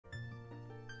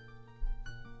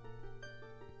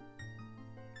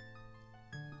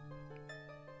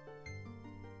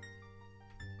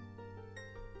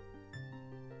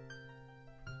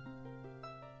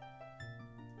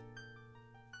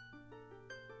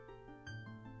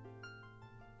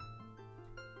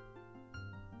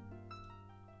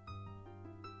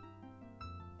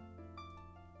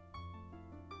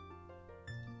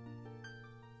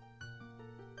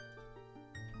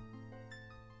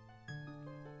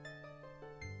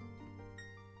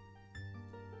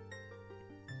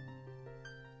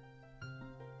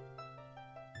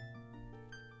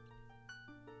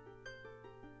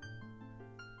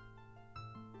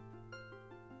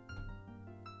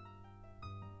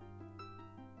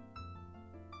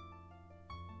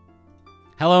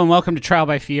Hello and welcome to Trial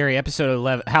by Fieri, episode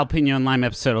 11, Jalapeno and Lime,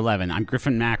 episode 11. I'm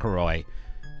Griffin McElroy,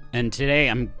 and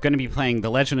today I'm going to be playing The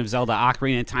Legend of Zelda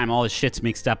Ocarina of Time. All this shit's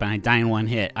mixed up and I die in one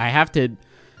hit. I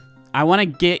want to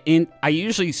get in. I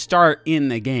usually start in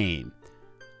the game,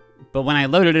 but when I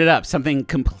loaded it up, something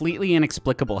completely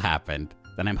inexplicable happened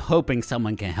that I'm hoping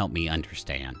someone can help me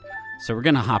understand. So we're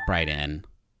going to hop right in.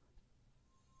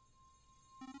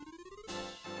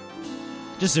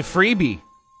 Just a freebie.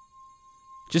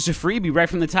 Just a freebie right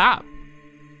from the top.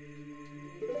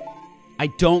 I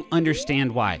don't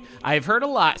understand why. I've heard a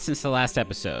lot since the last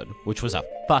episode, which was a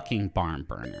fucking barn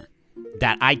burner,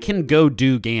 that I can go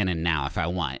do Ganon now if I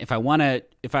want. If I want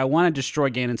to destroy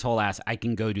Ganon's whole ass, I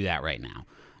can go do that right now.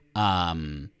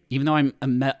 Even though I'm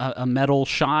a metal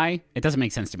shy, it doesn't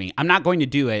make sense to me. I'm not going to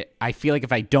do it. I feel like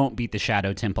if I don't beat the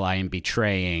Shadow Temple, I am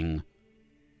betraying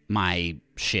my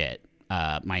shit,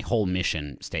 my whole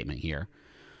mission statement here.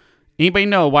 Anybody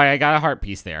know why I got a heart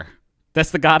piece there?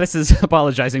 That's the goddesses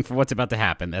apologizing for what's about to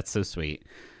happen. That's so sweet.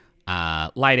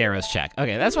 Light arrows check.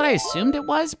 Okay, that's what I assumed it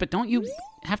was, but don't you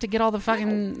have to get all the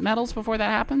fucking medals before that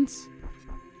happens?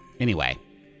 Anyway.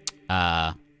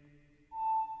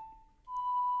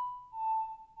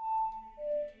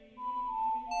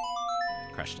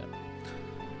 Crushed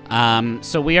it.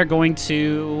 So we are going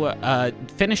to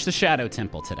finish the Shadow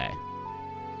Temple today.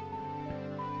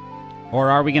 Or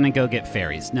are we going to go get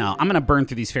fairies? No, I'm going to burn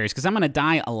through these fairies because I'm going to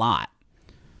die a lot.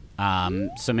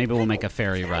 So maybe we'll make a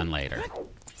fairy run later.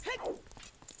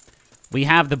 We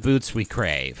have the boots we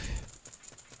crave.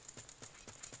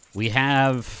 We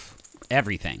have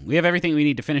everything. We have everything we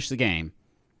need to finish the game.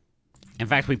 In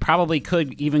fact, we probably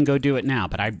could even go do it now,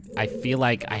 but I feel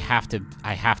like I have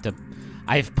to.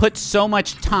 I've put so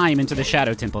much time into the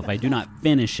Shadow Temple. If I do not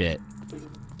finish it,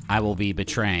 I will be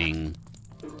betraying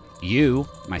you,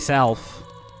 myself.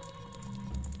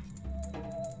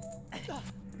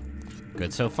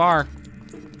 Good so far.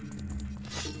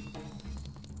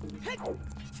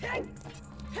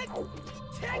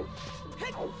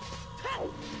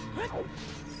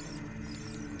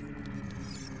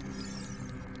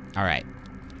 All right.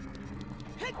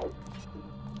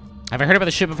 Have I heard about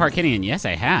the Ship of Harkinian? Yes,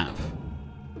 I have.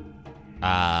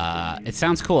 It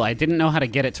sounds cool. I didn't know how to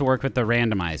get it to work with the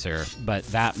randomizer, but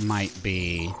that might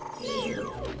be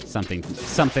something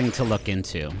to look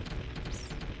into.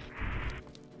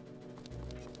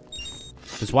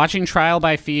 Does watching Trial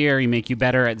by Fieri make you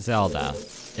better at Zelda?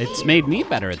 It's made me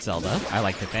better at Zelda, I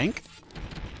like to think.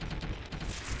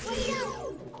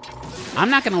 I'm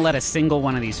not gonna let a single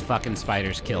one of these fucking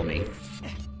spiders kill me.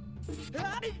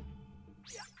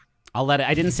 I'll let it.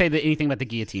 I didn't say anything about the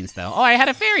guillotines, though. Oh, I had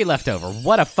a fairy left over.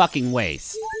 What a fucking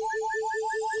waste.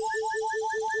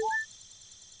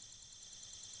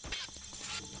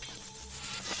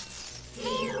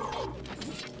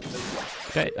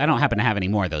 Good. I don't happen to have any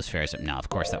more of those fairies. No, of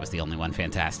course, that was the only one.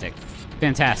 Fantastic.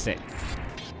 Fantastic.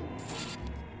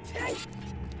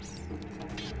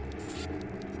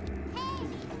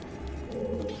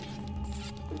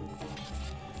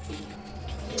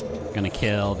 Gonna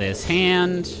kill this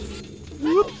hand.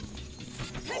 Whoop.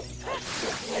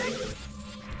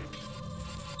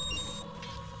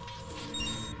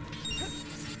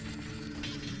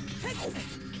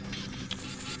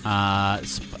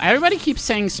 Everybody keeps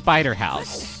saying spider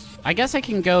house. I guess I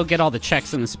can go get all the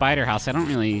checks in the spider house. I don't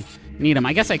really need them.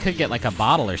 I guess I could get like a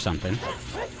bottle or something.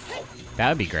 That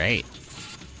would be great.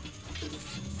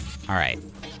 All right.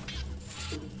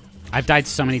 I've died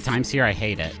so many times here, I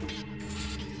hate it.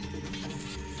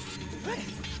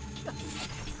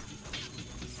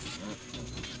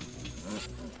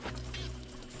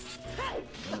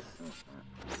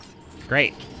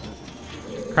 Great.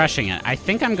 Crushing it. I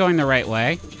think I'm going the right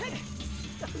way.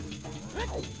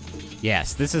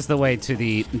 Yes, this is the way to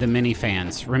the mini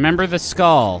fans. Remember the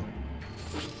skull.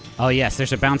 Oh, yes,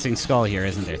 there's a bouncing skull here,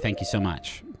 isn't there? Thank you so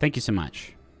much. Thank you so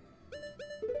much.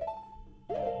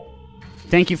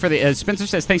 Thank you for the... Spencer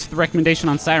says, thanks for the recommendation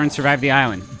on Siren Survive the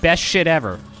Island. Best shit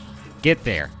ever. Get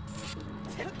there.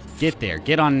 Get there.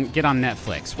 Get on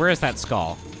Netflix. Where is that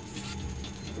skull?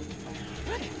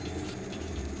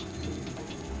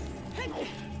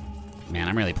 Man,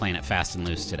 I'm really playing it fast and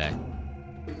loose today.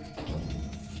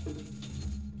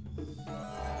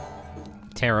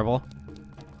 Terrible.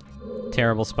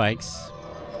 Terrible spikes.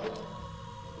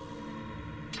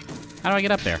 How do I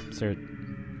get up there? Is there...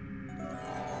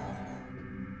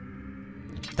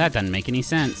 That doesn't make any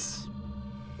sense.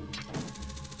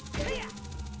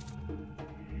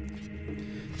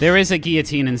 There is a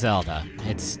guillotine in Zelda.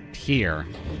 It's here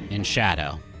in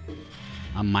Shadow.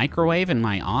 A microwave in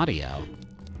my audio.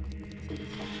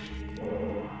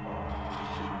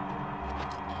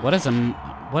 What is a...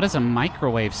 What does a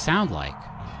microwave sound like?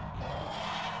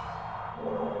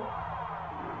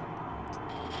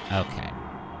 Okay.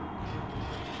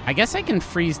 I guess I can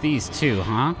freeze these too,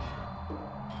 huh?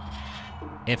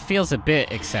 It feels a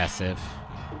bit excessive.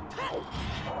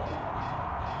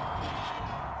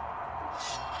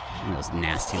 Those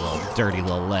nasty little, dirty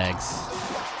little legs.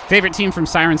 Favorite team from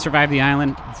Siren survived the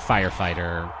island?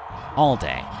 Firefighter. All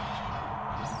day.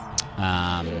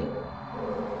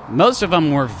 Most of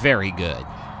them were very good.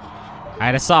 I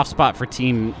had a soft spot for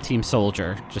Team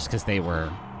Soldier, just because they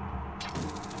were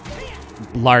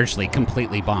largely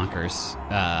completely bonkers.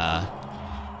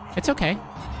 It's okay.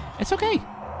 It's okay.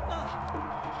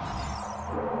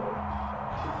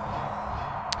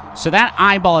 So that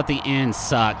eyeball at the end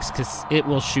sucks, because it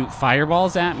will shoot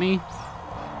fireballs at me.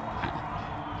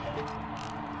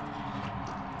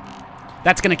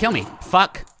 That's gonna kill me.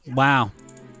 Fuck. Wow.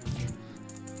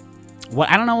 What?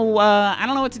 I don't know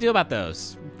what to do about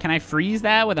those. Can I freeze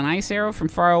that with an ice arrow from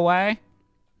far away?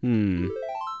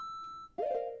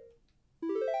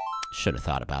 Should have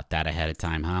thought about that ahead of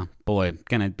time, huh? Boy,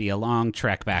 gonna be a long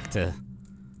trek back to...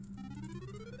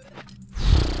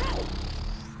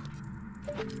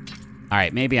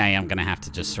 Alright, maybe I am gonna have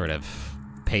to just sort of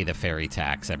pay the fairy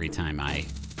tax every time I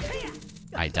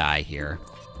die here.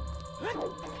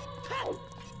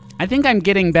 I think I'm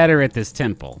getting better at this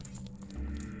temple.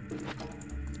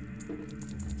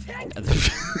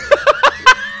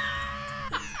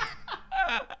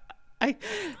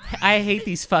 I hate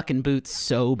these fucking boots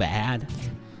so bad.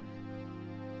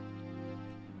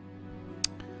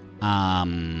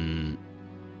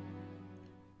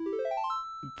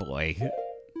 Boy.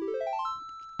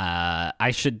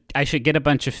 I should get a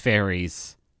bunch of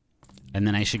fairies, and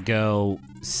then I should go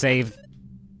save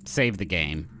the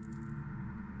game.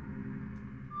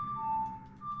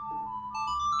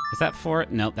 Is that for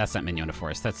it? Nope, that's not Miniona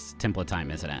Forest. That's Temple of Time,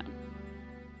 isn't it?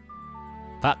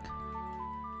 Fuck.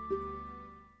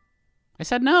 I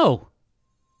said no.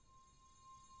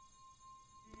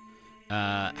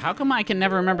 How come I can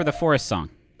never remember the forest song?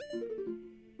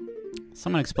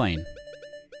 Someone explain.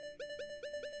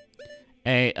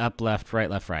 A, up, left, right,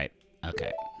 left, right.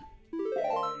 Okay.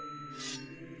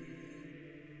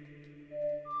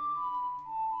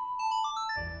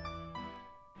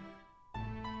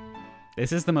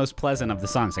 This is the most pleasant of the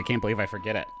songs. I can't believe I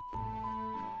forget it.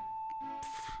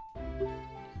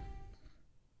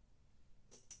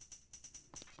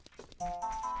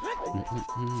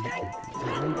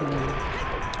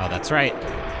 Oh, that's right.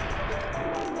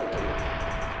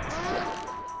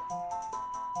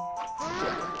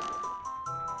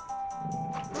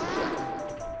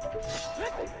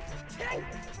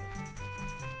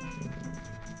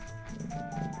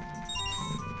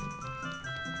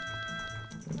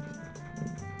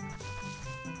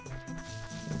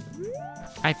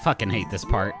 I fucking hate this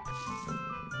part.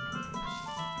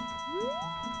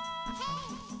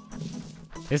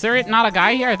 Is there not a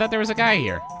guy here? I thought there was a guy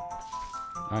here.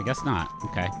 Oh, I guess not.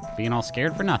 Okay. Being all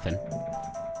scared for nothing.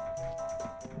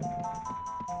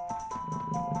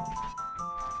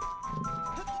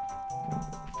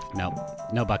 Nope.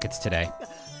 No buckets today.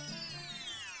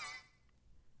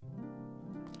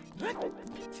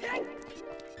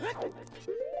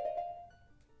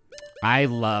 I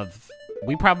love...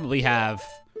 We probably have,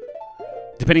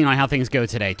 depending on how things go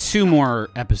today, 2 more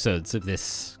episodes of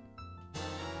this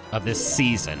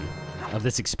season, of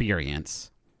this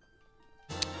experience.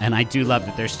 And I do love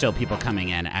that there's still people coming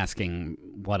in asking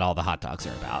what all the hot dogs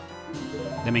are about.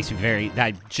 That makes me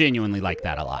I genuinely like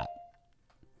that a lot.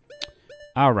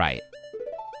 All right.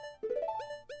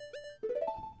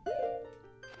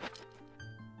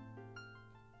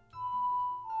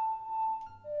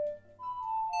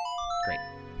 Great.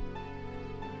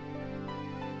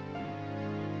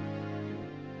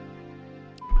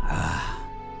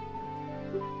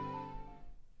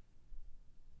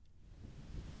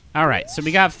 All right, so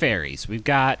we got fairies. We've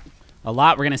got a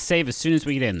lot we're going to save as soon as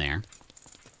we get in there.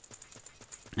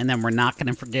 And then we're not going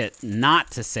to forget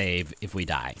not to save if we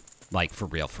die. Like, for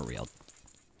real, for real.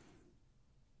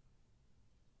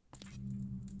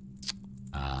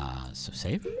 So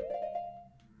save?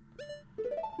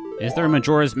 Is there a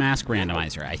Majora's Mask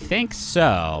randomizer? I think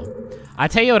so. I'll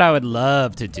tell you what I would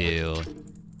love to do,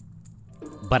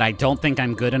 but I don't think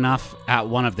I'm good enough at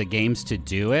one of the games to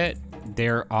do it.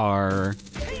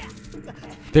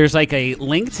 There's like a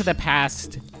Link to the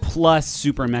Past plus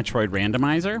Super Metroid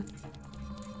randomizer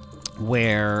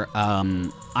where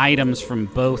items from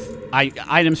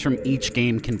each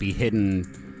game can be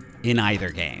hidden in either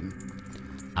game.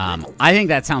 I think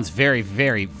that sounds very,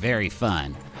 very, very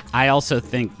fun. I also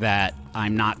think that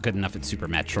I'm not good enough at Super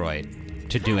Metroid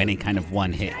to do any kind of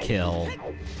one-hit kill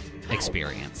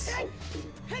experience.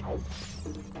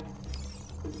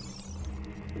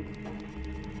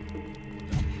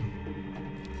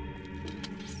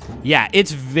 Yeah,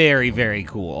 it's very, very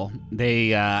cool.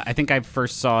 They, I think I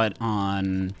first saw it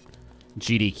on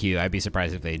GDQ. I'd be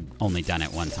surprised if they'd only done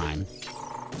it one time.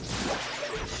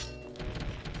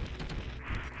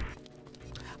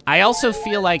 I also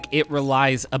feel like it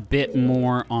relies a bit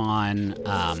more on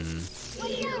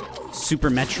Super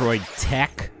Metroid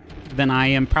tech than I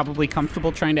am probably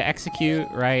comfortable trying to execute,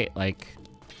 right? Like,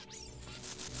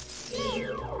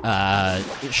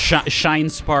 shine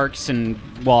sparks and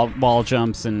wall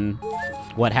jumps and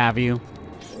what have you.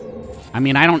 I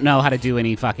mean, I don't know how to do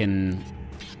any fucking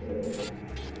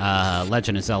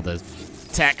Legend of Zelda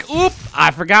tech. Oop!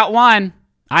 I forgot one.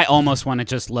 I almost want to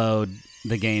just load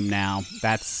the game now.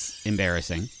 That's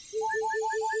embarrassing.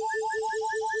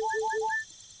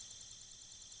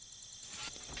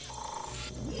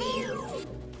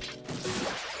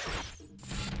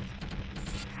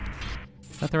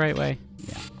 Is that the right way?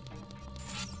 Yeah.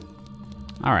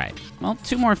 All right. Well,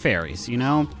 2 more fairies, you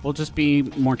know? We'll just be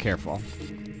more careful.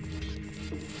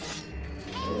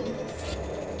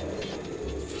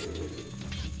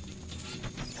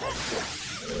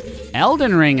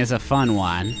 Elden Ring is a fun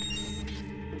one.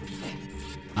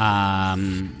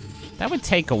 That would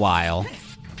take a while.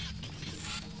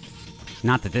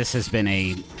 Not that this has been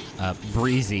a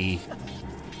breezy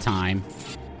time.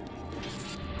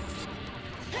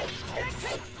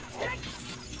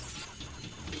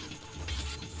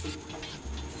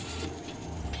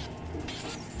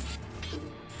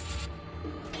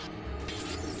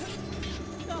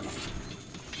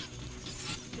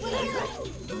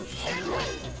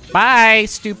 Bye,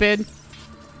 stupid.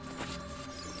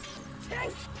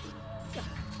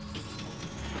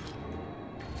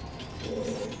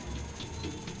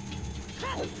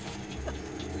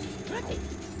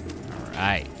 All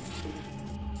right.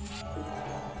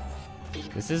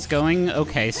 This is going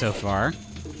okay so far.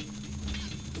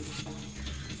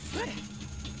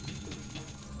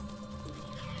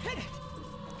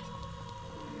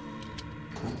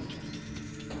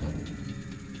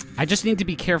 I just need to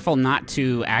be careful not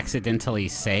to accidentally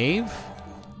save.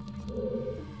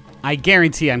 I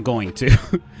guarantee I'm going to.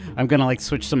 I'm gonna like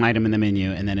switch some item in the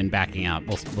menu and then in backing out,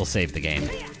 we'll save the game.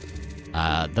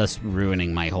 Thus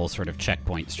ruining my whole sort of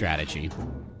checkpoint strategy.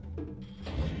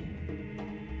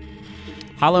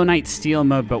 Hollow Knight Steel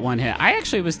mode, but one hit. I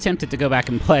actually was tempted to go back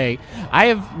and play. I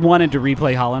have wanted to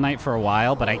replay Hollow Knight for a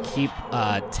while, but I keep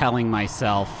telling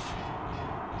myself,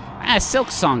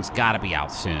 Silk Song's gotta be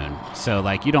out soon. So,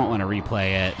 like, you don't want to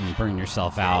replay it and burn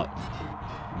yourself out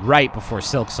right before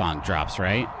Silk Song drops,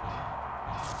 right?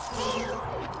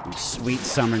 You sweet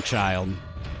summer child.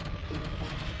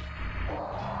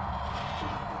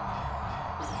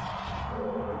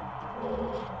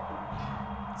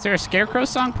 Is there a Scarecrow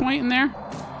song point in there?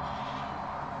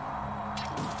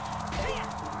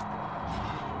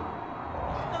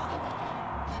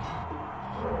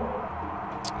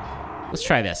 Let's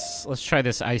try this. Let's try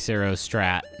this Ice Arrow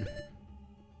strat.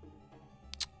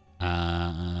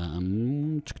 I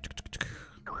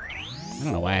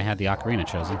don't know why I had the Ocarina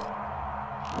chosen.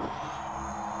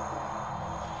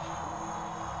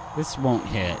 This won't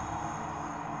hit.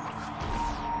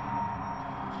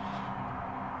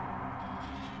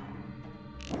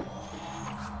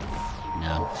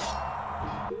 No.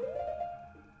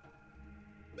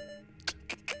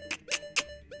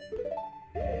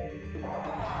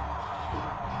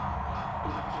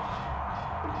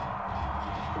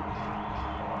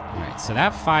 So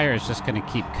that fire is just going to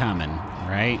keep coming,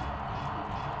 right?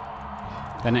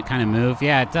 Doesn't it kind of move?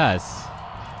 Yeah, it does.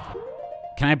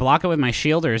 Can I block it with my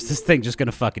shield, or is this thing just going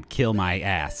to fucking kill my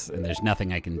ass, and there's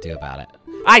nothing I can do about it?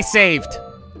 I saved!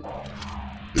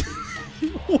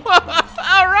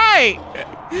 All right!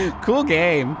 Cool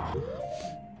game.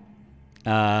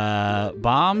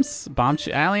 Bombs?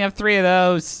 I only have 3 of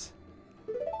those.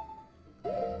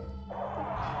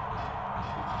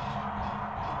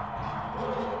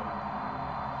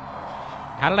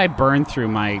 How did I burn through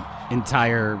my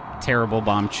entire terrible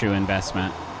bomb chew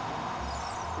investment?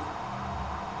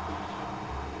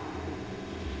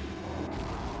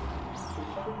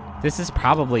 This is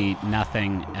probably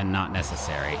nothing and not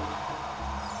necessary.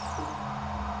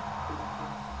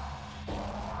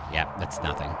 Yep, that's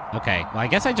nothing. Okay, well, I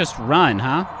guess I just run,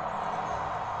 huh?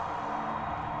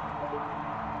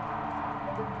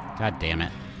 God damn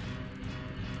it.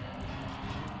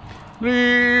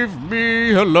 Leave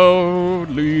me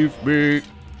alone, leave me.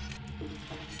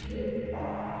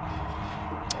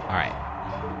 All right.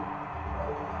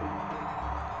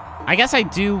 I guess I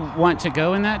do want to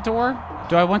go in that door.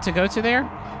 Do I want to go to there?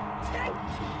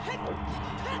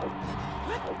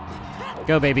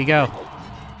 Go, baby, go.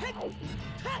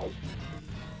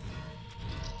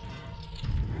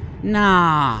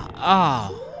 Nah.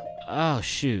 Oh. Oh,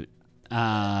 shoot.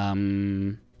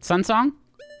 Sun Song?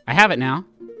 I have it now.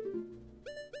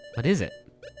 What is it?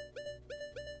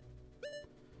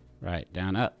 Right,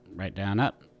 down, up. Right, down,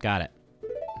 up. Got it.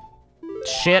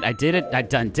 Shit, I did it. I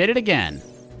did it again.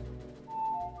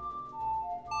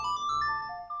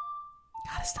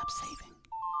 Gotta stop saving.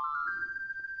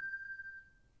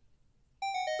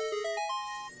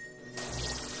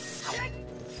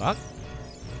 Fuck.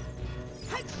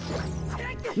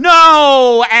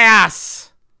 No,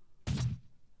 ass!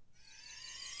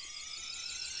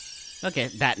 Look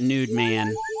at that nude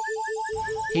man.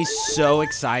 He's so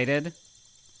excited.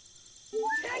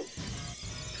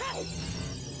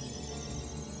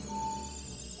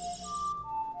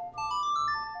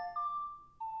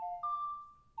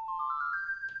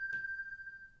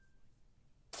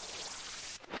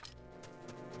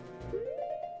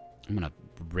 I'm gonna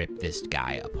rip this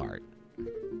guy apart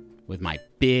with my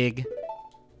big...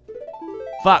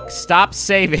 Fuck, stop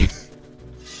saving.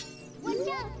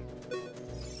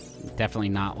 Definitely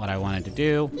not what I wanted to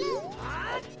do.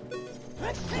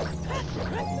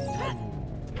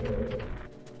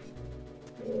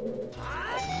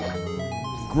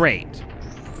 Great.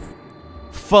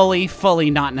 Fully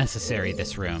not necessary,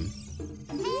 this room.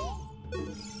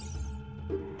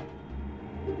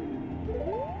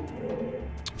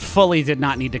 Fully did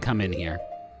not need to come in here.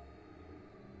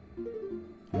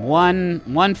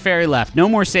 One fairy left. No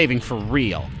more saving for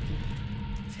real.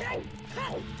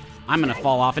 I'm gonna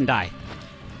fall off and die.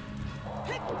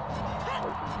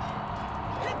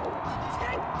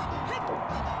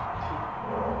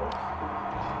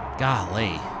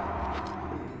 Golly.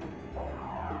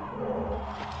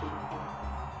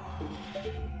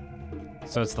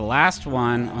 So it's the last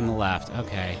one on the left.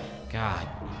 Okay. God.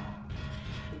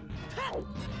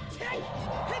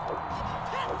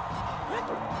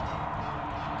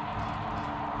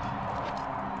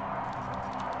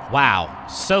 Wow.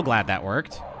 So glad that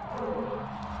worked.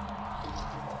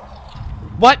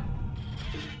 What?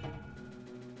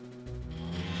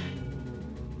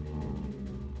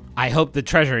 I hope the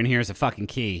treasure in here is a fucking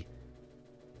key.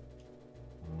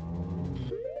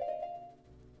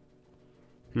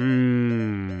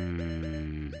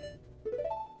 You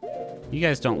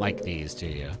guys don't like these, do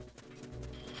you?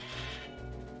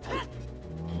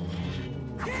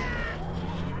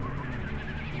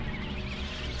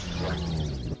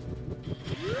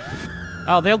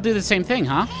 Oh, they'll do the same thing,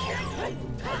 huh?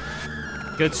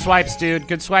 Good swipes, dude.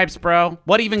 Good swipes, bro.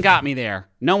 What even got me there?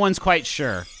 No one's quite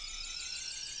sure.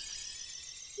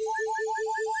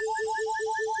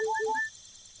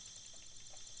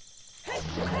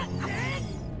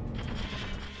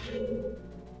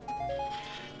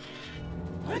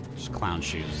 Just clown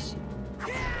shoes.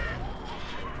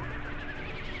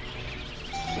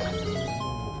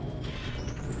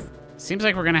 Seems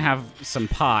like we're gonna have some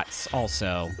pots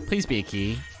also. Please be a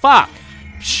key. Fuck!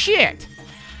 Shit!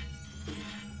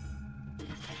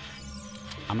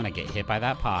 I'm gonna get hit by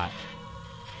that pot.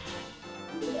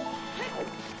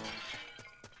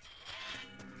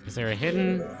 Is there a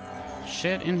hidden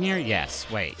shit in here?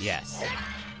 Yes. Wait, yes.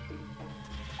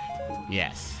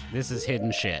 Yes. This is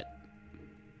hidden shit.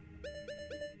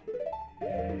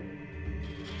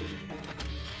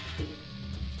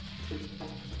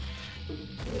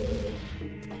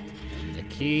 The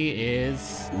key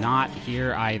is not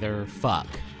here either. Fuck.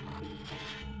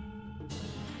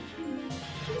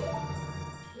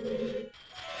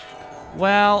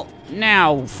 Well,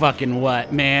 now fucking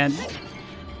what, man?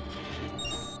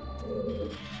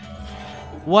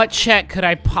 What check could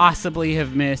I possibly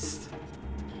have missed?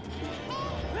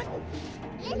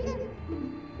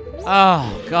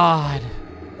 Oh, God.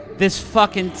 This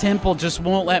fucking temple just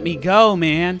won't let me go,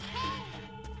 man.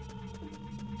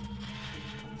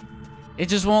 It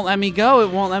just won't let me go.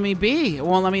 It won't let me be. It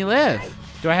won't let me live.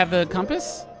 Do I have the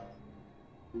compass?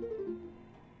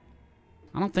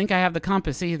 I don't think I have the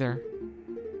compass either.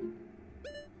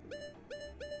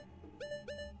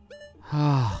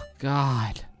 Oh,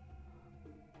 God.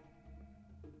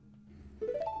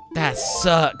 That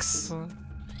sucks.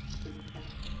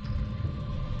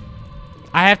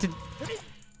 I have to...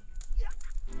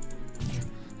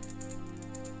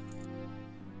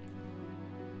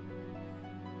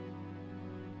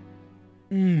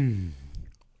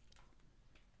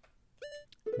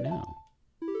 No.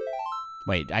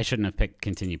 Wait, I shouldn't have picked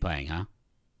continue playing, huh?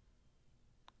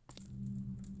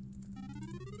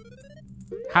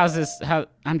 How's this...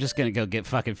 I'm just gonna go get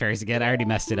fucking fairies again. I already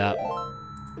messed it up.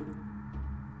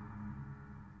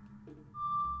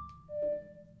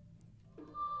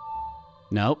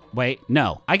 Nope. Wait.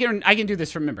 No. I can do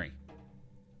this from memory.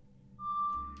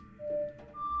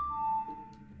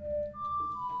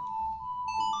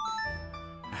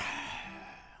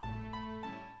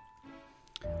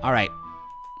 All right.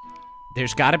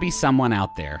 There's got to be someone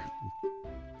out there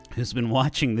who's been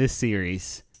watching this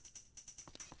series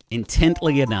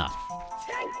intently enough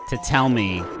to tell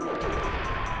me,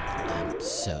 I'm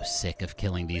so sick of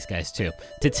killing these guys too,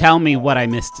 to tell me what I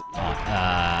missed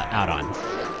out on.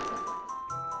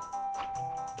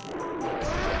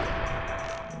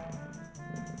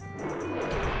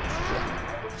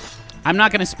 I'm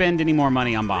not going to spend any more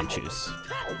money on bomb chews.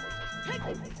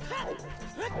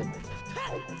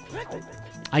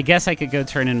 I guess I could go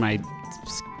turn in my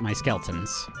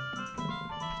skeletons.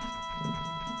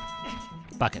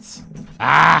 Buckets.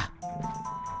 Ah!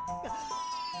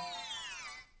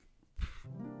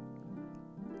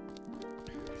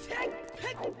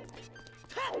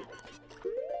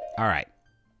 All right.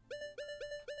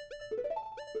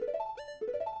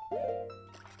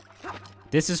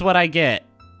 This is what I get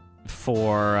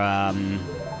for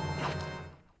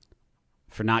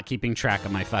not keeping track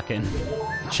of my fucking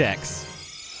checks.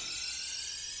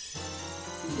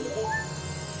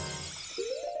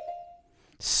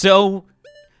 So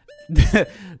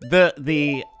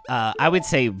the I would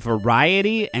say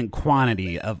variety and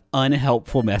quantity of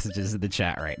unhelpful messages in the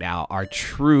chat right now are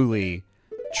truly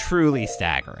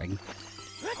staggering.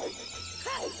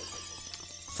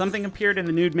 Something appeared in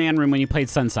the nude man room when you played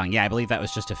Sunsong. Yeah, I believe that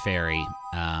was just a fairy.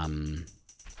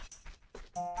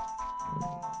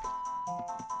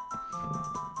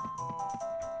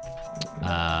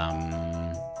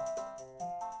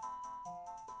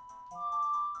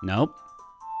 Nope.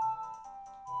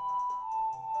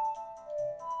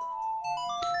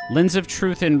 Lens of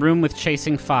Truth in room with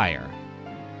chasing fire.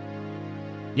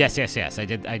 Yes. I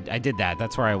did that.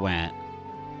 That's where I went.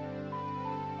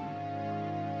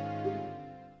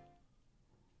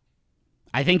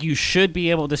 I think you should be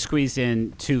able to squeeze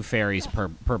in 2 fairies per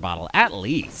bottle, at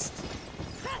least.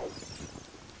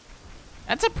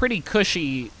 That's a pretty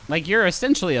cushy, like, you're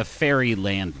essentially a fairy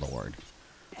landlord.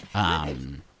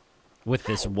 With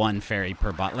this 1 fairy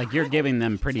per bottle. Like, you're giving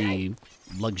them pretty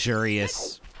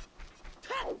luxurious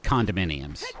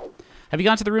condominiums. Have you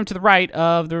gone to the room to the right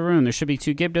of the room? There should be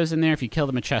 2 Gibdos in there. If you kill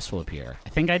them, a chest will appear. I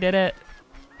think I did it.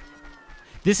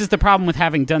 This is the problem with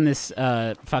having done this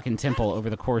fucking temple over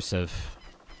the course of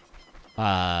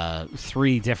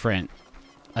 3 different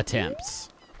attempts.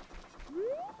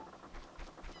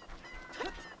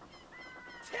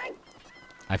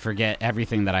 I forget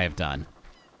everything that I have done.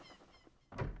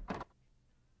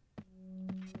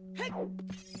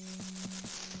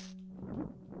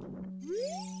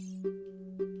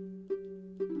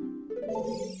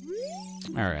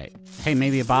 All right. Hey,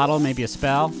 maybe a bottle, maybe a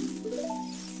spell.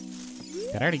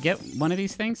 Did I already get one of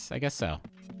these things? I guess so.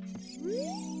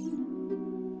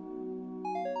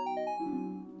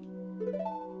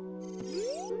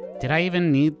 Did I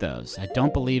even need those? I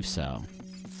don't believe so.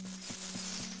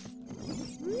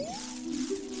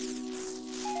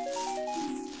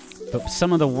 But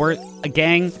some of the worst...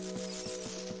 Gang,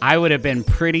 I would have been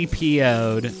pretty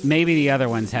PO'd. Maybe the other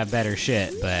ones have better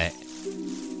shit, but...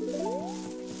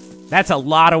 That's a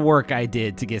lot of work I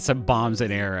did to get some bombs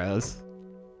and arrows.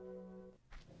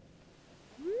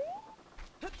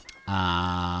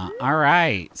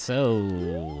 Alright,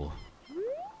 so...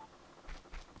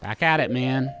 Back at it,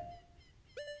 man.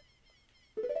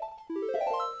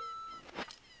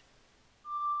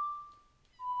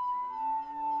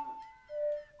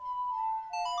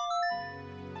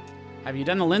 Have you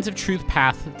done the Lens of Truth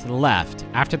path to the left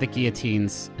after the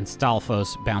guillotines and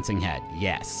Stalfos bouncing head?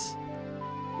 Yes.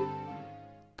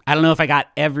 I don't know if I got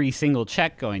every single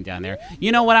check going down there.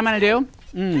 You know what I'm going to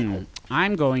do?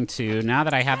 I'm going to, now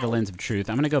that I have the Lens of Truth,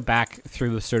 I'm going to go back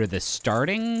through sort of the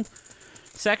starting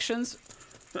sections.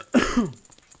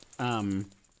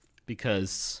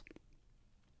 Because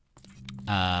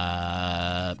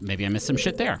maybe I missed some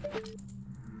shit there.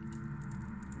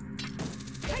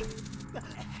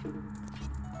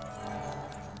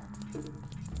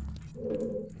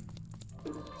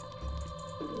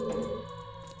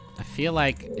 I feel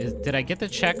like, did I get the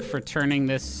check for turning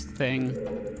this thing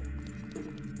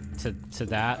to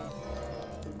that?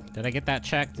 Did I get that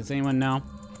check? Does anyone know?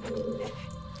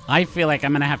 I feel like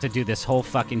I'm gonna have to do this whole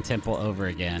fucking temple over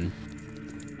again.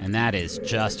 And that is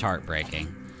just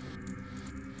heartbreaking.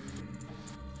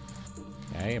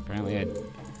 Okay, apparently I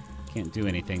can't do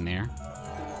anything there.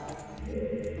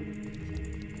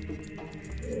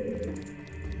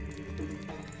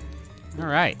 All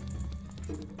right.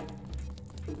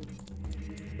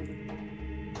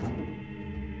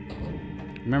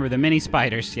 Remember the mini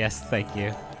spiders. Yes, thank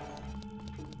you.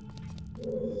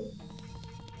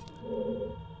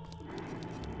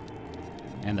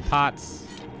 And the pots.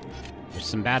 There's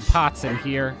some bad pots in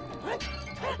here.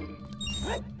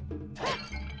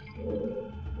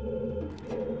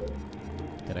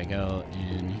 Did I go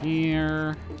in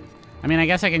here? I mean, I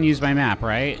guess I can use my map,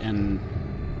 right? And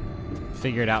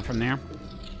figure it out from there.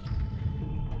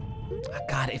 Oh,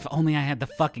 God, if only I had the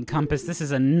fucking compass. This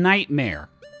is a nightmare.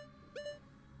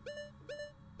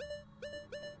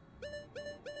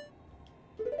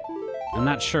 I'm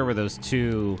not sure where those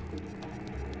two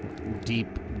deep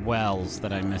wells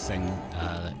that I'm missing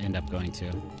end up going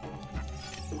to.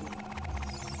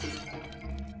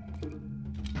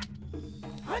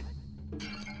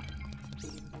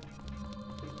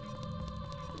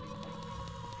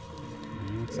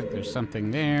 Looks like there's something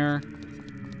there.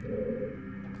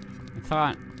 I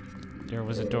thought there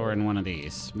was a door in one of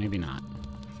these. Maybe not.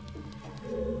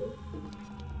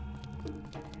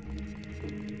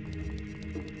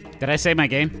 Did I save my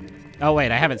game? Oh,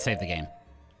 wait, I haven't saved the game.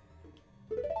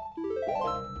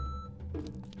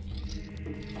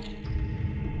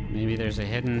 Maybe there's a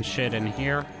hidden shit in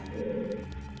here.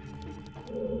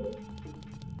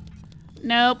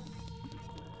 Nope.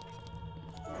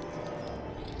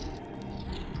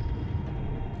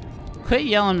 Quit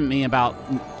yelling at me about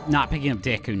not picking up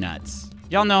Deku nuts.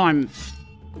 Y'all know I'm...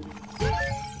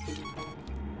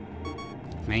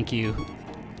 Thank you.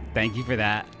 Thank you for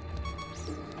that.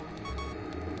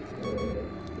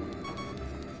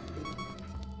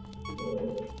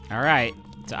 All right.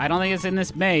 So I don't think it's in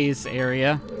this maze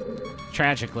area.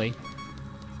 Tragically.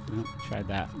 Nope, tried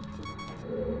that.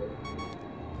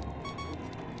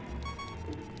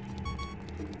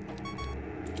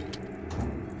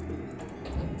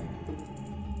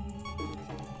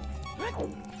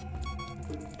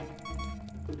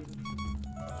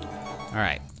 All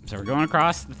right. So we're going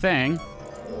across the thing.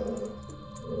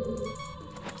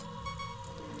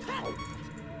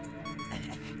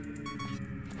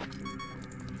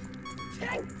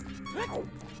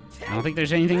 I don't think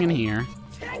there's anything in here.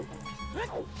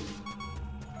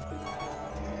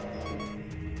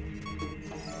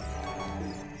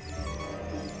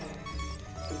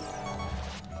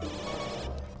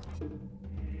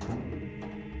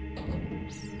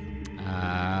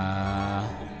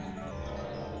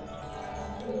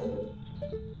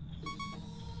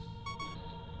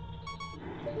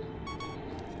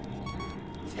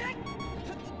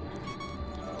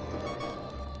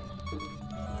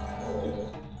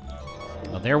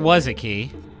 Well, there was a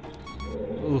key.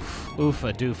 Oof,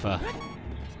 oofa doofa.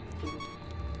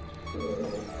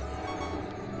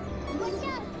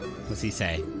 What's he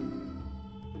say?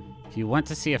 If you want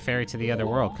to see a ferry to the other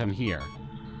world, come here.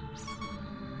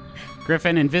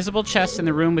 Griffin, invisible chest in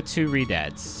the room with 2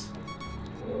 redeads.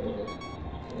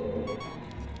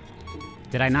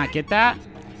 Did I not get that?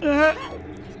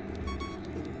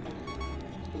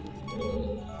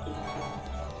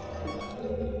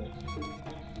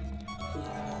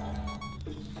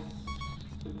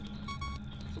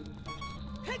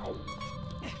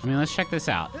 I mean, let's check this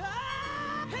out.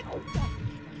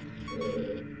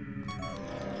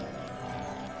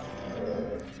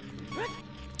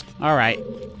 All right.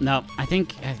 No, I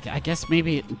guess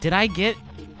maybe, did I not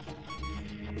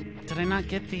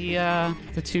get the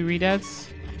 2 redeads?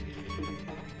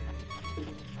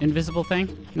 Invisible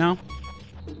thing? No?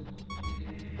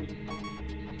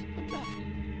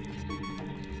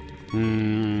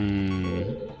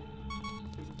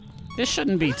 This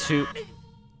shouldn't be too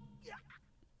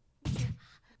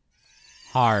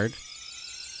hard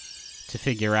to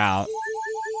figure out.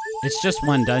 It's just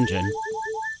one dungeon.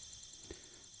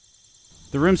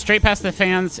 The room straight past the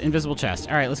fans, invisible chest.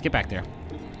 All right, let's get back there.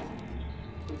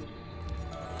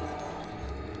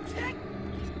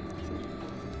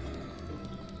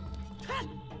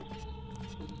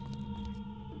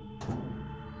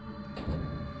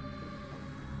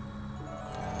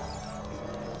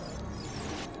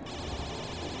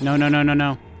 No, no, no, no,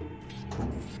 no.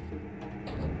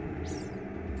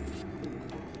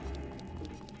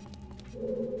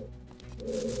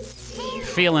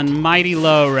 Feeling mighty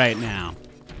low right now.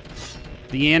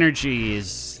 The energy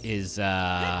is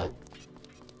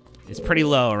pretty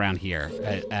low around here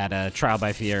at Trial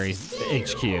by Fieri's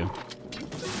HQ.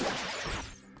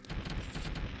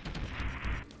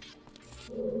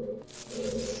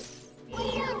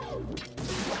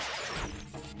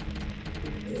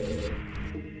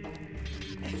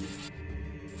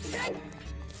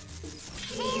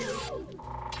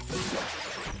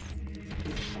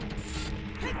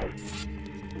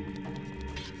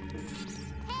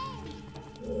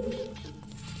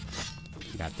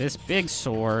 Got this big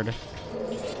sword.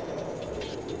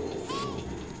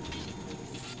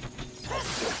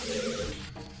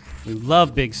 We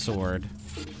love big sword.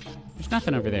 There's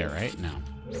nothing over there, right? No.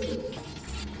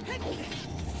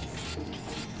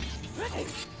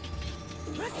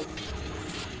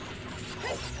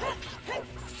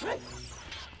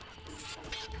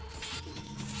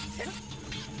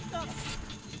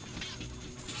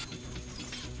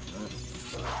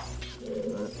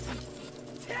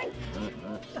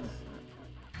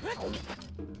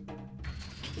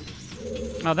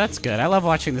 Oh, that's good. I love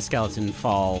watching the skeleton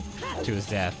fall to his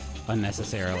death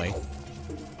unnecessarily.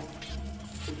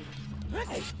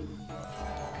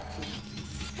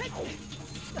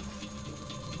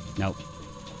 Nope.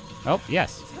 Oh,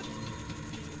 yes.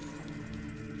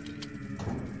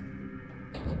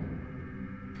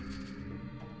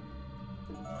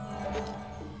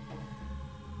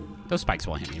 Those spikes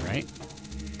won't hit me, right?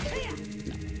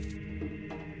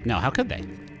 No. No, how could they?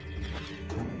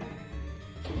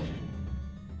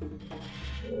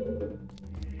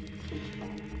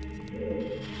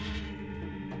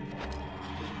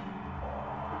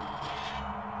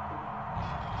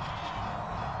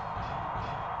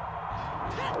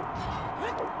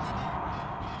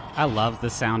 I love the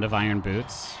sound of iron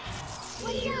boots.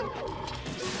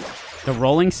 The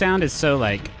rolling sound is so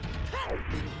like...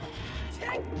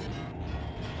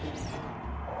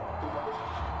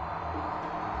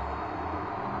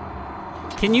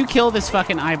 Can you kill this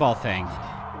fucking eyeball thing?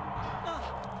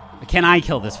 Can I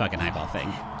kill this fucking eyeball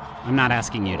thing? I'm not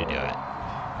asking you to do it.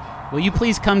 Will you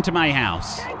please come to my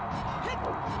house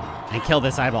and kill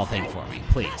this eyeball thing for me,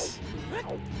 please?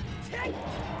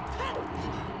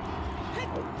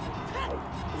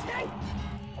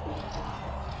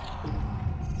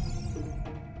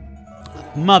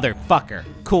 Motherfucker.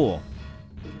 Cool.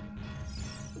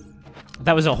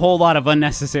 That was a whole lot of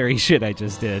unnecessary shit I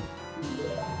just did.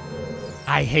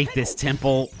 I hate this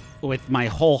temple with my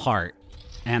whole heart.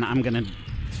 And I'm gonna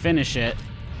finish it.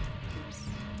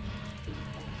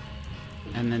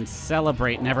 And then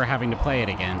celebrate never having to play it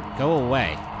again. Go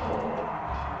away.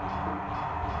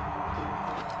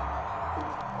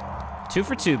 2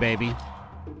 for 2, baby.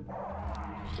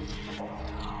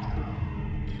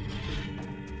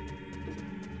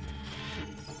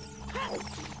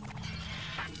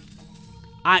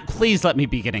 Please let me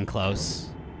be getting close.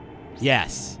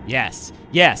 Yes, yes,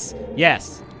 yes,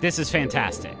 yes. This is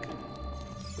fantastic.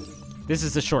 This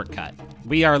is a shortcut.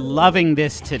 We are loving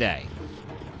this today.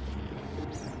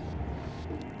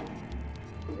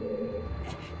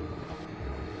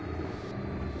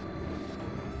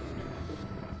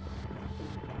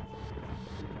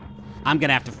 I'm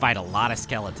gonna have to fight a lot of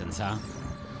skeletons, huh?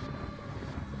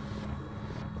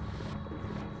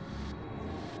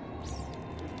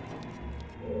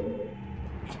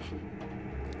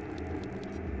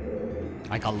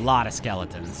 Like a lot of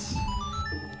skeletons.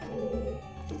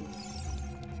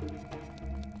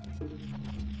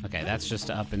 Okay, that's just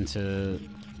up into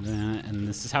that, and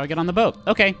this is how I get on the boat.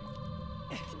 Okay.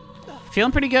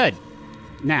 Feeling pretty good.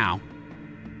 Now.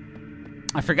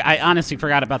 I honestly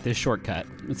forgot about this shortcut.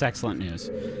 It's excellent news.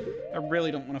 I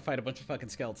really don't want to fight a bunch of fucking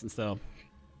skeletons, though.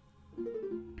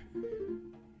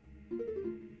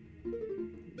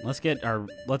 Let's get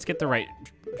the right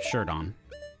shirt on.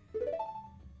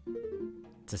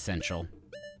 It's essential.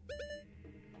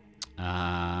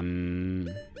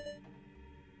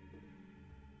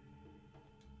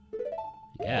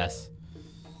 Yes.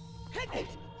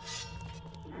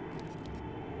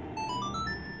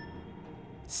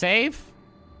 Save?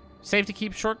 Save to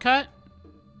keep shortcut?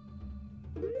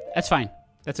 That's fine.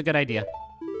 That's a good idea.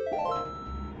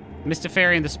 Mr.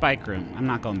 Fairy in the spike room. I'm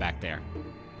not going back there.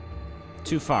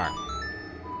 Too far.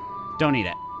 Don't need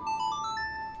it.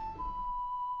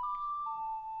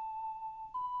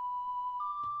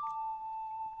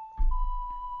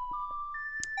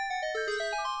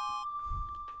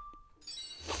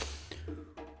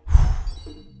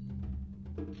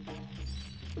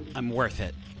 I'm worth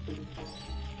it.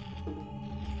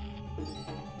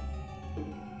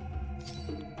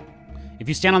 If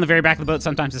you stand on the very back of the boat,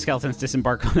 sometimes the skeletons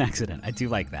disembark on accident. I do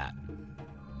like that.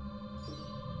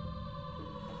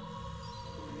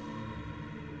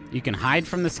 You can hide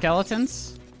from the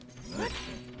skeletons?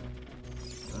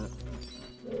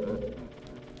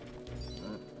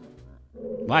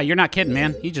 Wow, you're not kidding,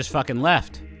 man. He just fucking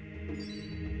left.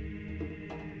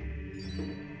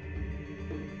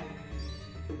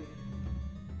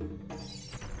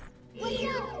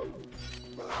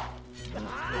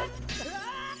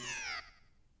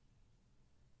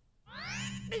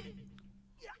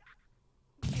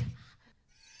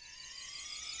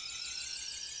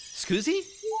 Scoozy?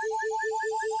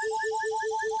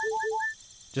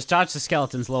 Just dodge the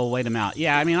skeletons, Lowell, wait them out.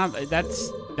 Yeah, I mean,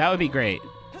 that would be great.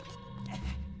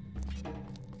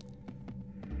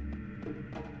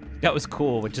 That was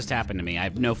cool. What just happened to me? I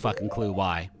have no fucking clue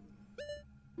why.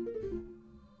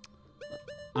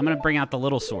 I'm gonna bring out the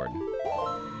little sword.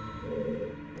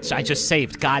 I just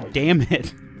saved. God damn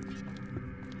it.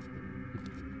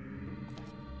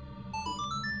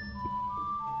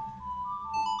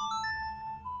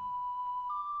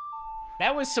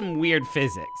 That was some weird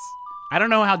physics. I don't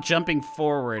know how jumping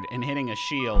forward and hitting a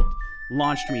shield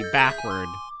launched me backward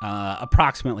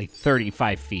approximately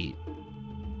 35 feet.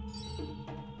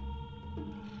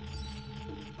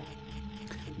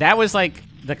 That was like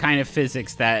the kind of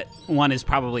physics that one is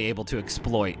probably able to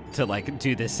exploit to like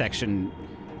do this section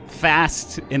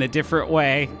fast in a different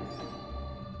way.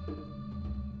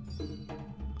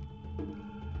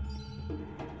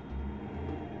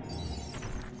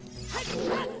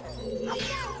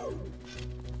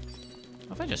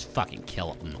 What if I just fucking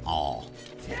kill them all?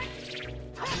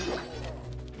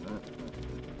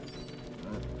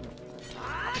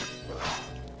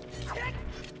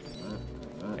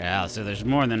 Yeah, so there's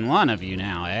more than one of you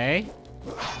now, eh?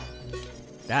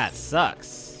 That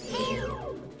sucks.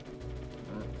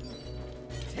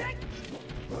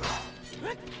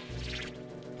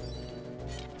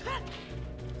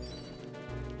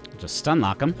 Just stun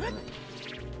lock him.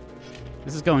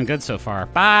 This is going good so far.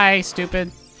 Bye,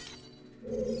 stupid.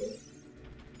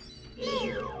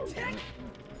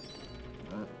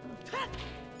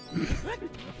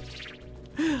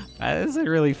 This is a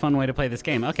really fun way to play this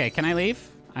game. Okay, can I leave?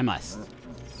 I must.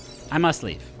 I must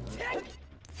leave.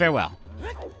 Farewell.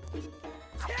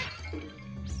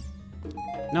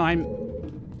 No,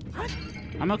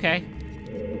 I'm okay.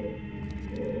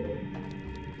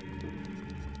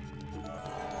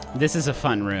 This is a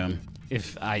fun room.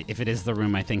 If it is the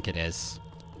room I think it is.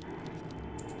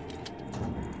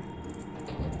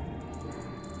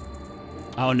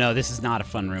 Oh no, this is not a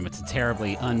fun room. It's a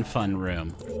terribly unfun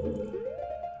room.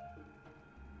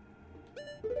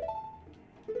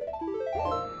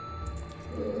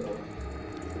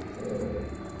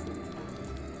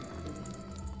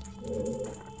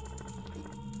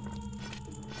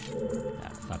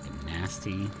 That fucking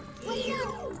nasty.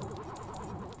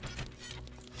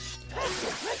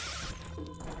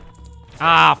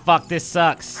 Ah, fuck, this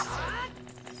sucks.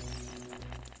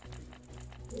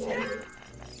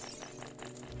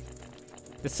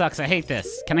 This sucks, I hate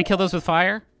this. Can I kill those with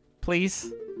fire?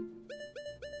 Please?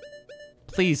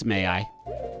 Please, may I?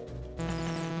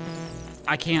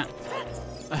 I can't.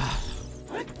 Ugh.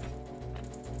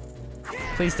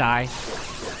 Please die.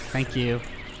 Thank you.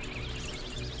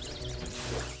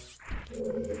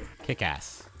 Kick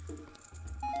ass.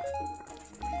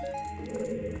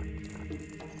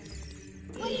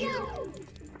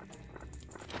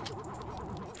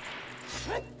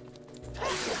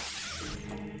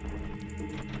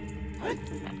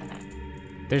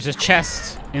 There's a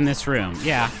chest in this room.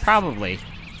 Yeah, probably.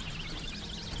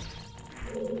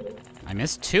 I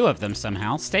missed 2 of them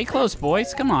somehow. Stay close,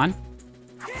 boys. Come on.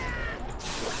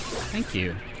 Thank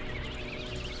you.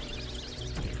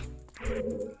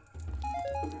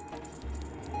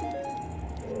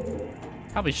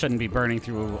 Probably shouldn't be burning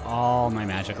through all my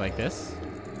magic like this.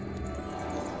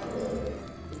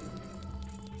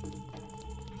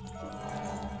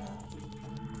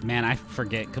 Man, I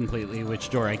forget completely which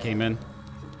door I came in.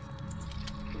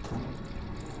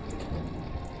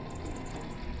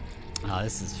 Oh,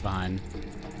 this is fun.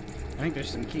 I think there's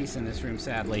some keys in this room,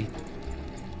 sadly.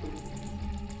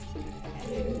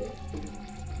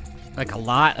 Like a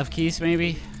lot of keys,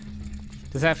 maybe?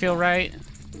 Does that feel right?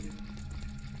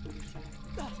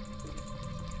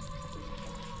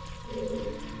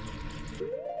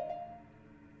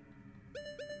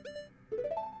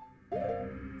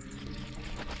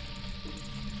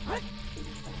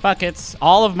 Buckets.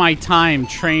 All of my time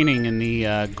training in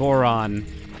the Goron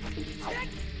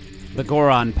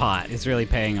pot is really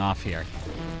paying off here.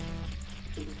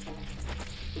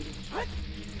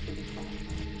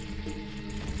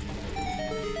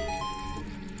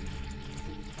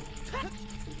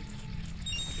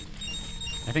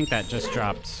 I think that just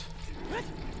dropped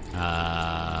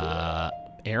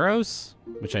arrows,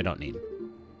 which I don't need.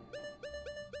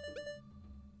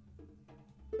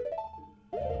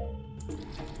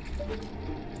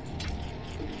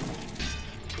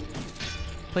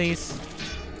 Please.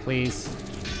 Please.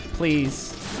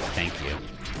 Please. Thank you.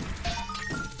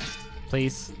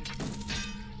 Please.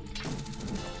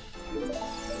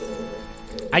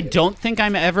 I don't think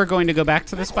I'm ever going to go back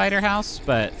to the spider house,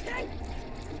 but...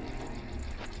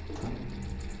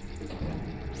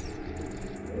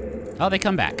 Oh, they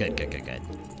come back. Good, good, good, good.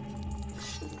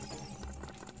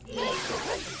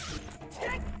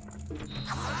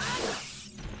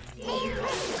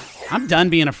 I'm done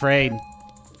being afraid.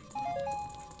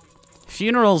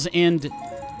 Funerals end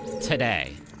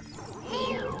today.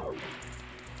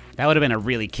 That would have been a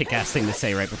really kick-ass thing to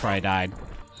say right before I died.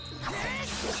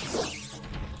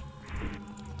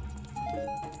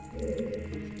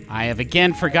 I have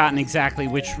again forgotten exactly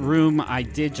which room I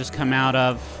did just come out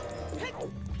of.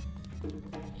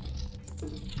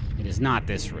 It is not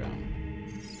this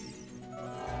room.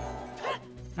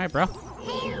 Alright, bro.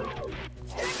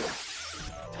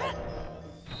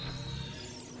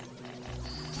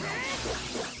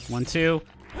 One, two.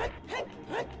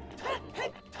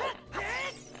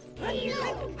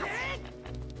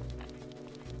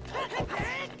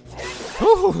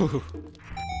 Ooh.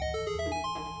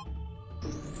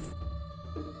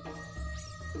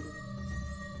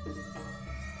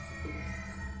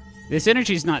 This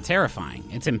energy is not terrifying.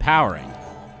 It's empowering.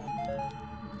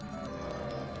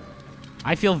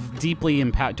 I feel deeply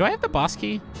empowered. Do I have the boss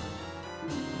key?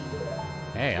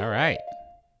 Hey, all right.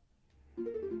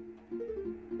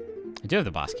 I do have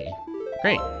the boss key.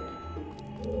 Great.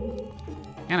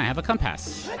 And I have a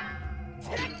compass.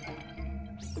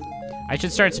 I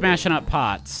should start smashing up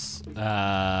pots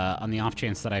on the off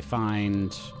chance that I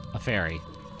find a fairy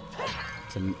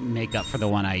to make up for the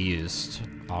one I used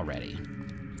already.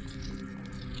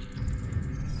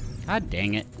 God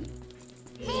dang it.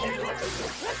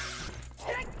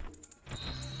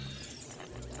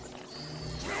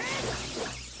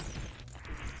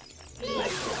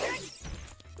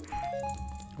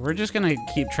 We're just gonna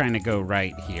keep trying to go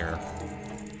right here.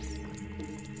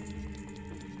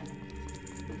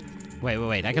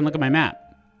 Wait. I can look at my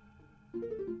map.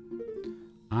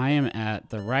 I am at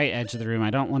the right edge of the room. I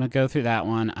don't want to go through that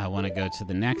one. I want to go to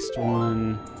the next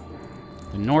one.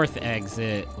 The north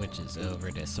exit, which is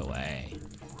over this way.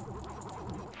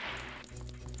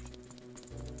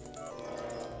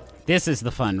 This is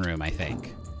the fun room, I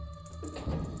think.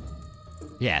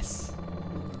 Yes.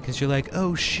 Because you're like,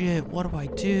 oh shit, what do I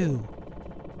do?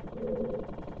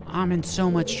 I'm in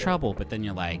so much trouble. But then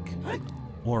you're like,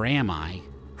 or am I?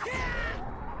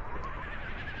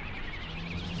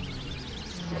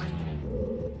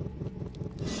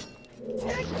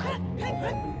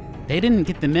 They didn't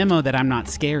get the memo that I'm not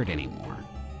scared anymore.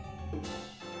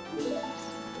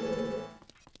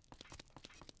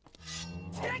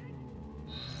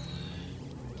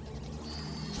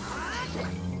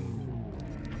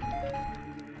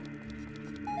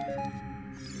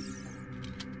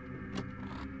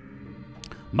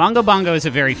 Bongo Bongo is a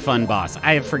very fun boss.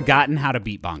 I have forgotten how to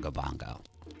beat Bongo Bongo.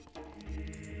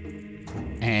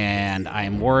 And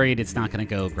I'm worried it's not going to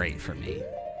go great for me.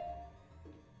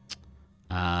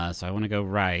 So I want to go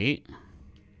right.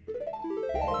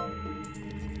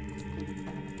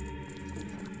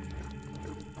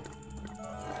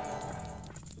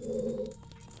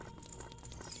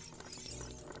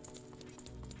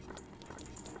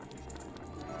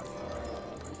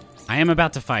 I am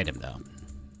about to fight him, though.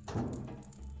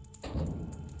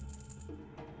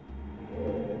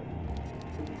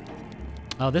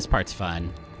 Oh, this part's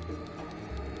fun.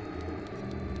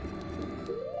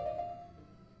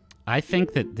 I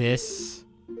think that this...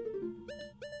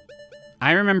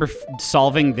 I remember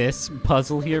solving this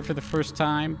puzzle here for the first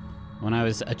time when I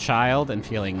was a child and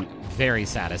feeling very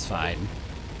satisfied.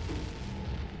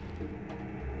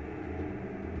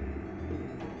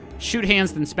 Shoot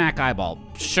hands, then smack eyeball.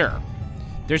 Sure.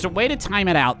 There's a way to time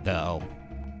it out, though,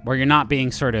 where you're not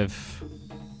being sort of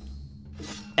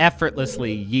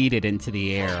effortlessly yeeted into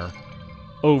the air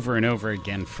over and over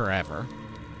again forever.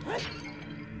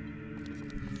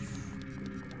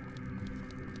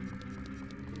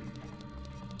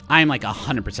 I'm like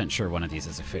 100% sure one of these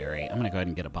is a fairy. I'm gonna go ahead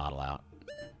and get a bottle out.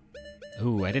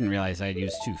 Ooh, I didn't realize I'd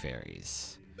used 2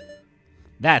 fairies.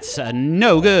 That's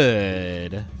no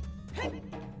good.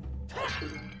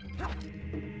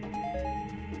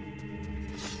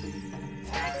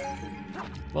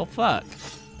 Well, fuck.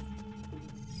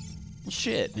 Well,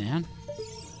 shit, man.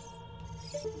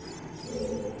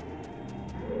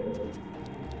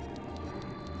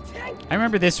 I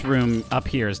remember this room up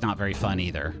here is not very fun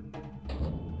either.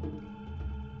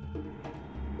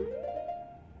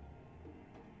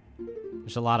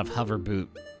 There's a lot of hover boot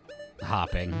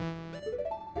hopping.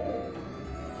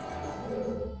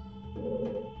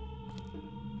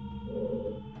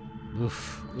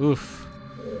 Oof, oof.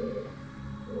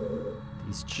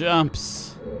 These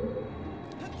jumps.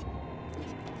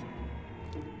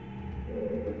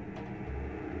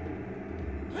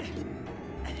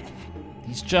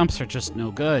 These jumps are just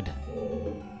no good.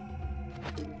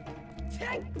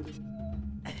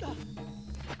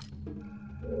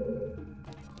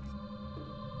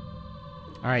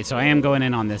 Alright, so I am going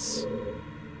in on this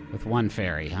With one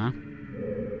fairy, huh?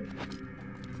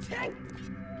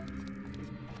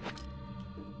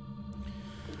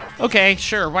 Okay,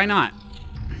 sure, why not?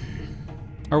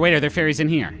 Or wait, are there fairies in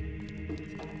here?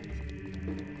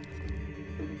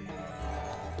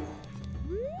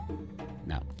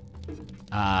 No.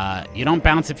 You don't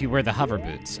bounce if you wear the hover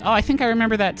boots. Oh, I think I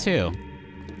remember that too.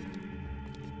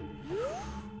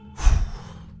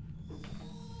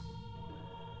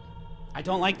 I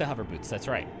don't like the hover boots, that's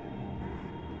right.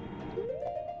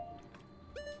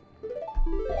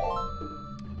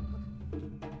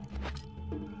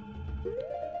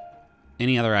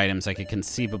 Any other items I could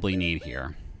conceivably need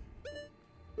here?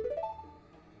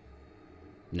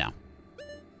 No.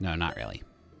 No, not really.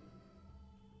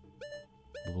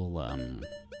 We'll, I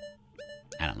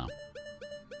don't know.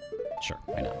 Sure,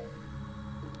 why not?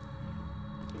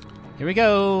 Here we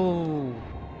go!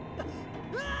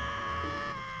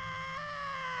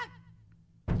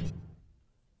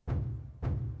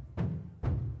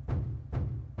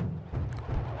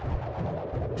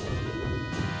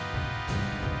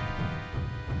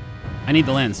 I need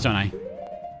the lens, don't I?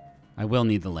 I will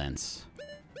need the lens.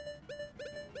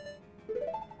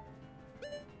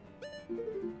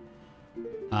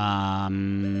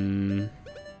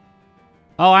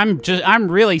 Oh, I'm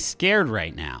really scared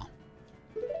right now.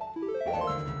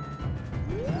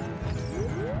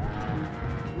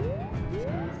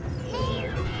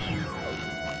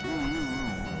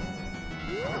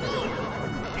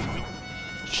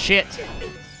 Shit.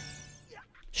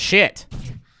 Shit.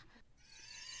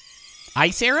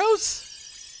 Ice arrows?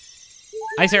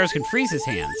 Ice arrows can freeze his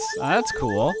hands. Oh, that's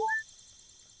cool.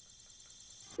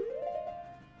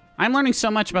 I'm learning so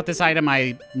much about this item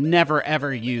I never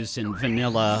ever used in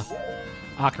vanilla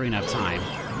Ocarina of Time.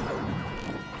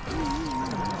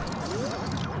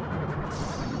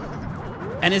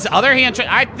 And his other hand,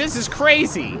 this is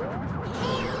crazy.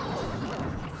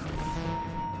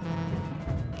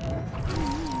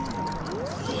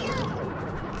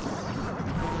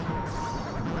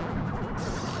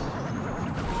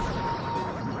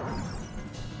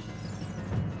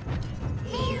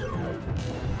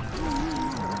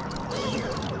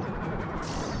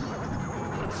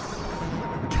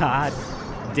 God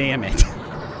damn it.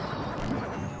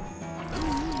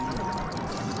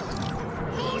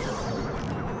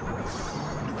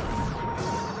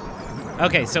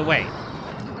 Okay, so wait.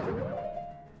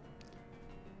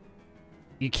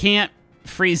 You can't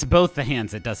freeze both the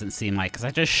hands, it doesn't seem like, because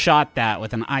I just shot that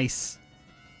with an ice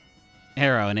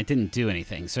arrow and it didn't do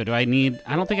anything. So do I need...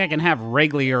 I don't think I can have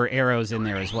regular arrows in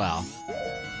there as well.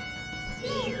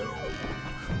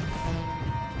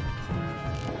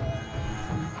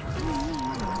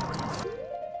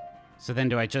 So then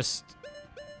do I just...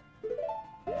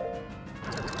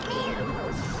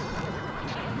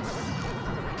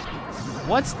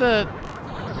 What's the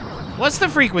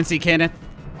frequency, Kenneth?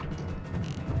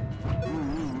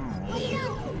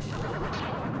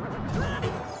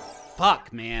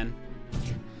 Fuck, man.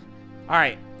 All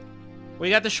right. We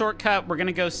got the shortcut. We're going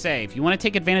to go save. You want to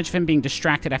take advantage of him being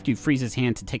distracted after you freeze his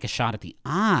hand to take a shot at the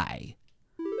eye.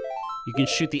 You can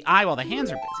shoot the eye while the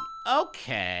hands are busy.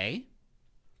 Okay.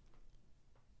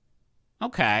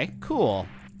 Okay, cool.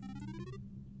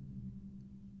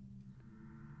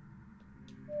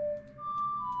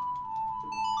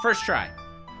 First try.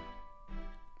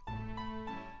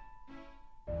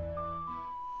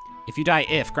 If you die,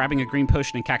 grabbing a green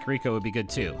potion in Kakariko would be good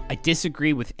too. I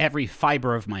disagree with every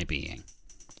fiber of my being.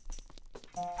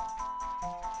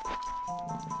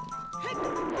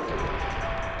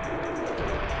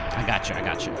 I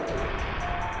got you.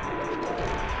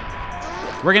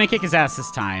 We're gonna kick his ass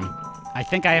this time. I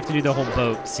think I have to do the whole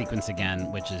boat sequence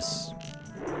again, which is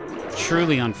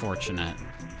truly unfortunate.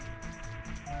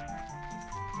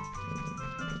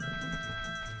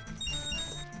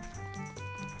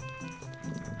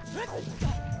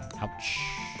 Ouch.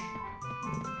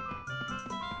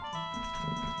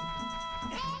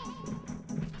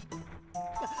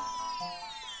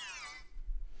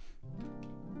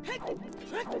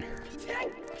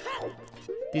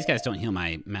 These guys don't heal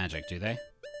my magic, do they?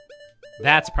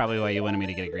 That's probably why you wanted me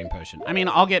to get a green potion. I mean,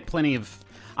 I'll get plenty of...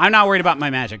 I'm not worried about my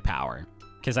magic power,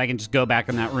 because I can just go back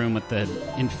in that room with the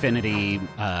infinity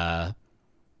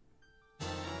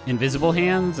invisible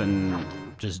hands and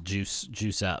just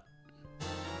juice up.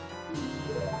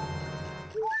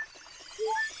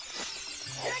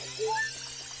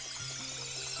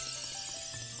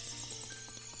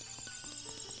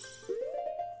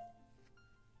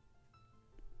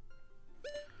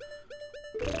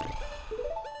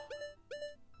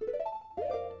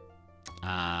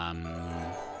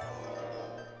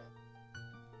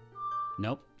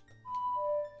 Nope.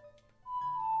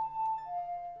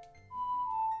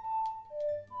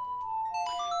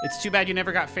 It's too bad you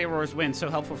never got Feyror's Wind, so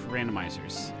helpful for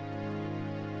randomizers.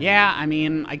 Yeah, I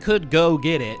mean, I could go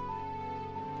get it.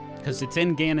 Because it's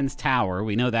in Ganon's tower,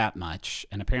 we know that much.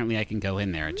 And apparently I can go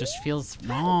in there. It just feels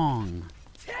wrong.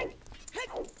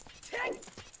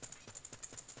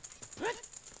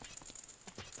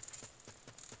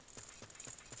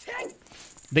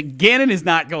 The Ganon is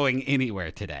not going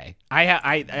anywhere today.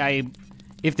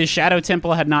 If the Shadow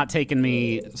Temple had not taken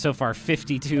me so far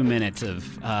 52 minutes of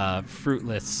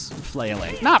fruitless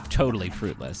flailing. Not totally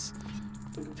fruitless.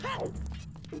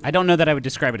 I don't know that I would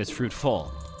describe it as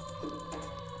fruitful.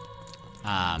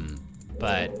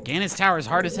 But Ganon's tower is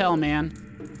hard as hell, man.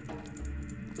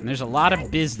 And there's a lot of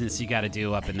business you gotta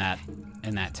do up in that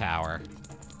tower.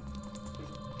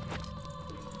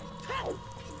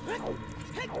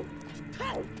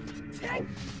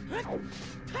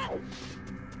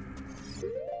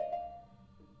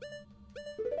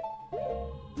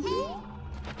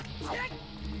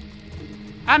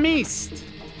 I missed.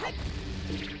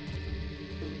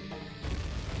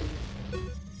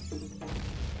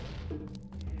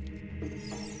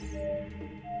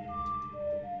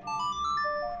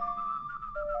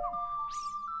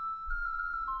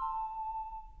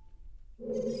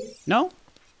 No?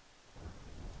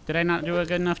 Did I not do a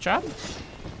good enough job?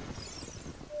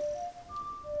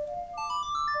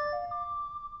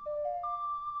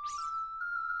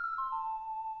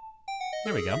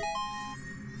 There we go.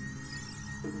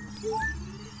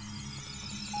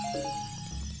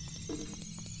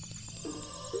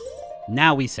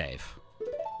 Now we save.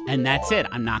 And that's it.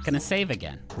 I'm not gonna save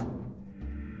again.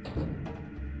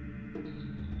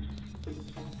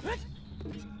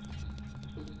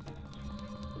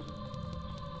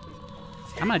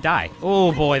 I'm gonna die.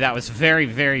 Oh boy, that was very,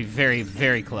 very, very,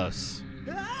 very close.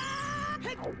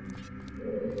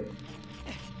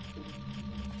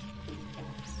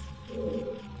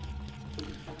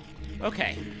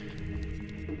 Okay.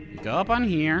 Go up on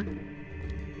here.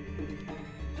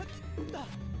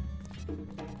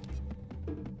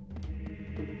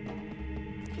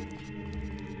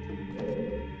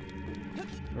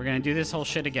 We're gonna do this whole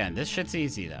shit again. This shit's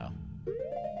easy though.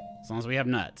 As long as we have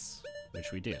nuts,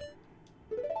 which we do.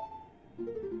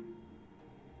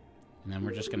 And then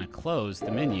we're just gonna close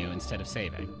the menu instead of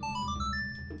saving.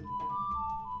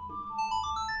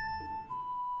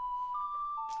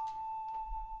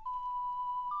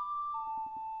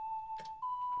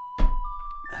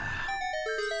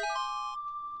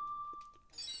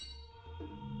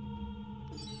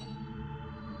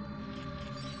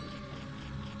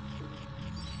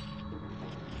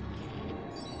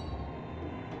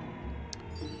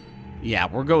 Yeah,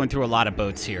 we're going through a lot of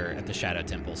boats here at the Shadow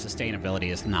Temple.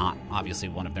 Sustainability is not obviously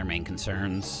one of their main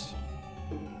concerns.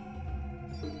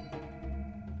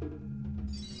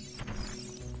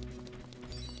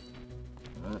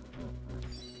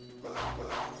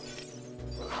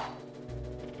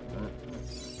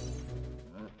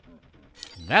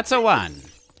 That's a 1.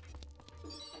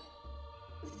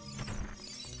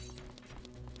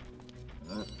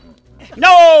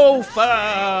 No,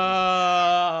 fuck!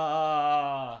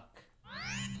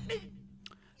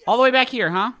 All the way back here,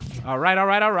 huh? All right, all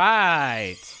right, all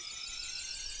right.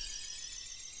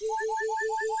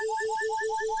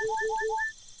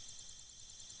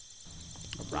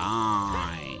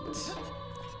 Right.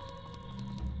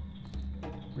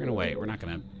 We're gonna wait. We're not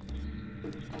gonna...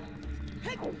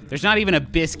 There's not even a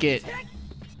biscuit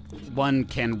one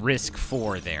can risk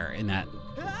 4 there in that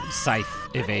scythe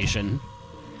evasion.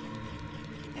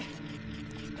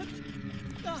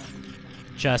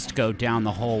 Just go down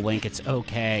the whole link. It's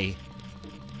okay.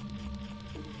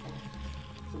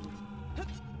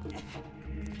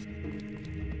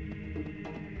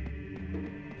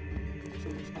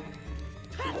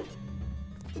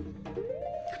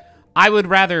 I would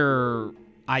rather,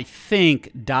 I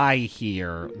think, die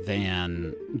here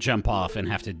than jump off and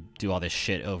have to do all this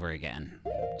shit over again.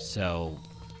 So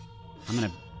I'm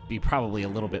gonna be probably a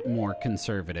little bit more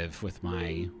conservative with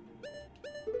my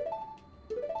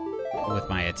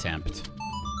attempt.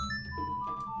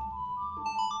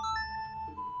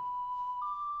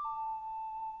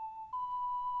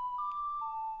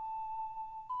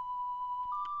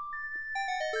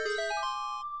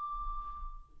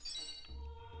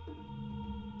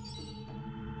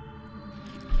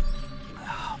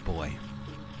 Oh boy.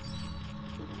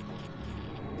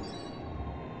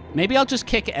 Maybe I'll just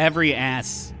kick every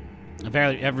ass of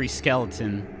every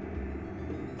skeleton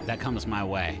that comes my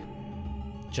way.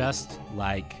 Just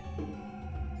like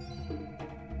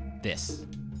this.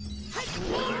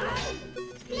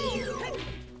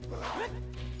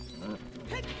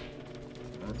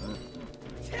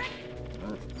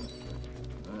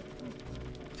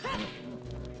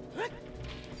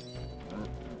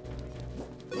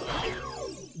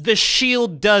 The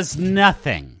shield does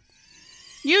nothing.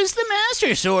 Use the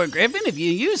Master Sword, Griffin. If you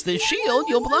use the shield,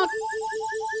 you'll block.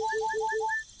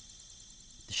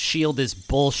 The shield is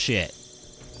bullshit.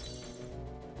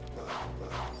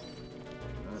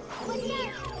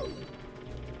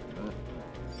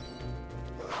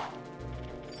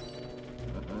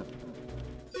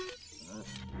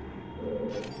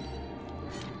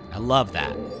 I love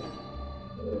that.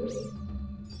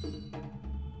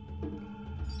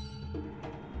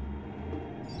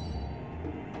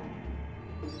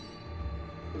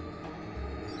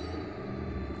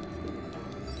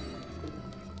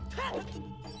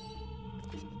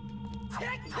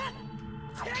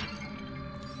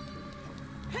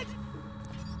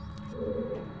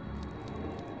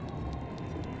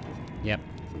 Yep.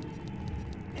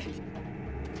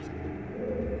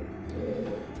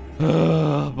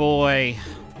 Oh, boy.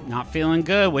 Not feeling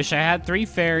good. Wish I had 3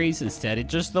 fairies instead of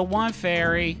just the 1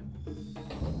 fairy.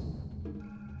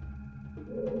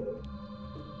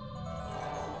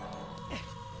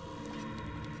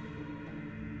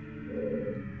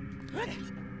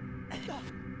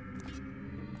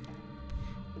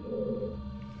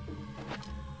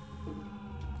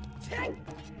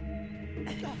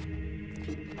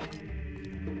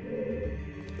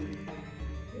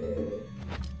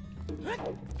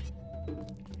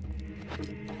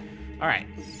 All right,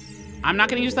 I'm not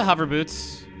gonna use the hover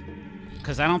boots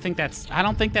because I don't think that's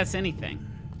anything.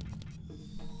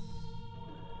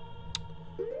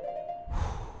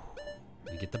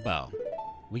 We get the bow.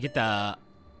 We get the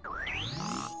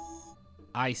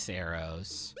ice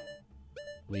arrows.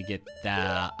 We get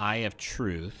the Eye of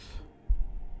Truth.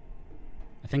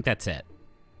 I think that's it.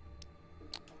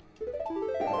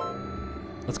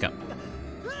 Let's go.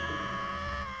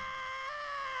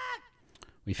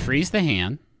 We freeze the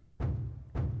hand.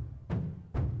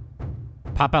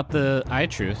 Pop out the Eye of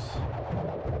Truth.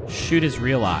 Shoot his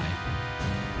real eye.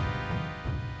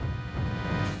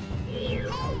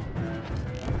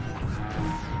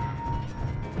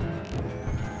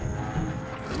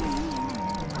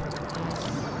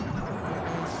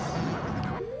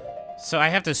 So I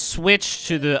have to switch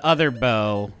to the other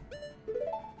bow.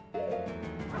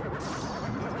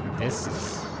 This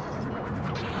is...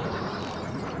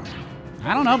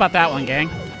 I don't know about that one, gang.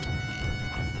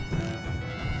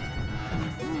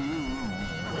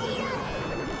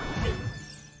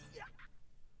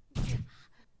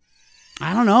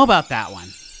 I don't know about that one.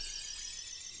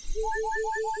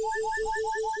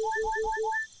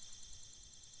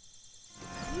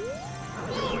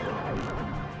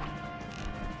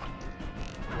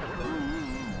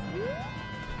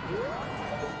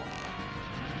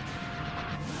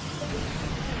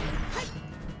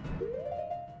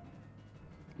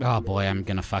 Oh boy, I'm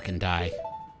gonna fucking die.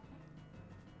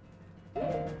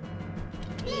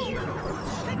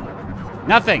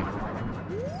 Nothing.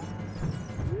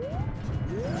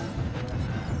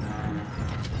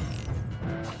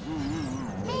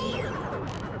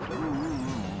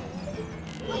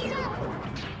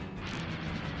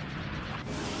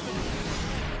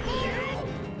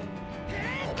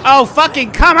 Oh,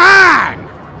 fucking come on!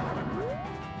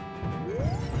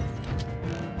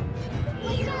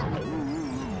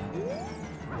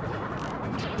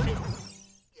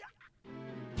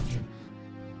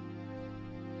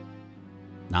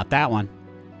 Not that one.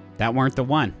 That weren't the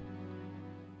one.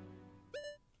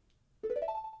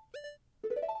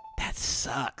 That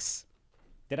sucks.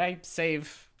 Did I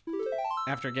save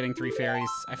after getting 3 fairies?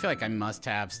 I feel like I must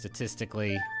have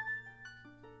statistically.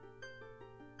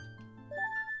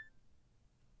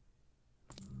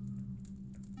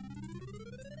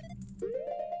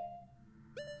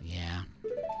 Yeah.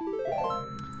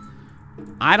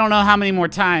 I don't know how many more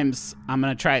times I'm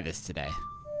gonna try this today.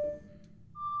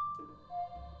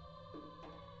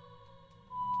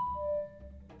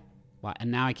 What?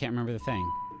 And now I can't remember the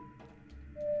thing.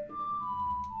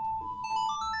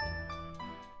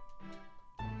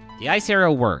 The ice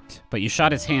arrow worked, but you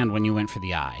shot his hand when you went for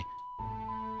the eye.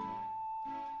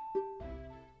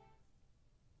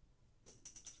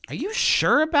 Are you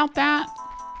sure about that?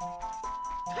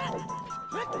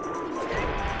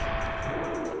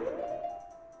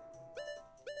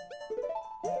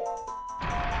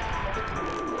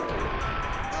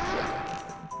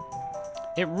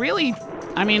 It really,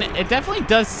 I mean, it definitely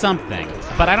does something,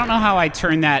 but I don't know how I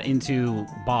turn that into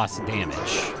boss damage.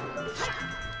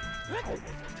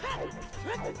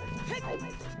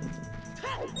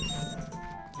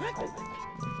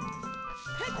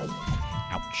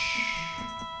 Ouch.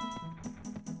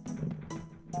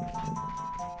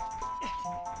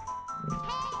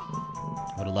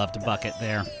 Would have loved a bucket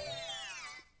there.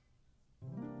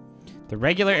 The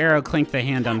regular arrow clinked the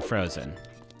hand unfrozen.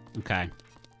 Okay.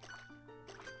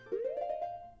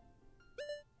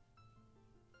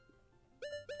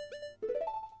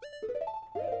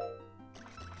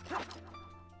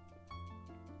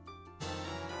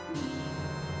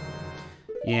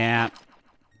 Yeah.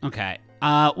 Okay.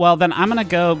 Well, then I'm gonna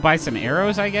go buy some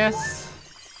arrows, I guess.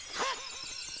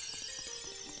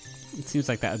 It seems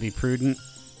like that would be prudent.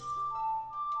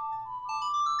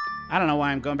 I don't know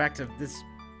why I'm going back to this.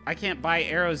 I can't buy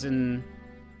arrows in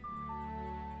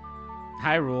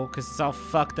Hyrule because it's all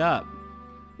fucked up.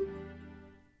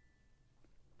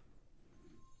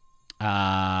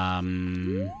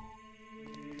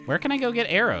 Where can I go get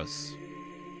arrows?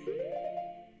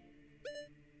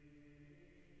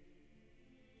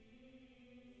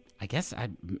 I guess I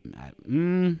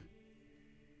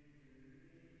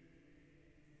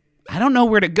don't know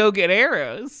where to go get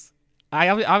arrows.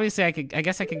 Obviously I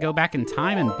guess I could go back in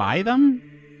time and buy them.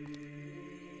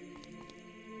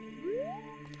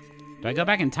 Do I go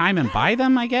back in time and buy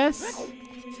them, I guess?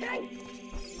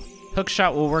 Hook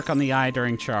shot will work on the eye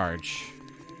during charge.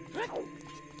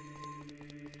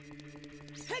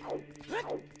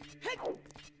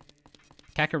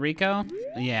 Kakariko?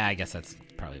 Yeah, I guess that's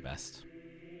probably best.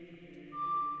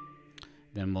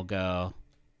 Then we'll go...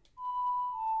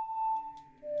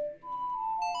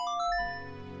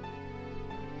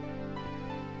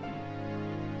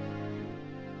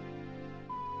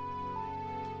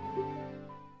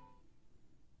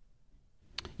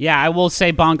 Yeah, I will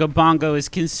say Bongo Bongo is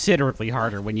considerably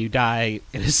harder when you die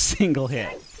in a single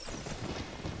hit.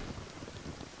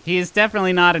 He is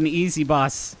definitely not an easy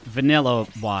boss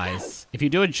vanilla-wise. If you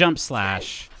do a jump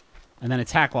slash and then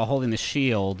attack while holding the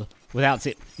shield without...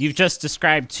 You've just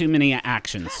described too many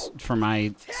actions for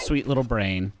my sweet little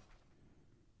brain.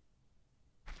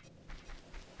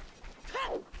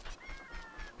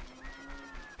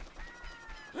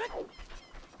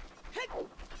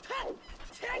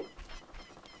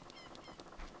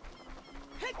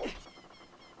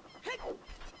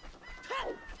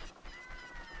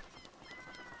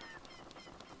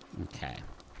 Okay.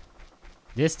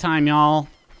 This time, y'all,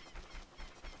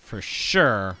 for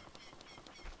sure,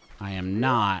 I am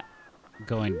not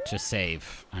going to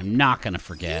save. I'm not going to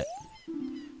forget.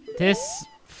 This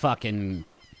fucking...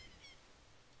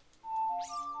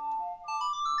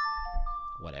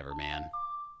 Whatever, man.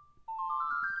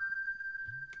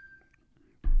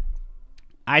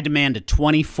 I demand a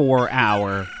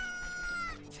 24-hour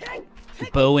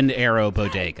bow and arrow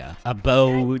bodega. A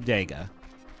bodega.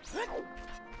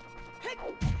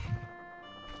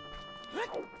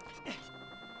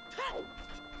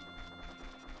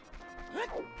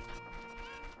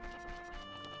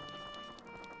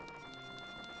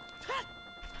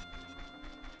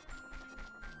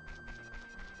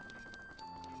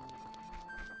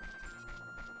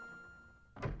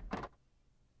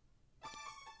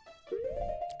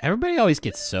 Everybody always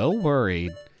gets so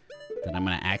worried that I'm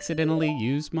going to accidentally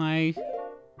use my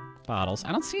bottles.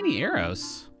 I don't see any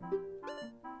arrows.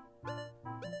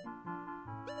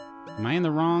 Am I in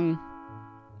the wrong...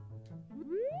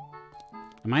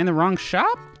 Am I in the wrong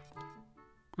shop?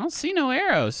 I don't see no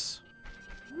arrows.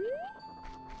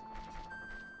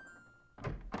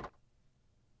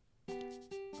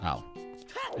 Oh.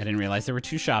 I didn't realize there were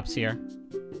two shops here.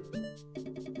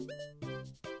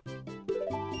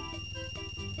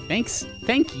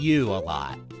 Thank you a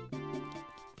lot.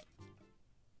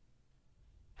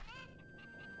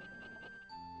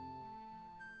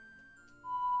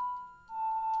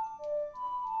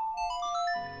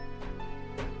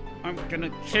 I'm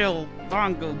gonna kill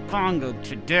Bongo Bongo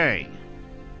today.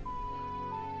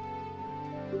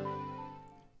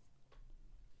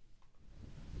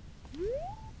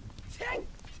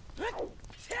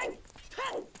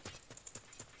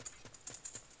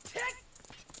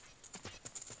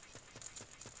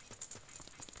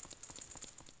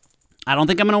 I don't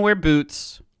think I'm gonna wear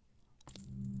boots.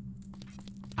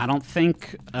 I don't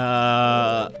think,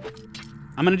 I'm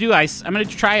gonna do ice. I'm gonna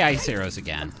try ice arrows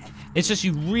again. It's just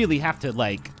you really have to,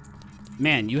 like,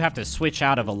 man, you have to switch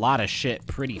out of a lot of shit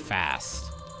pretty fast.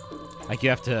 Like, you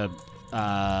have to,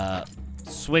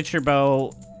 switch your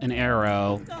bow and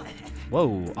arrow.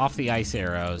 Whoa, off the ice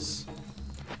arrows.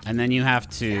 And then you have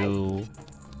to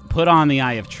put on the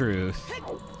Eye of Truth.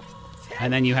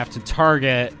 And then you have to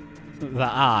target the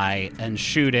eye and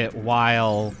shoot it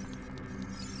while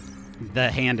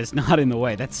the hand is not in the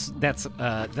way. That's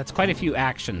quite a few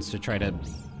actions to try to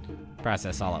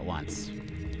process all at once.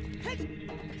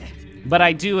 But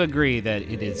I do agree that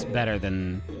it is better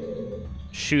than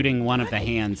shooting one of the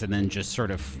hands and then just sort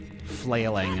of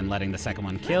flailing and letting the second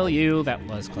one kill you. That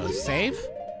was close. Save.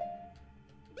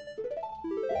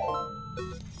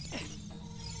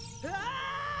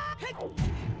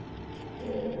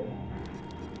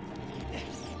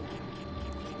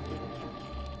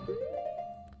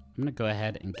 I'm gonna go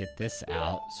ahead and get this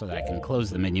out so that I can close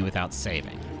the menu without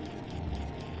saving.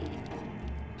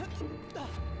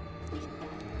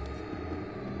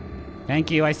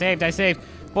 Thank you, I saved.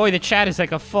 Boy, the chat is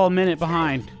like a full minute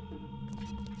behind.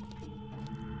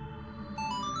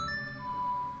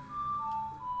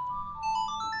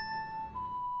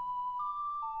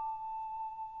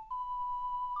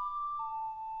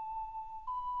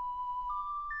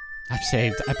 I've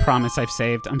saved. I promise I've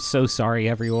saved. I'm so sorry,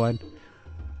 everyone.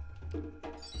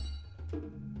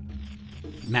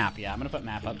 Map, yeah, I'm gonna put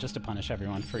map up just to punish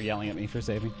everyone for yelling at me for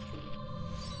saving.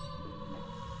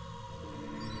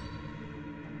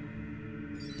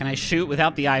 Can I shoot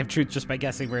without the Eye of Truth just by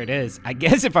guessing where it is? I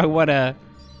guess if I wanna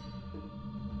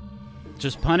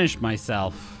just punish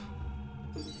myself.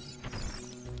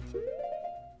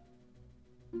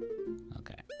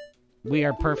 Okay. We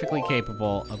are perfectly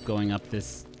capable of going up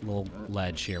this little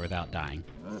ledge here without dying.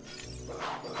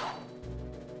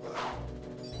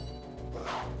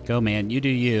 Go, man. You do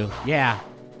you. Yeah.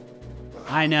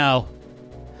 I know.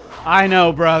 I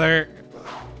know, brother.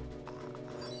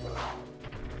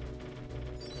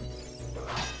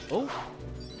 Oh.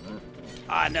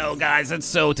 I know, guys. It's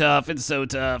so tough. It's so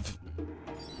tough.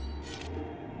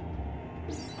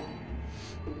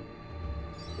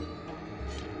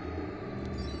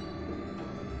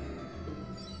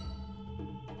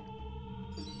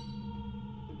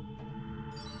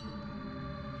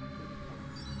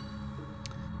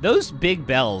 Those big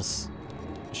bells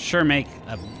sure make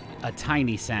a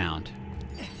tiny sound.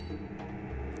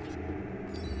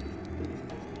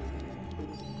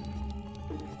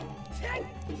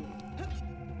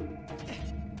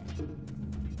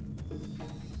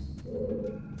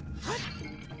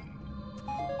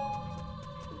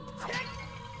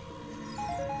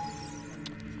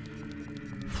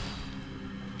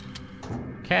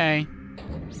 Okay.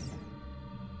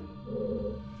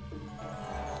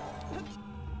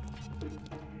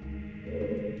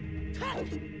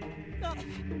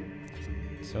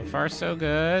 So far, so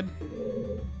good.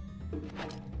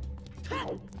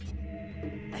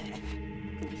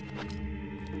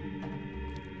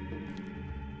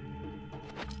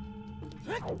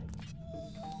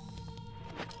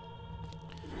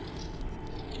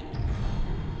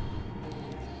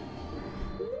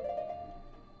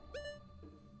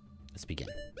 Let's begin.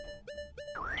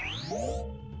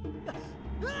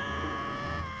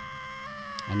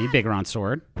 I need bigger on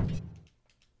sword.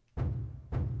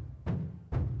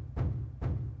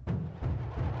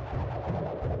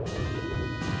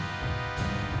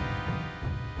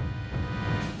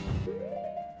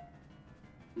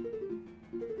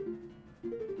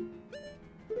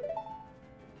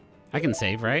 I can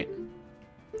save, right?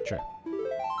 Sure.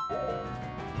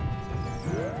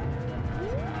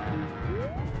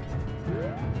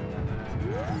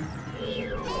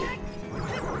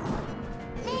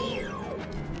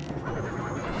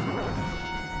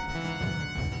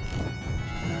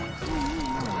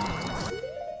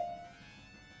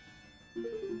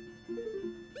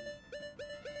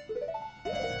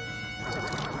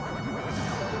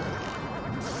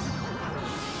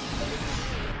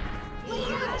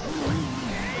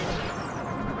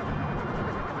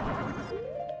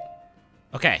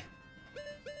 Okay.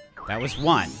 That was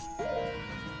one.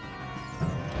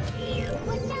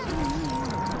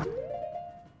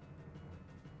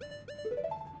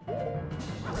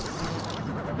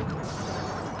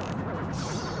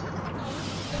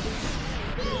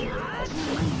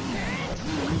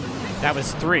 That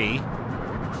was three.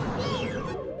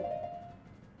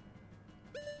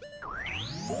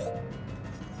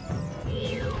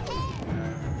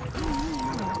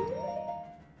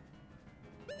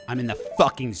 I'm in the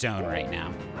fucking zone right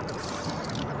now.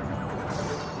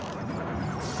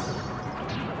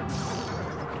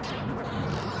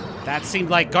 That seemed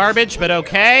like garbage, but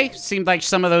okay. Seemed like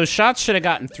some of those shots should have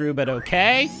gotten through, but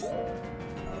okay.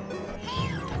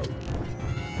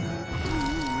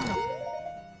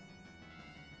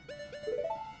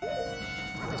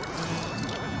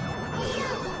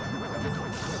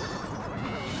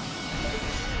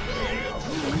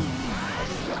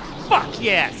 Fuck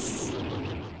yes!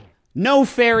 No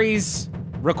fairies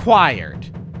required.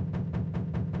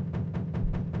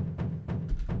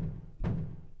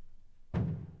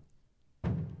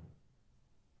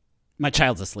 My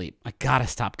child's asleep. I gotta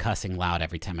stop cussing loud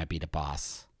every time I beat a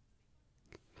boss.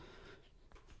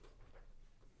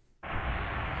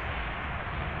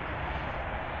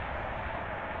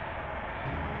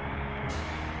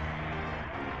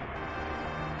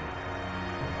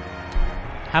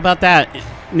 How about that?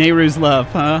 Nehru's Love,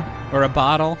 huh? Or a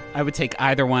bottle? I would take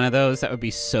either one of those. That would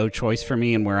be so choice for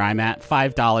me and where I'm at.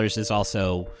 $5 is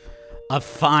also A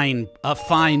fine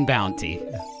bounty.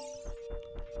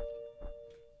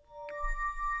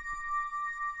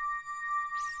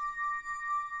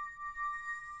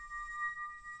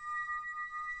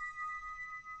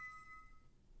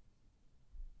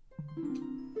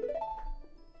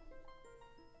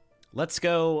 Let's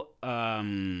go,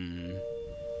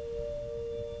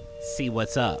 see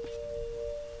what's up.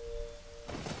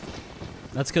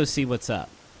 Let's go see what's up.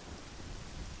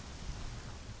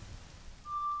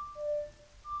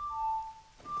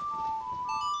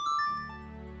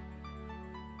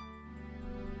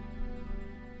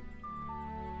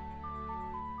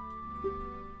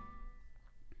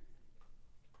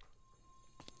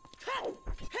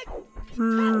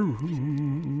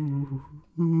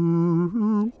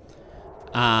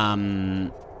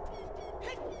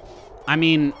 I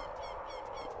mean,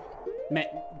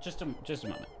 just a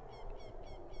moment.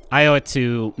 I owe it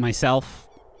to myself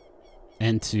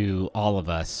and to all of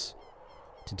us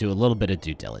to do a little bit of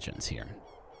due diligence here.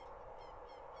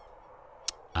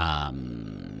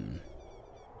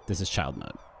 This is child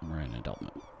mode. We're in adult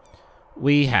mode.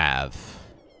 We have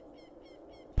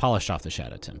polished off the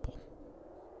Shadow Temple.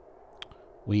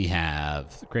 We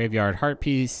have Graveyard Heart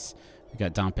Piece. We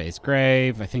got Dompe's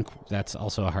Grave. I think that's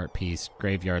also a heart piece.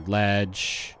 Graveyard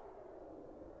Ledge.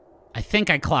 I think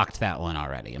I clocked that one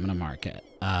already. I'm going to mark it.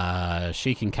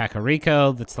 Sheik and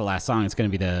Kakariko. That's the last song. It's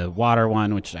going to be the water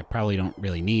one, which I probably don't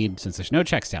really need since there's no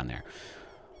checks down there.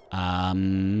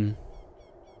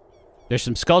 There's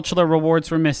some Skulltula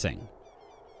rewards we're missing.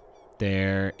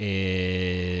 There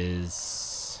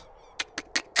is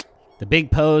the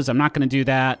big pose. I'm not going to do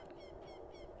that.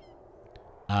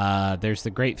 There's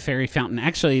the Great Fairy Fountain.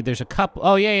 Actually, there's a couple.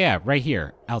 Oh, yeah, right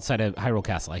here outside of Hyrule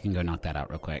Castle. I can go knock that out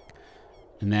real quick.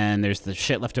 And then there's the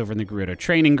shit left over in the Gerudo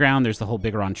Training Ground. There's the whole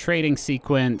Bigoron trading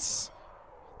sequence.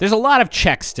 There's a lot of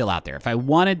checks still out there. If I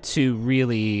wanted to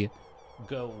really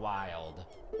go wild,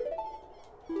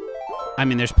 I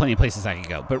mean, there's plenty of places I could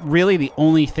go. But really, the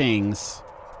only things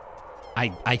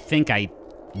I think I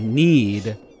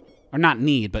need, or not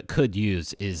need, but could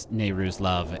use, is Nehru's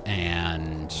Love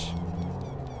and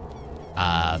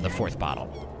the fourth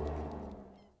bottle.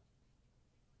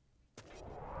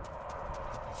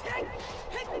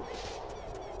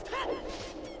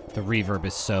 The reverb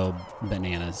is so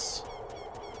bananas.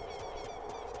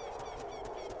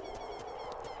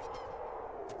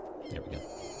 There we go.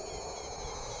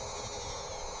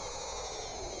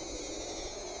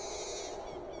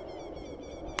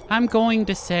 I'm going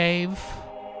to save.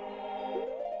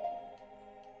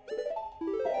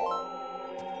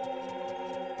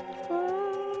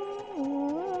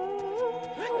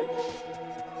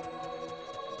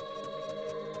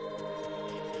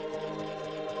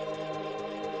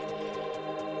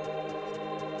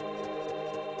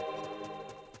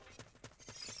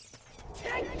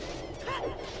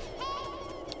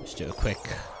 Let's do a quick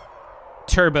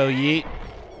turbo yeet.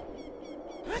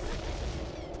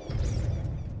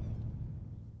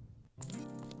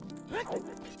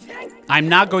 I'm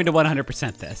not going to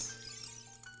 100% this,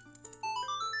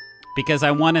 because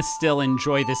I want to still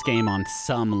enjoy this game on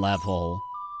some level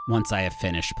once I have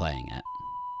finished playing it.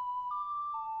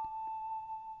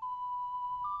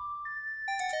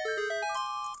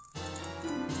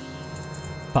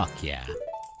 Fuck yeah.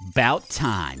 About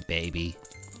time, baby.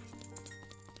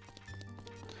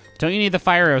 Don't you need the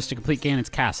fire arrows to complete Ganon's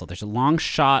castle? There's a long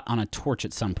shot on a torch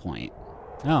at some point.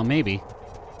 Oh, maybe.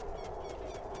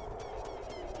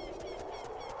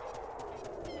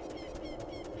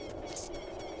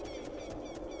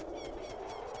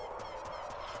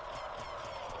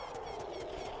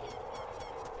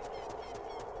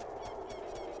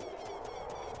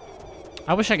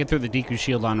 I wish I could throw the Deku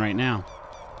shield on right now.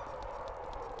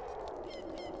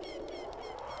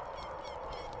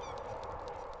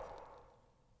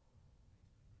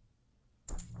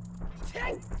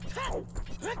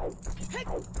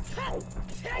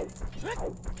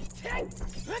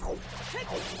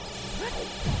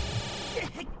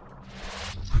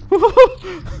 I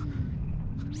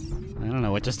don't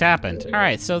know what just happened. All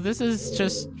right, so this is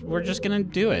just, we're just gonna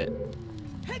do it.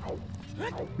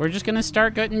 We're just gonna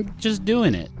start just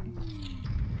doing it.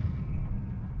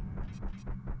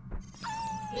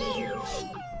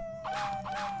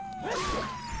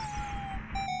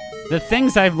 The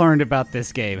things I've learned about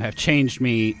this game have changed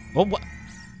me. Well, what?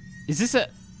 Is this a...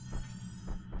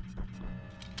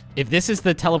 If this is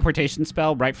the teleportation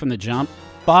spell right from the jump,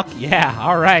 fuck yeah,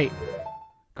 all right.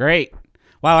 Great.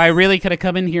 Wow, I really could have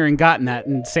come in here and gotten that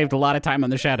and saved a lot of time on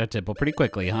the Shadow Temple pretty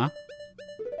quickly, huh?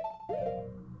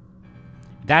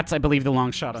 That's, I believe, the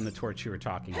long shot on the torch you were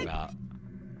talking about.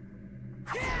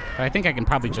 But I think I can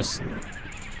probably just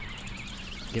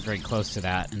get very close to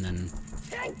that and then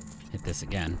hit this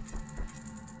again.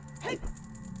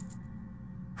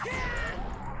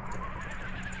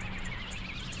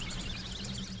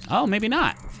 Oh, maybe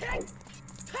not.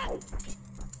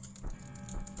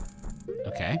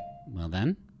 Okay, well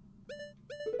then.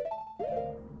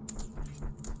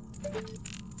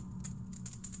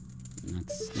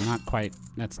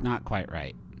 That's not quite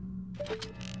right.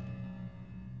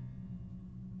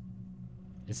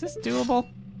 Is this doable?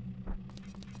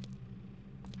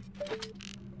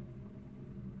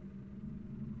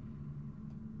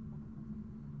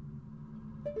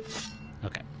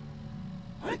 Okay.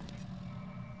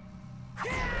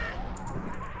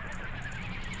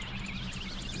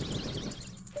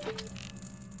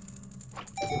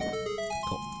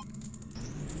 Cool.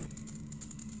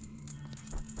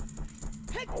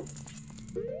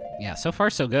 Yeah, so far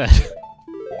so good.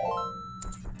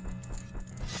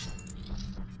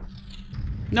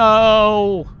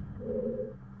 No!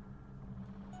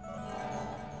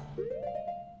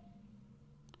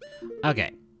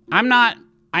 Okay.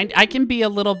 I can be a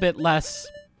little bit less...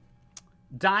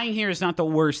 Dying here is not the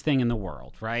worst thing in the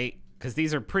world, right? Because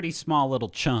these are pretty small little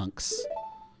chunks.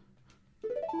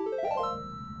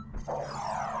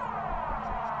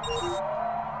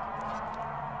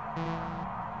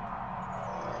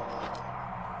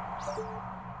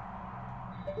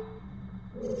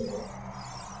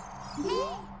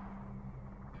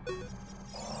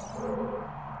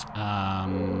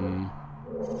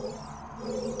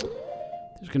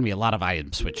 There's gonna be a lot of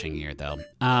item switching here, though.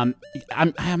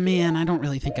 Man, I don't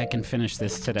really think I can finish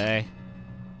this today.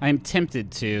 I'm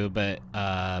tempted to, but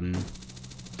how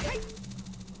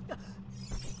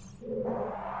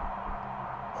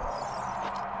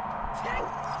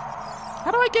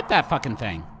do I get that fucking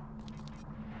thing?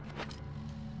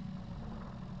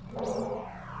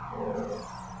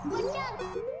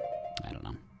 I don't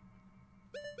know.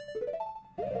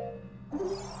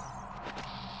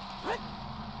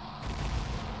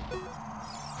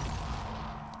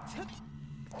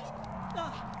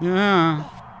 Yeah.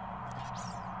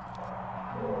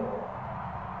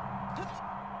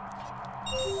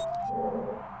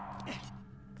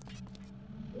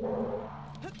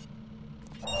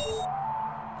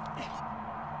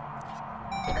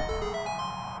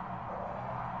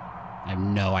 I have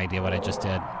no idea what I just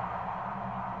did.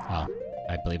 Oh,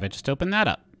 I believe I just opened that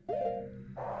up.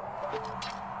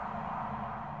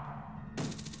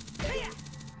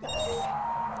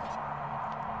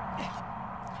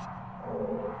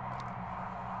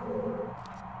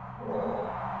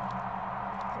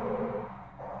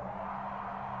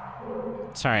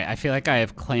 Sorry, I feel like I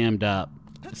have clammed up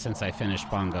since I finished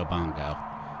Bongo Bongo.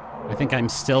 I think I'm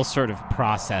still sort of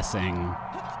processing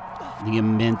the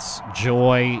immense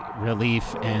joy,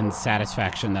 relief, and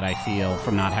satisfaction that I feel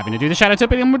from not having to do the shadow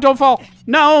tipping. Don't fall!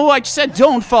 No, I just said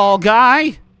don't fall,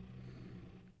 Guy!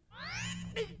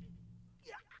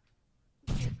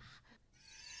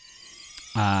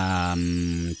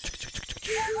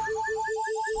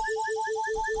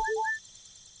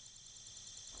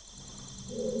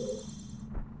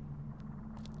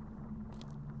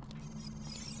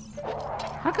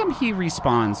 How come he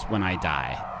respawns when I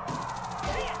die?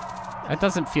 That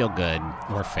doesn't feel good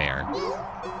or fair.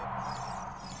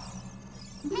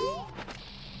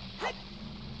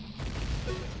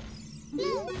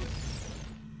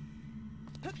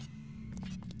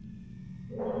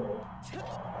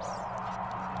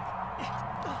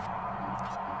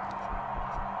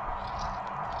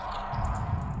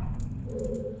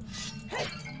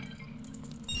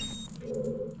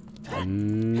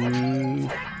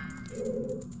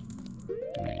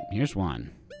 Alright, here's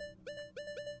one.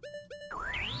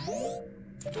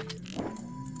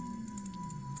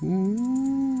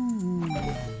 Ooh.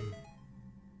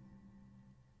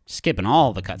 Skipping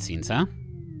all the cutscenes, huh?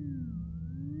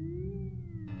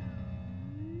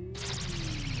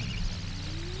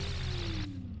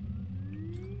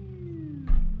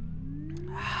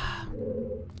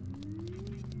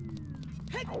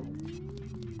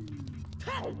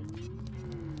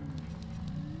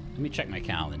 Let me check my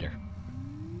calendar.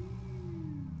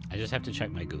 I just have to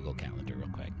check my Google Calendar real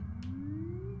quick.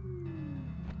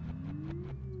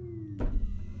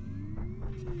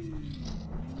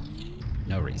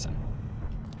 No reason.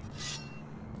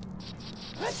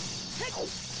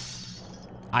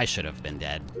 I should have been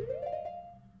dead.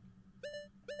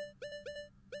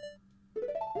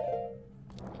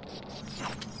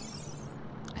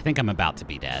 I think I'm about to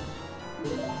be dead.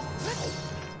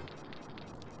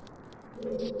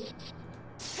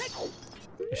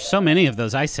 There's so many of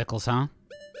those icicles, huh?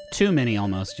 Too many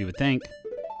almost, you would think.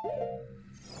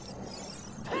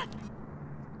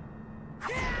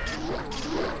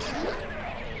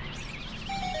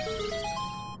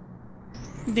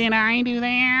 Did I do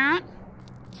that?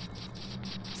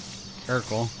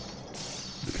 Urkel.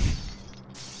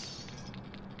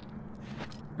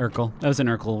 Urkel. That was an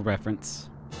Urkel reference.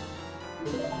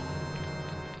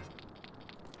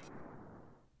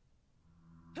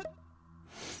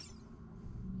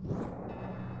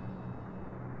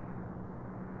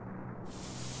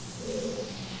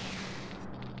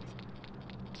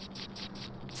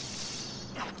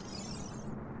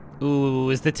 Ooh,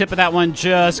 is the tip of that one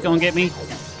just gonna get me?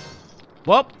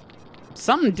 Whoop.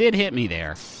 Something did hit me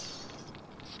there.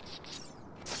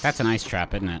 That's an ice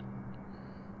trap, isn't it?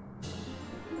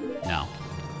 No.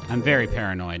 I'm very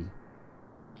paranoid.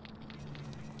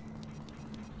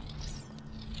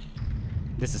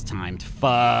 This is timed.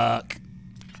 Fuck.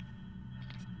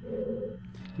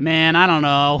 Man, I don't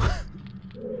know.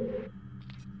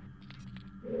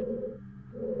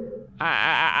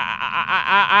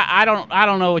 I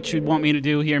don't know what you'd want me to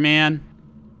do here, man.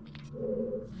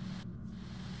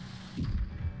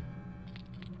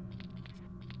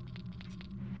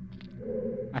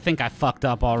 I think I fucked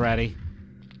up already.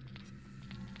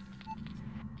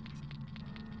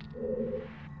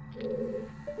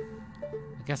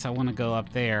 I guess I want to go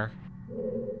up there.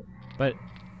 But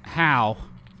how?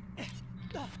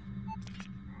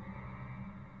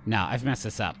 No, I've messed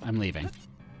this up. I'm leaving.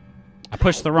 I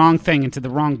pushed the wrong thing into the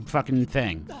wrong fucking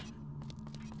thing.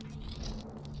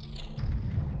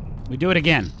 We do it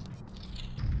again.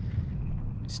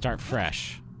 Start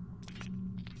fresh.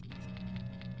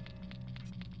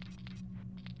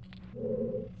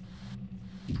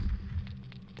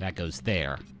 That goes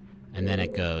there. And then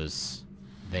it goes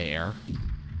there.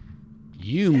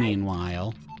 You,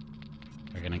 meanwhile,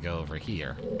 are gonna go over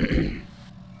here.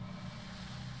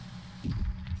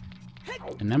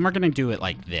 And then we're gonna do it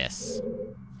like this.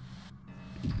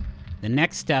 The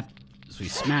next step is we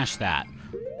smash that.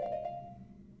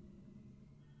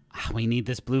 We need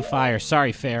this blue fire.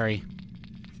 Sorry, fairy.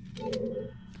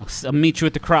 I'll meet you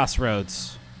at the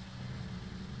crossroads.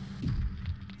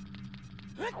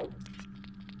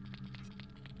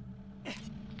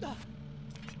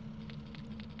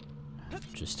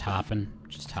 Just hopping.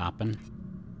 Just hopping.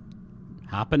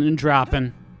 Hopping and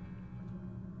dropping.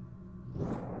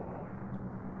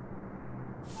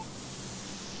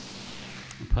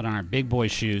 Put on our big boy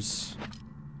shoes.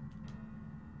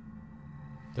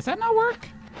 Does that not work?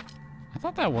 I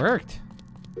thought that worked.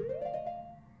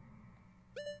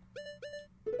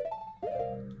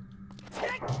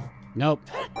 Nope.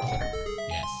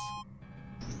 Yes.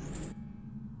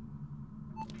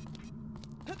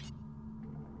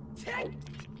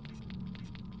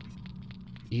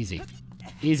 Easy.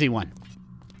 Easy one.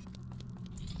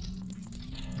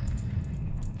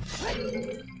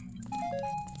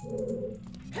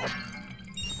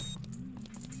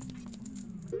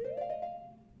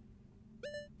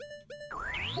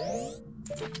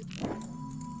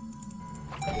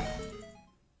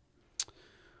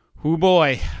 Oh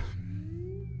boy.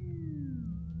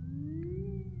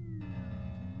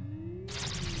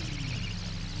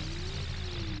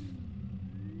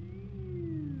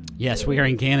 Yes, we are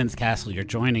in Ganon's castle. You're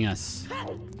joining us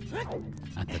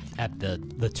at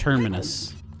the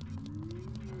terminus.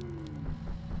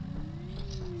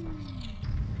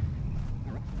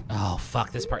 Oh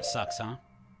fuck, this part sucks, huh?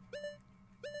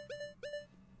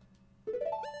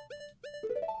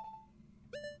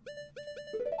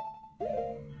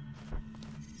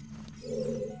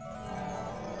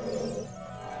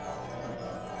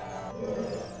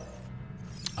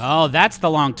 Oh, that's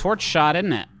the long torch shot,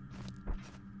 isn't it?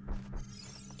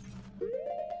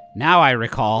 Now I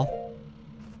recall.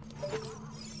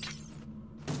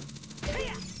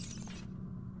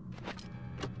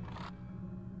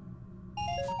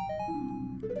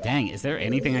 Dang, is there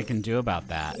anything I can do about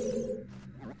that?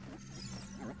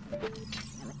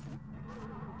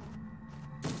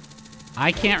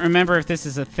 I can't remember if this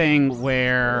is a thing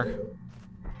where...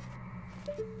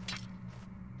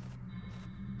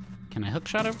 Can I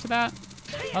hookshot over to that?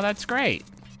 Oh, that's great.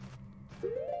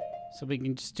 So we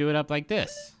can just do it up like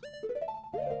this.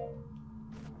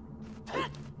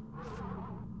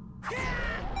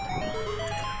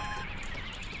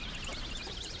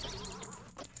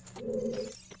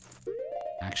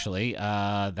 Actually,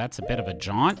 that's a bit of a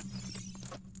jaunt.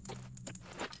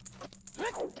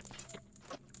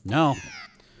 No.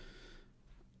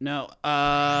 No,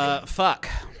 fuck.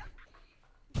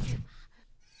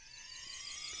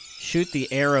 Shoot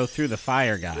the arrow through the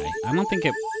fire guy. I don't think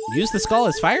it... Use the skull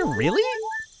as fire? Really?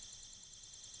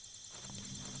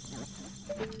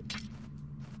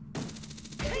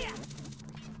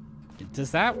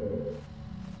 Does that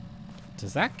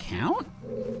count?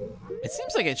 It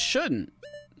seems like it shouldn't.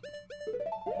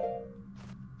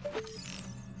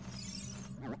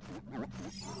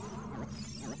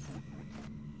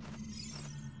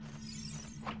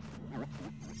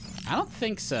 I don't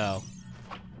think so.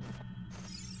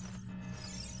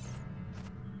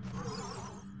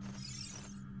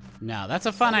 No, that's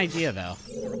a fun idea, though.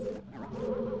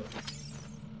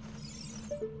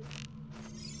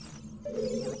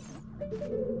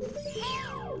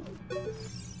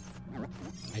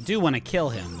 I do want to kill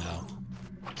him, though.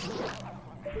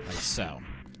 Like so.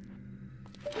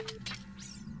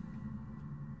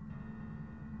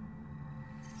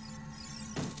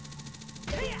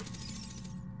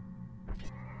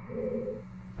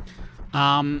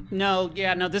 No,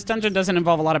 this dungeon doesn't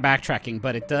involve a lot of backtracking,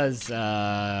 but it does,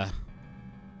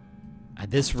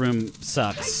 this room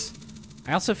sucks.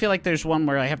 I also feel like there's one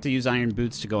where I have to use iron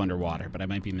boots to go underwater, but I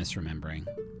might be misremembering.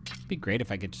 It'd be great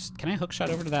if I could just, can I hookshot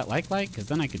over to that light? Because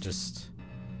then I could just,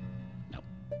 nope.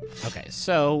 Okay,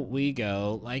 so we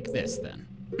go like this then.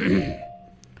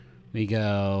 We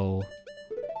go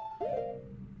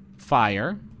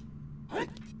fire.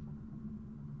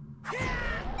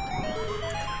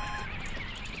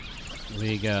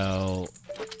 We go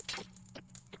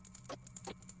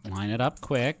line it up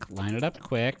quick, line it up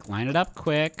quick, line it up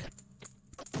quick.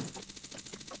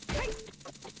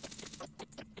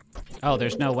 Oh,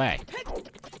 there's no way.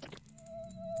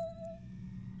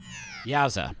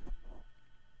 Yowza.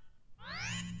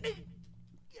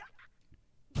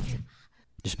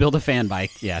 Just build a fan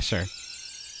bike. Yeah, sure.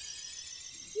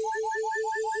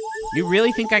 You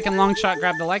really think I can long shot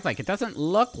grab the like? It doesn't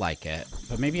look like it,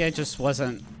 but maybe I just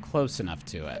wasn't close enough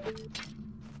to it.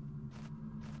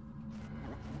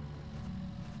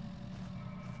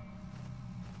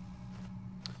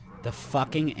 The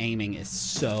fucking aiming is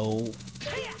so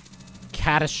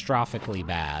catastrophically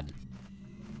bad.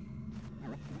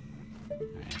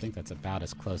 Alright, I think that's about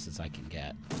as close as I can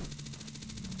get.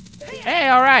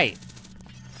 Hey, alright!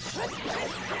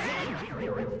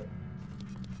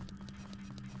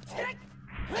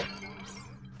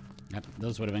 Yep,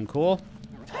 those would have been cool.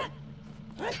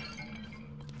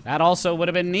 That also would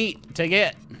have been neat to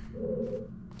get.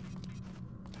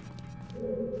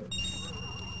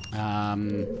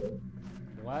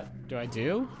 What do I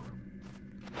do?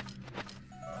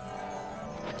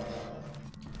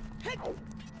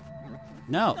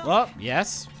 No. Oh,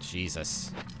 yes.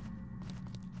 Jesus.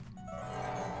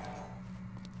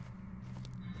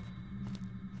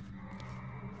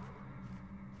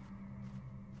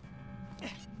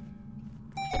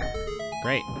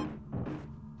 Great.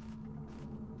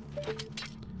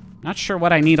 Not sure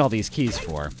what I need all these keys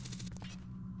for.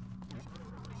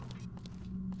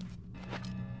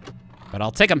 But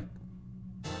I'll take them.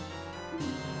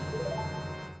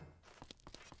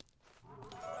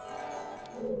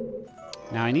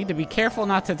 Now I need to be careful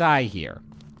not to die here,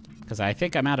 because I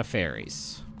think I'm out of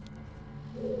fairies.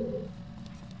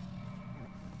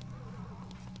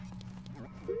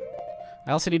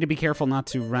 I also need to be careful not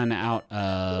to run out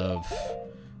of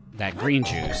that green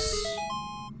juice.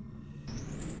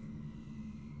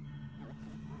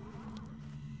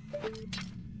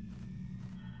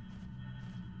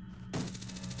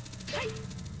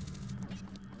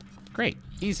 Great.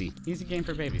 Easy. Easy game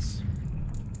for babies.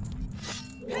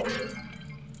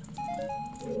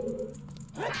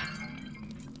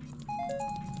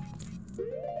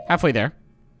 Halfway there.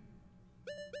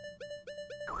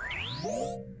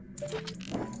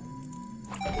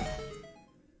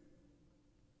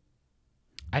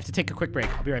 I have to take a quick break.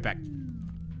 I'll be right back.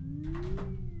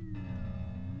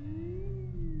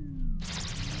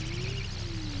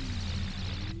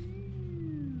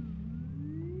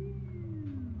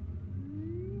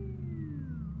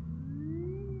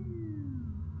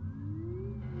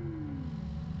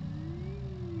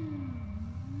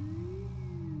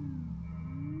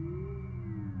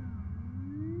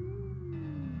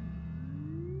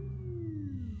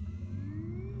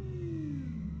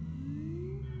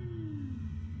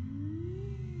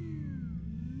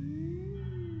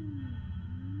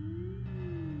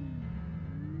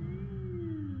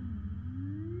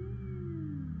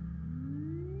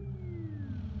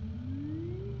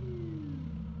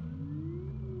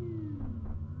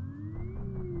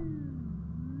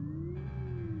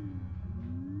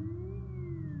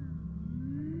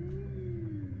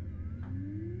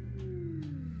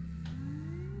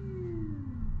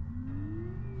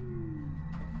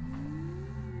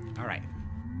 All right.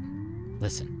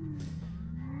 Listen.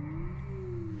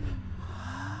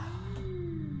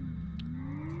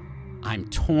 I'm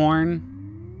torn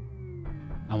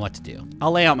on what to do.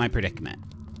 I'll lay out my predicament.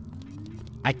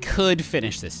 I could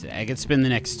finish this today. I could spend the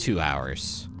next 2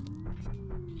 hours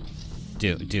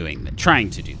trying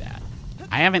to do that.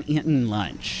 I haven't eaten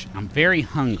lunch. I'm very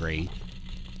hungry,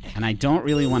 And I don't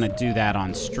really want to do that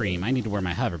on stream. I need to wear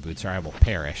my hover boots or I will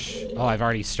perish. Oh, I've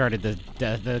already started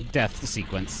the death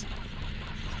sequence.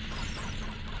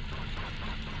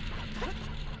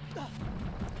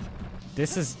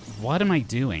 This is... What am I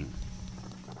doing?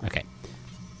 Okay.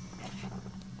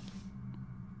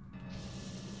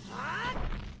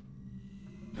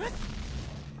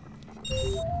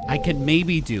 I could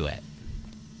maybe do it.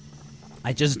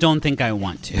 I just don't think I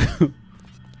want to.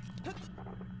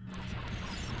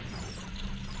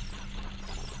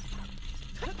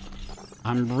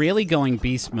 I'm really going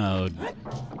beast mode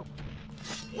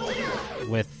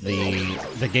with the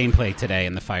gameplay today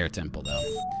in the Fire Temple, though.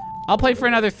 I'll play for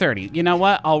another 30. You know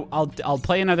what? I'll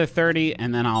play another 30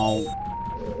 and then I'll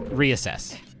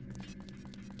reassess.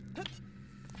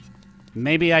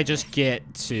 Maybe I just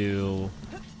get to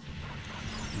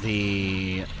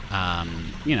the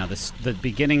you know, the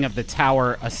beginning of the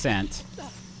tower ascent,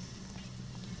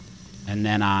 and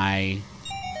then I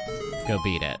go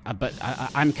beat it. But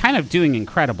I'm kind of doing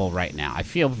incredible right now. I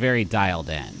feel very dialed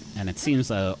in, and it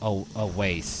seems a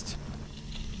waste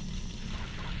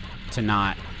to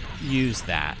not use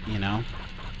that, you know?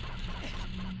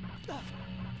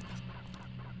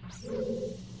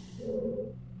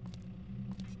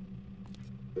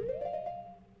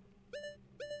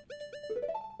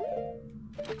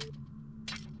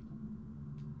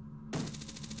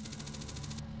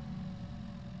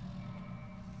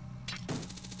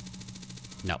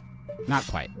 No, not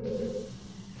quite.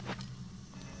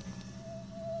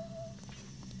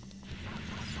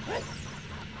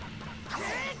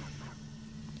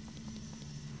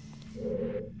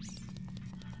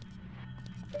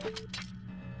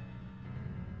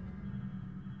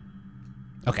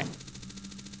 Okay.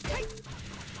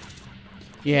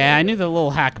 Yeah, I knew the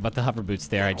little hack about the hover boots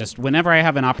there. I just, whenever I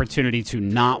have an opportunity to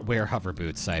not wear hover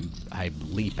boots, I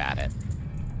leap at it.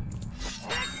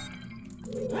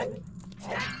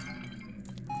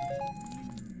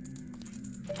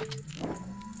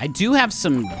 I do have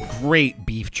some great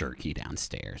beef jerky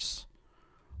downstairs.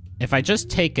 If I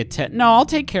just take a no, I'll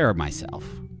take care of myself.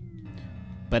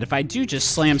 But if I do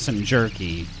just slam some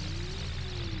jerky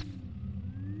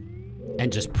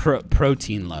and just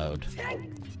protein load.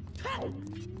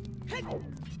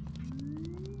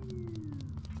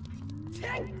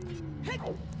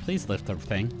 Please lift the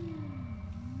thing.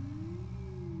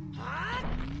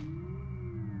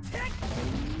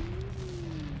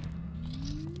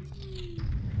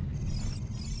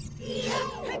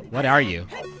 What are you?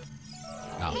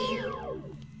 Oh.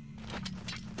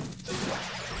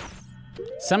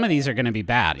 Some of these are going to be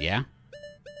bad, yeah?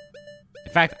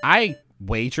 In fact, I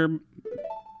wager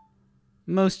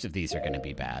most of these are going to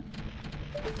be bad.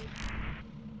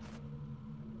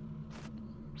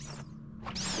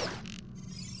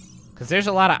 Because there's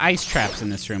a lot of ice traps in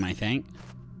this room, I think.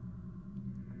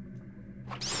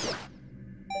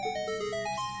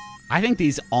 I think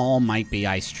these all might be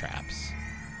ice traps.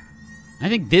 I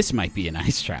think this might be an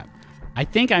ice trap. I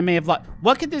think I may have lost...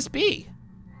 What could this be?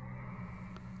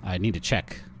 I need to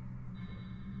check.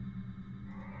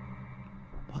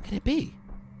 What could it be?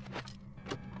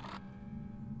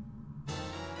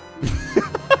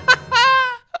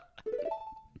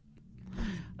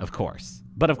 Of course.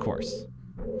 But of course.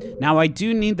 Now I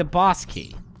do need the boss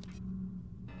key.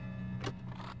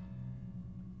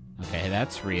 Okay,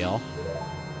 that's real.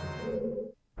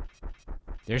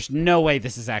 There's no way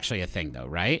this is actually a thing, though,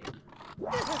 right?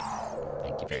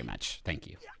 Thank you very much. Thank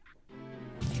you.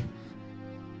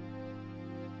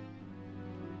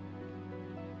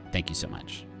 Thank you so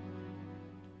much.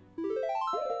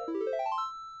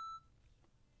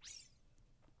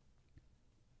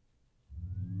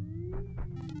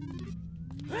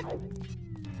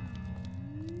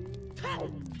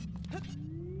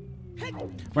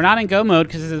 We're not in go mode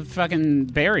because the fucking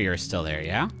barrier is still there,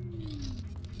 yeah?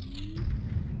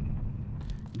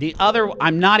 The other...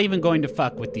 I'm not even going to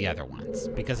fuck with the other ones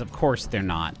because, of course, they're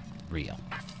not real.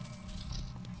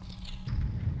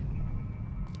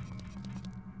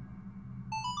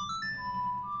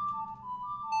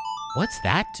 What's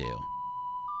that do?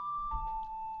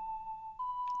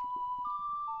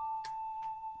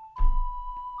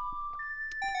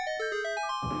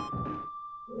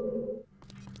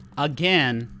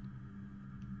 Again.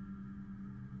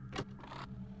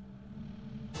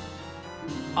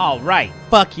 All right.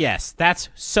 Fuck yes. That's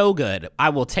so good. I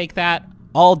will take that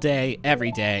all day,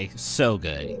 every day. So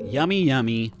good. Yummy,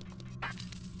 yummy.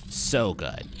 So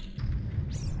good.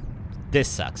 This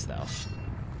sucks, though.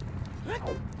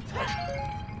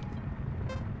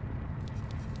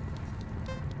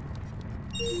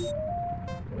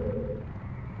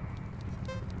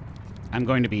 I'm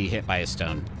going to be hit by a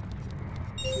stone.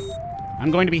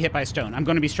 I'm going to be hit by a stone. I'm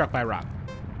going to be struck by a rock.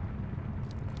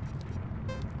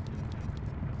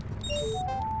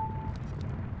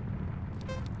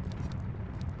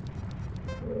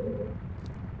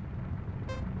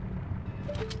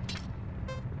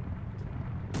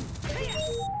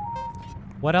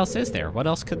 What else is there? What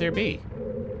else could there be?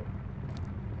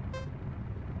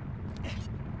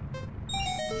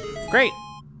 Great.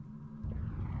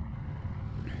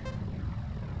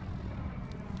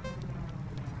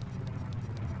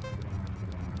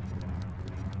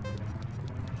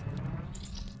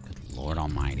 Good Lord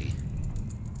Almighty.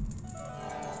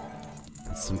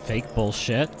 That's some fake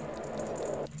bullshit.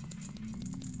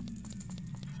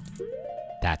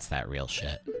 That's that real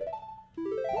shit.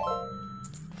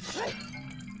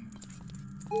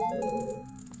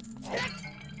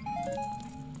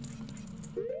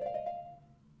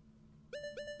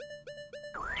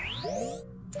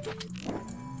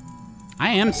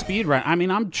 I am speedrun. I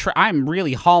mean, I'm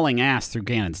really hauling ass through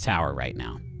Ganon's tower right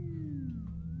now.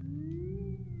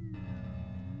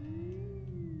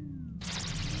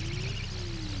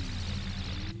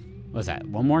 What's that?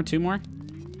 One more? Two more?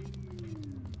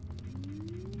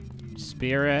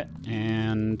 Spirit,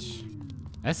 and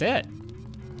that's it.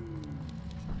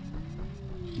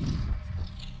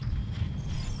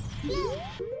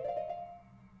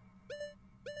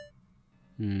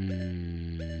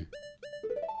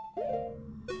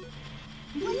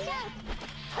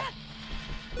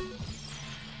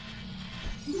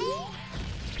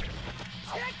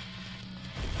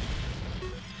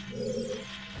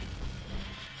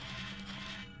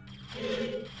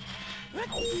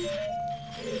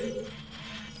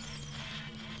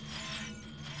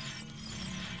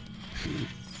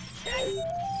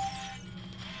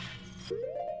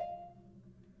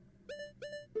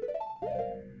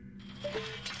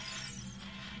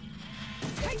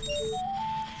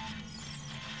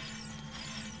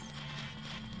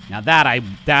 Now that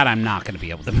I'm not going to be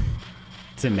able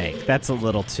to make. That's a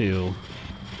little too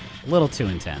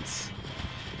intense.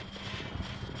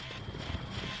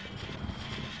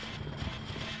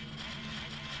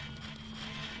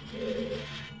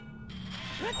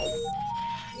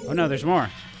 Oh no, there's more.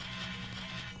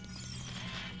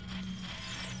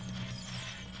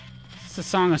 Is this a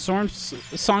Song of Storms?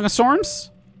 A Song of Storms?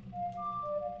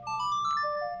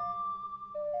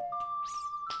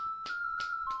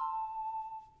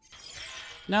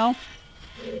 No?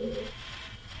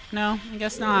 No, I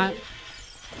guess not.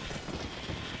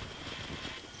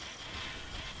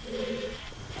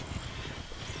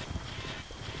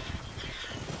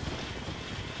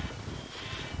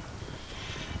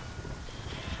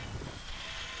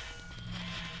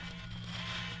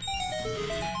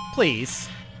 Please.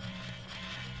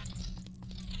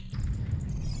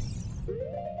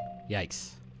 Yikes.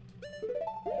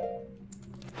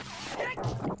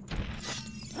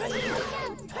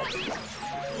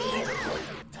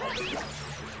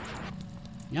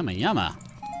 Yumma yumma.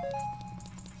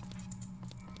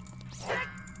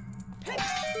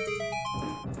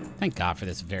 Thank God for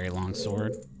this very long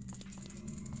sword.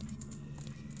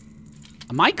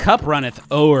 My cup runneth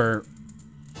o'er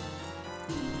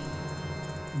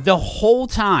the whole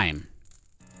time.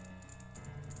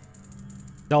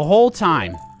 The whole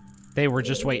time they were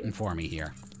just waiting for me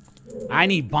here. I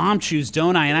need bomb chews,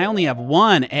 don't I? And I only have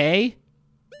one, eh?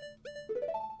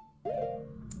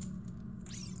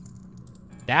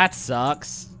 That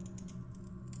sucks.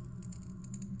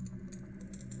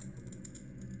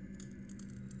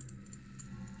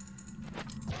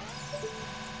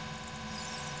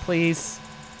 Please.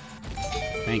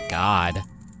 Thank God.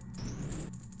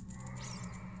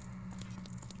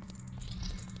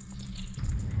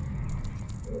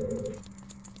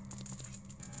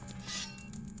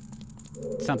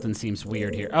 Something seems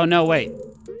weird here. Oh, no, wait.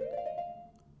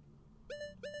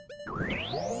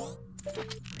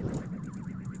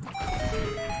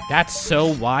 That's so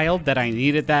wild that I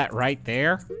needed that right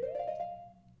there.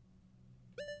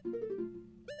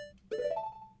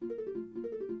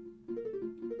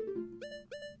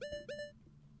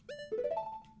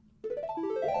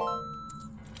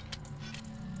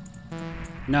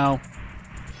 No.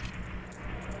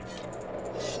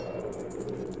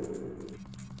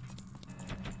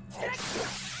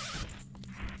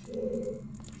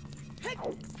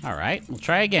 All right, we'll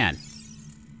try again.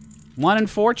 1 in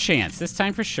 4 chance, this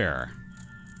time for sure.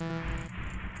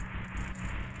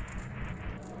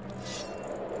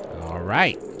 All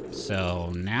right,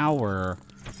 so now we're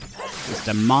just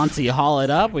a Monty haul it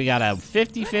up. We got a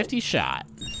 50-50 shot.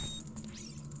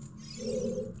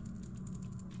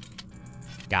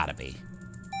 Gotta be.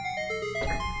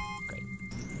 Great.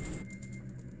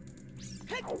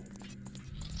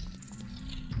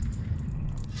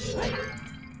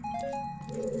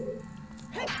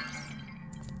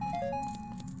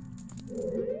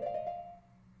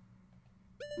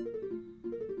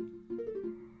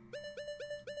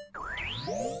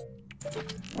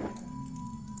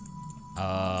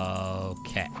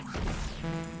 Okay.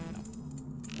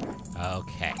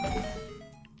 Okay.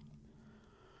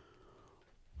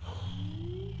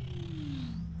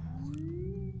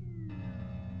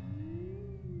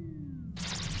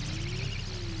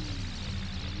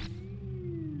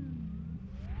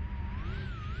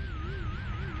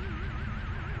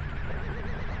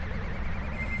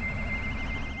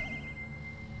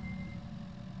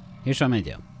 Here's what I'm gonna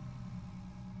do.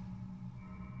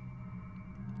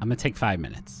 I'm gonna take 5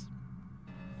 minutes.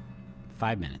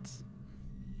 5 minutes.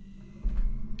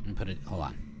 And put it. Hold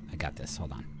on. I got this.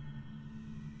 Hold on.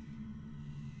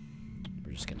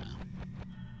 We're just gonna.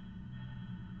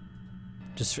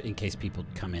 Just in case people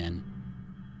come in.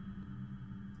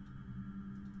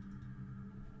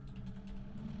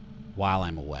 While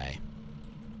I'm away.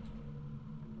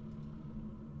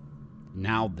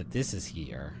 Now that this is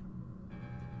here,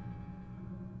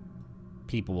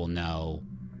 people will know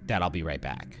that I'll be right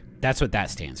back. That's what that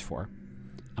stands for.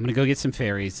 I'm gonna go get some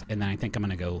fairies, and then I think I'm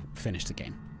gonna go finish the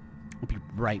game. I'll be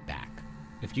right back.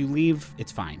 If you leave,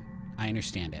 it's fine. I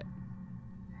understand it.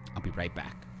 I'll be right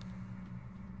back.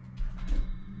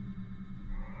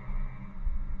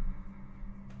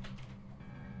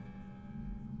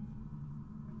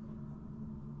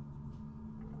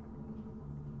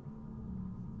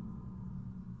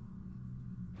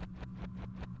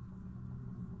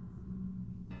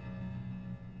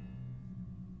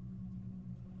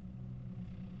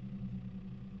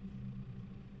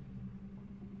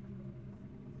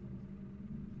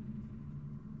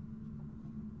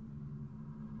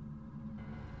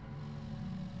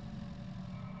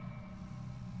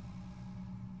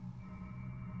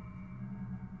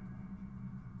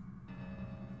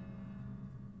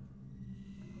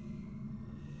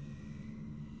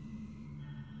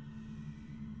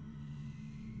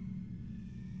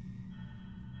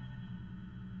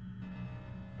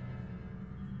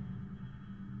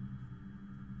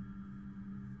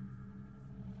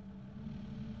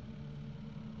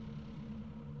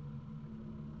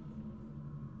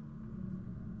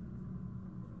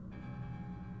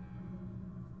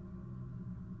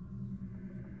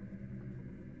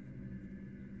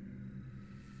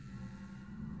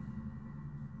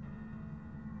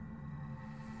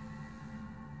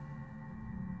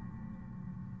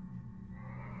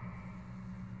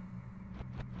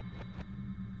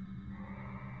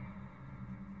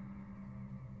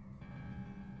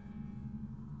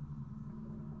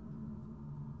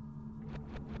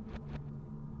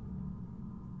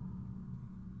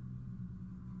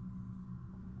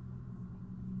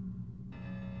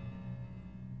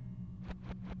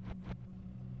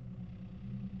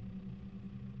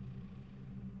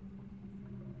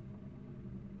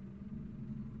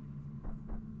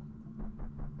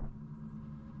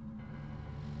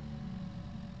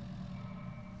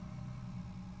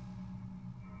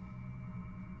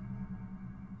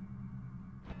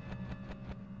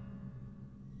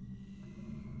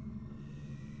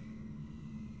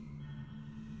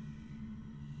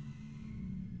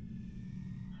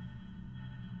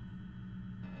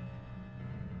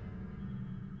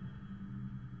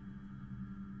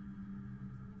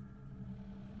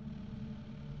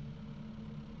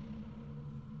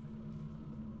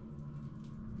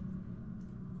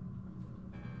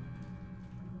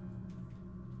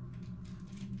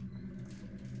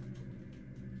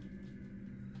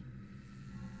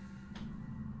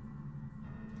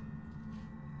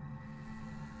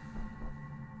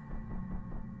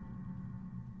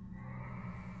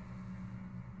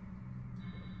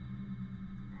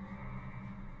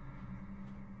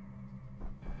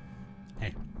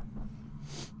 Hey.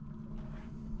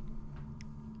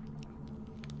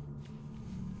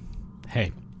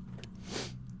 Hey.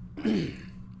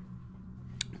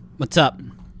 What's up?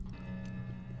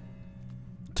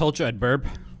 Told you I'd burp.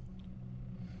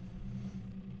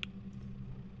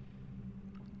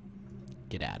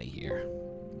 Get out of here.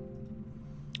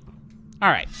 All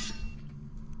right.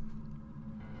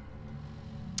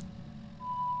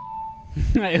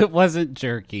 It wasn't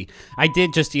jerky. I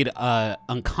did just eat an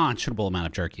unconscionable amount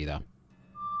of jerky, though.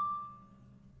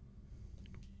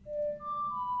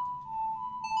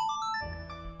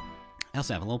 I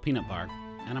also have a little peanut bar,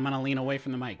 and I'm going to lean away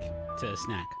from the mic to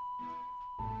snack.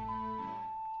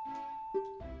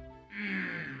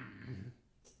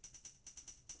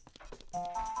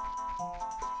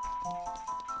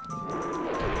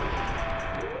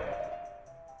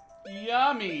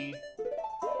 Yummy.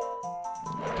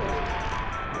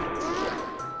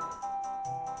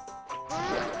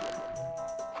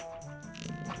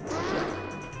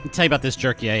 Let me tell you about this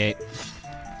jerky I ate.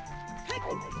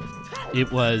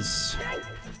 It was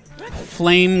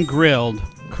flame grilled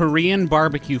Korean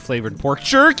barbecue flavored pork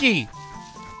jerky.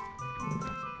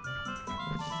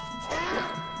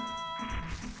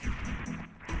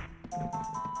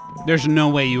 There's no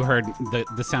way you heard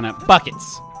the sound of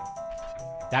buckets.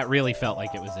 That really felt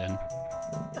like it was in.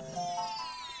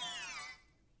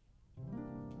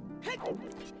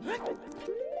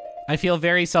 I feel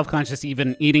very self-conscious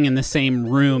even eating in the same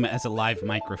room as a live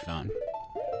microphone.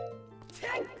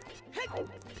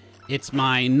 It's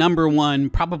my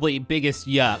 #1, probably biggest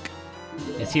yuck,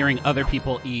 is hearing other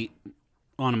people eat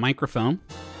on a microphone.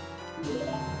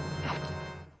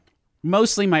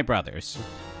 Mostly my brothers.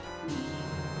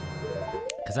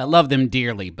 Because I love them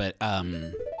dearly, but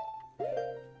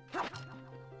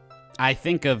I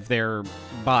think of their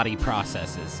body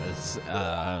processes as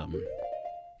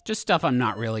just stuff I'm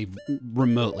not really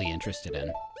remotely interested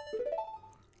in.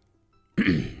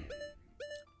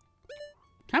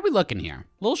 How we looking here?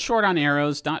 A little short on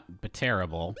arrows, not but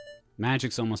terrible.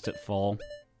 Magic's almost at full.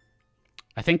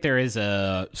 I think there is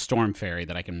a storm fairy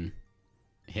that I can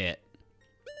hit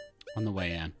on the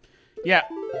way in. Yeah,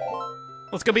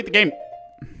 let's go beat the game.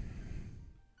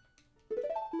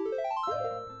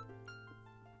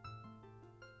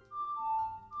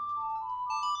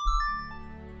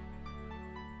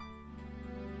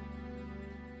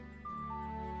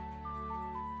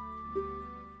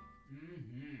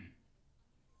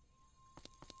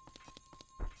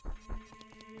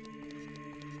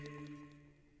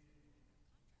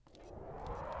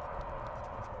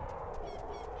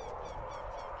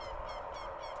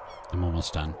 I'm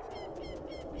almost done.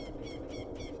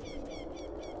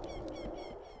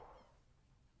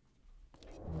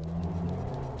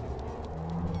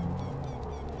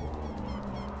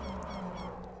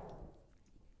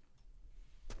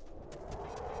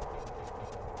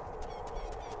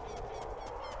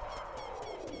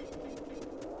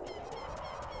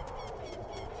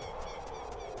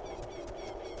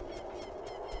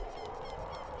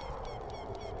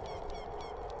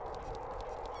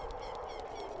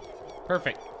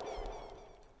 Perfect.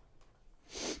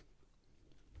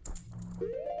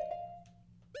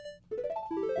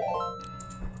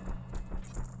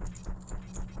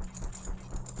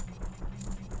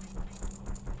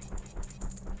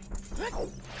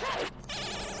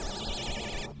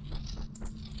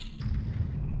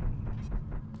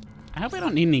 I hope I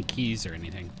don't need any keys or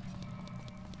anything.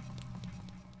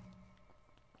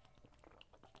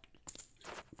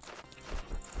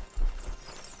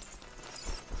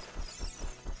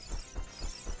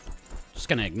 Just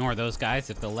gonna ignore those guys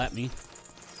if they'll let me.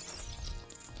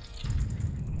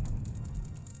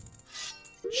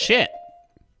 Shit.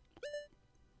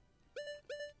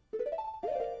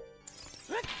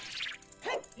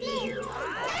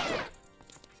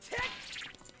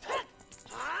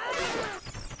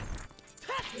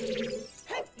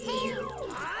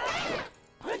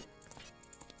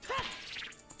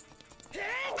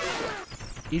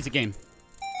 Easy game.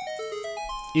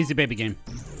 Easy baby game.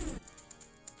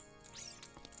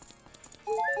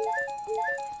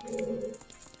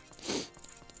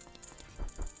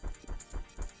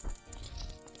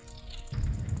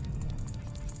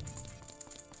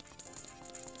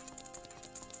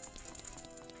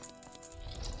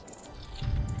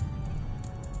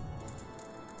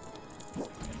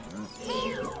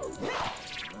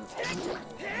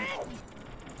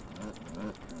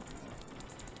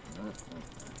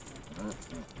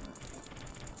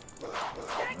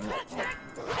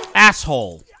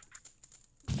 Asshole.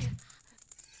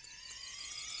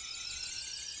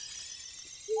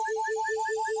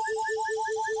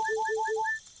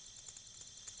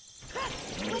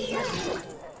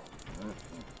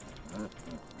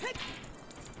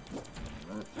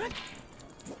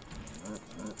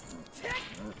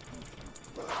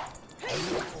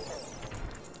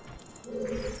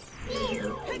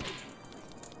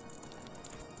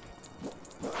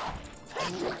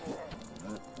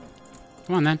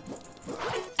 Come on, then.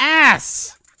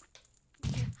 Ass!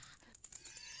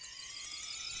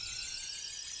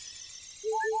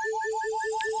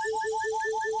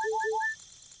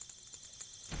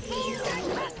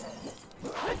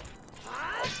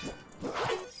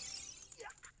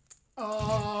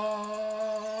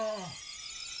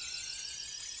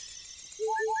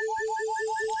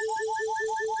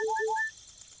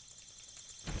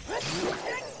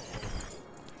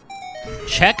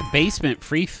 Check basement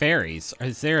free fairies.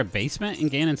 Is there a basement in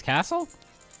Ganon's castle?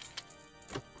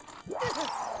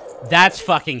 That's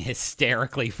fucking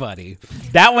hysterically funny.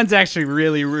 That one's actually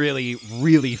really, really,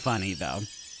 really funny, though.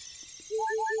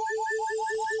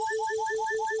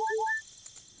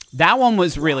 That one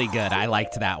was really good. I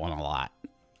liked that one a lot.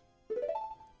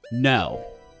 No.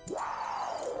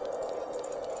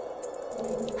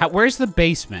 Where's the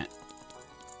basement?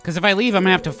 Because if I leave, I'm going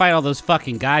to have to fight all those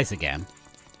fucking guys again.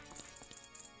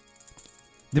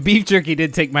 The beef jerky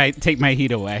did take my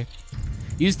heat away.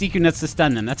 Use DQ nuts to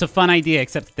stun them. That's a fun idea,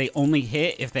 except that they only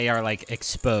hit if they are, like,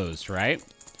 exposed, right?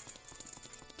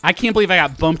 I can't believe I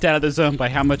got bumped out of the zone by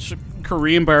how much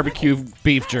Korean barbecue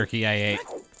beef jerky I ate.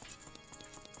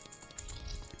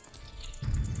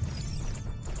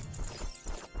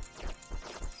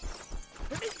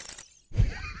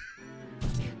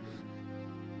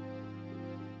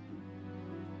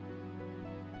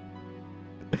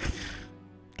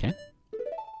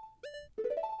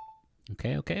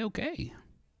 Okay.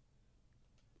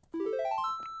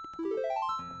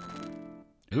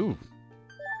 Ooh.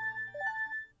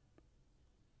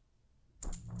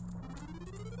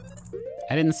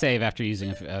 I didn't save after using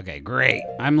it. Okay, great.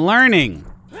 I'm learning.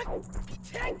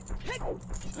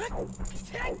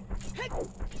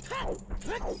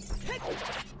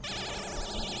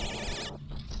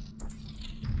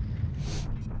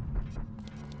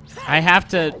 I have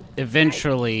to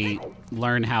eventually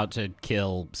learn how to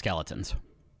kill skeletons.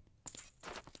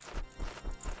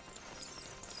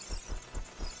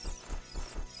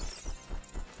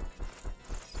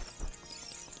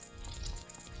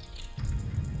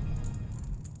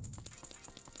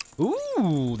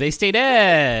 Ooh, they stay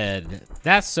dead.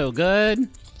 That's so good.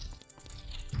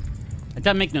 It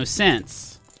doesn't make no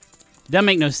sense. It doesn't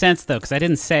make no sense, though, because I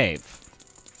didn't save.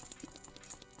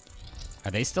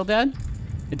 Are they still dead?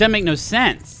 It doesn't make no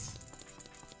sense.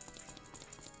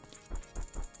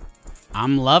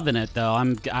 I'm loving it, though.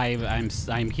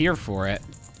 I'm here for it.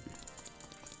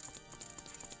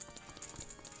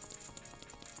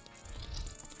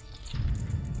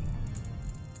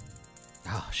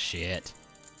 Oh, shit.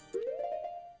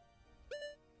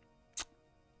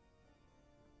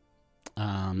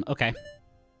 Okay.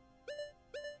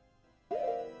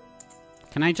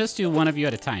 Can I just do one of you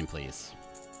at a time, please?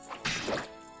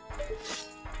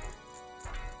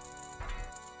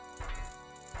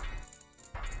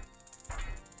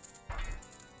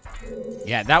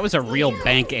 Yeah, that was a real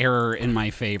bank error in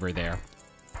my favor there.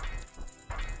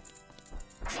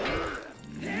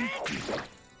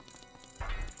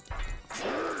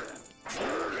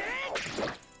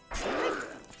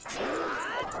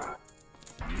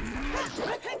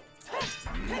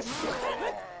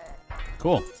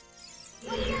 Cool.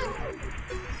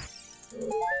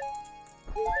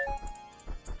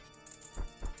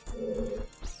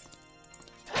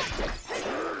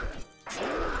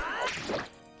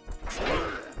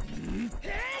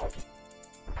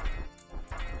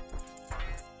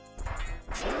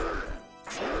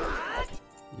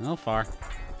 No far.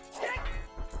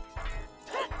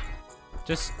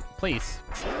 Just, please.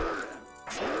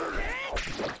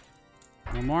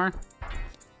 One more.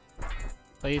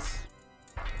 Please.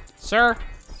 Sir.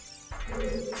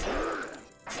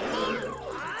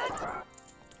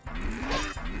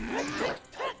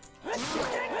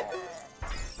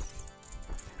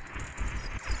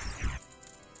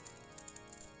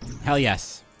 Hell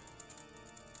yes.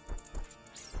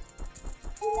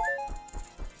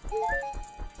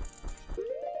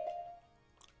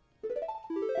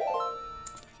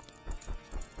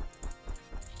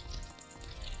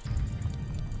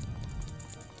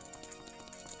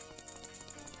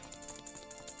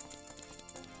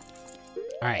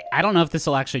 Alright, I don't know if this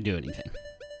will actually do anything.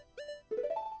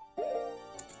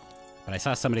 But I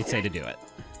saw somebody say to do it.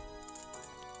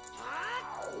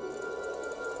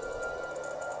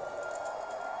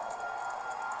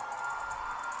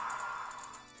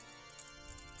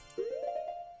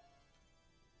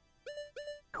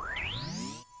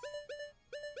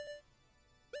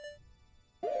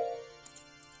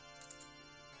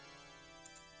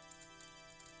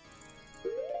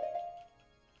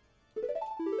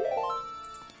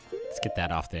 Get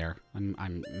that off there.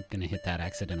 I'm gonna hit that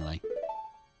accidentally.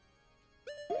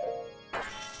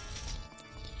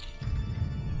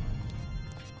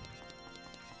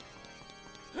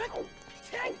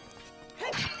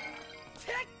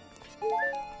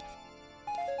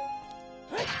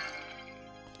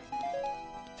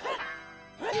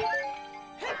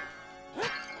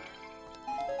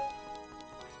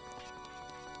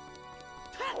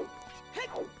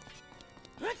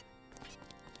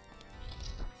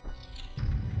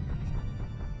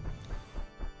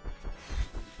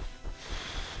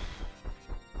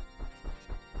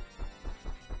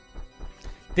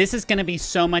 This is gonna be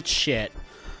so much shit.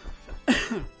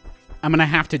 I'm gonna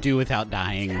have to do without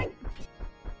dying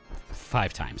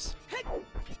 5 times.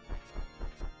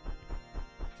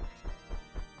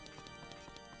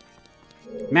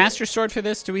 Master Sword for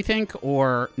this, do we think?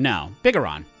 Or no?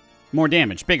 Biggeron. More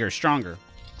damage. Bigger. Stronger.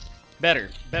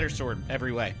 Better sword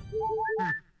every way.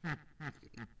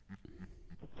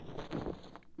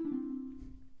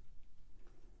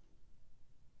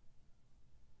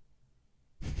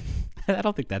 I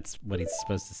don't think that's what he's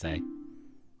supposed to say.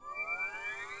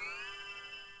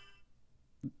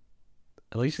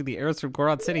 Alicia, the arrows from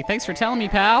Goron City. Thanks for telling me,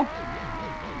 pal.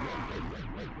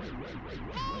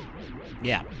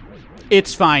 Yeah.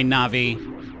 It's fine, Navi.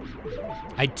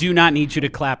 I do not need you to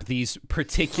clap these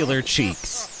particular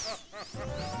cheeks.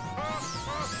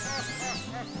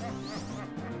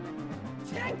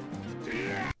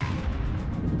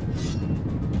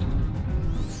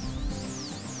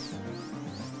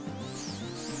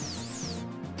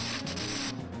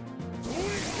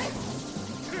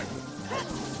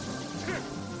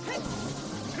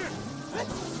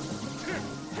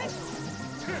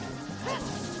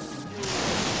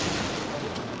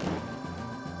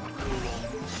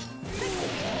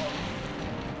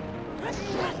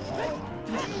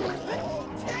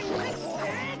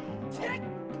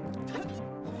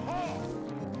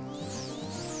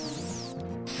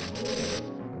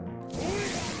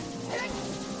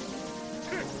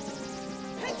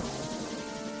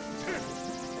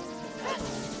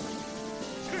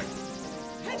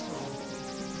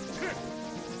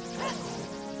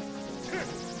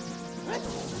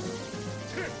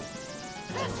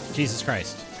 Jesus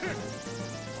Christ.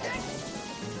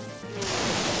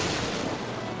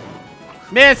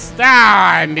 Missed!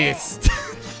 Ah, I missed.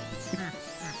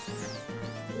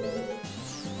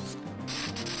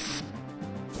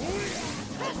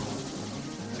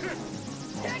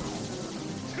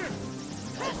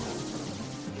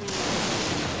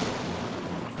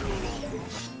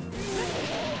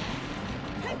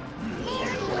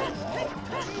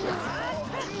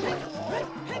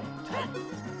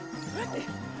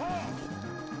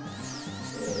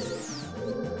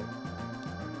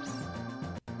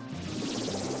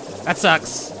 That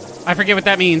sucks. I forget what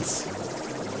that means.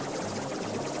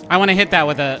 I want to hit that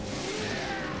with a...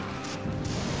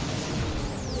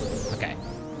 Okay.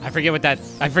 I forget what that...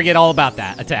 I forget all about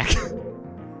that attack.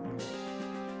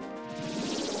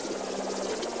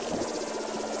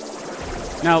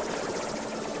 Nope.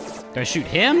 Do I shoot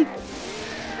him?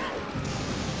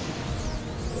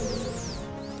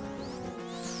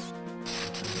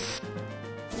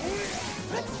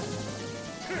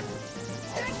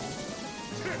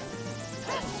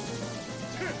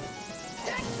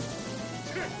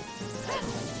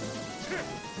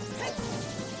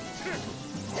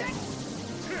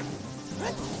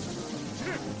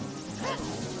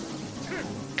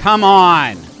 Come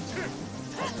on.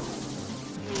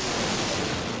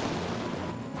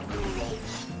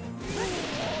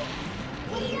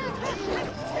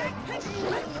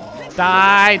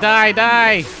 Die, die,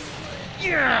 die.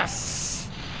 Yes.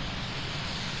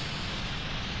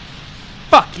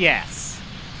 Fuck yes.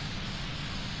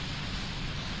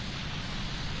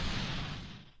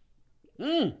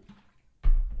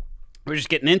 We're just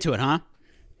getting into it, huh?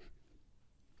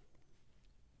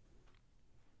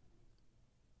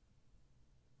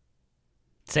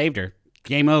 Saved her.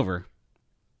 Game over.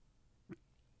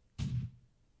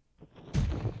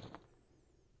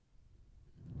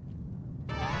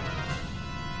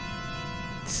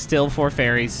 Still 4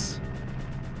 fairies.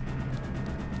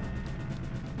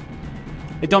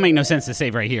 It don't make no sense to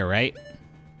save right here, right?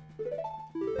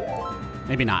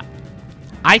 Maybe not.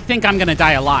 I think I'm gonna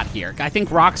die a lot here. I think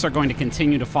rocks are going to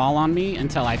continue to fall on me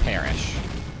until I perish.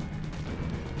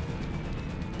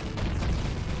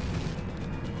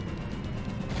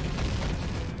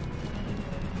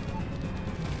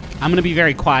 I'm gonna be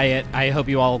very quiet. I hope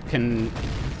you all can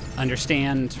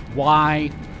understand why.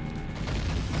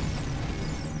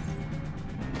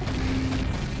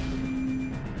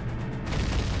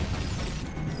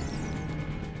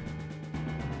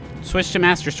 Switch to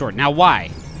Master Sword. Now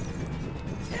why?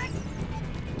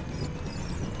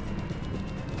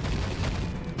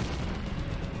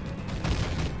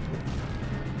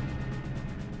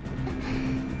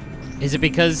 Is it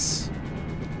because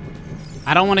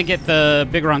I don't want to get the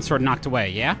Bigoron sword knocked away,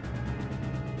 yeah?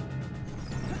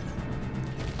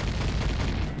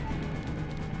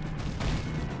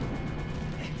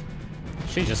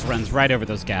 She just runs right over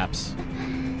those gaps.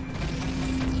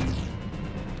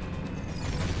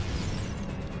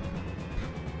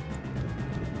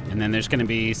 And then there's gonna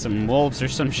be some wolves or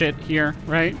some shit here,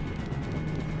 right?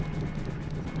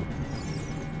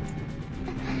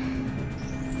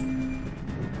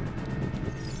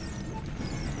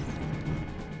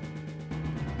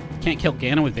 Can't kill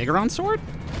Ganon with Bigoron sword?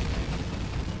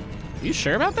 Are you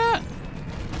sure about that?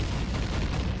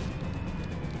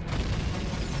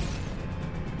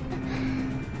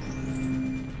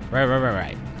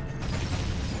 Right.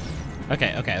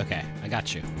 Okay. I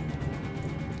got you.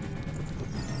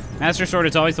 Master Sword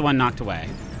is always the one knocked away.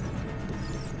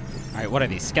 Alright, what are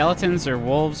these? Skeletons or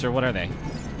wolves or what are they?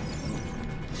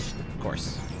 Of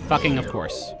course. Fucking of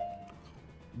course.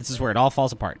 This is where it all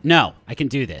falls apart. No, I can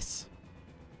do this.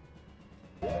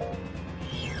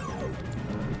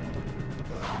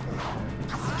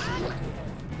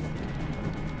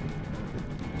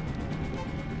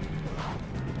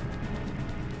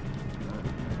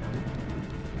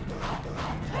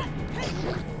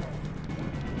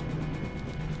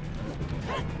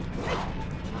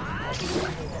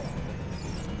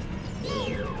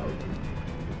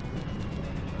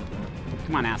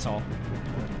 Come on, asshole.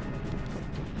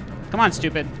 Come on,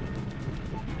 stupid.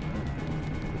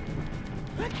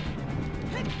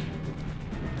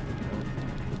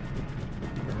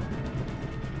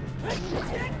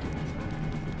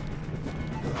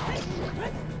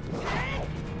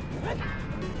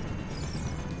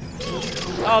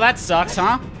 Oh, that sucks,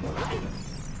 huh?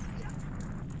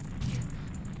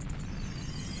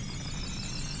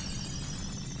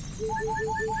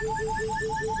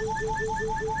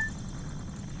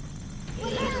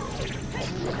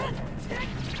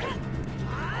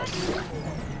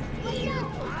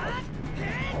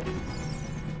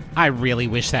 I really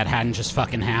wish that hadn't just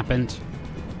fucking happened.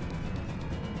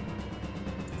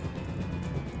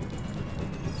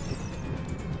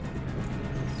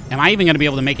 Am I even gonna be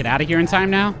able to make it out of here in time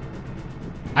now?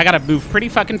 I gotta move pretty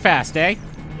fucking fast, eh?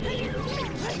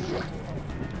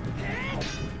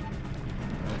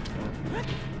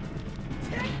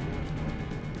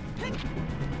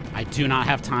 I do not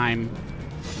have time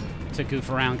to goof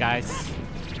around, guys.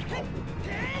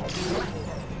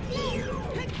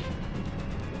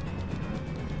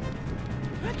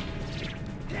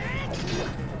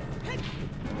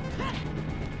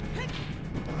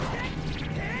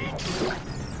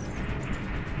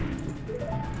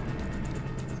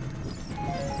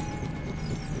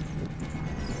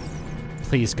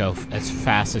 Please go as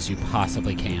fast as you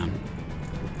possibly can.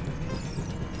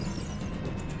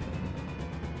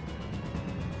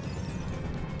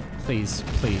 Please,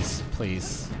 please,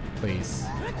 please, please,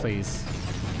 please.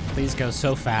 Please go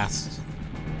so fast.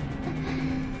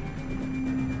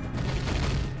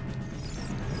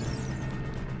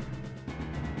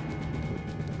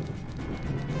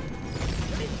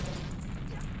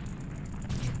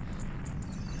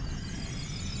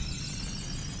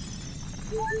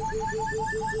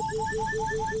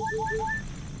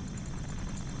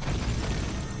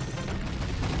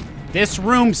 This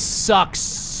room sucks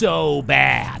so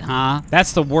bad, huh?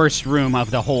 That's the worst room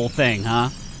of the whole thing, huh?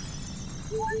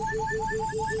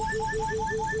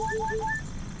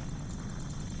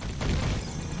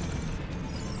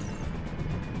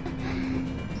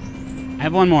 I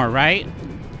have one more, right?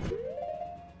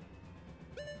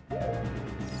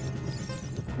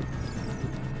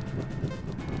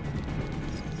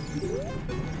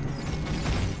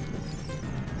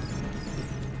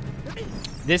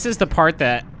 This is the part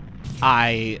that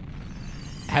I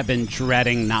have been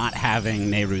dreading not having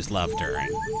Nehru's love during.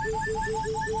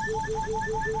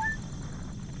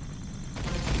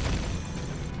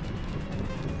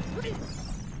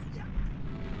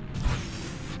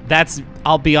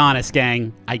 I'll be honest,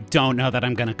 gang. I don't know that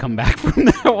I'm gonna come back from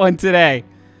that one today.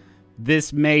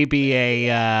 This may be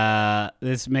a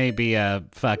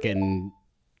fucking...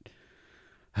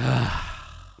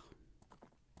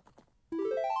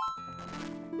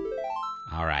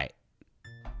 All right.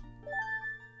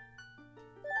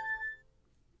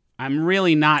 I'm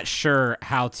really not sure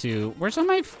how to... Where's all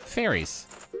my fairies?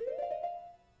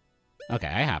 Okay,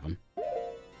 I have them.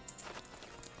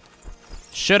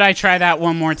 Should I try that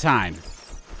one more time?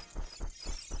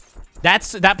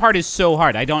 That part is so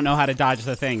hard. I don't know how to dodge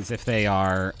the things if they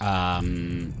are,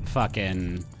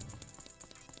 fucking...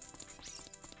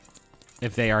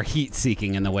 If they are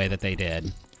heat-seeking in the way that they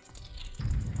did.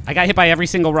 I got hit by every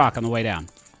single rock on the way down.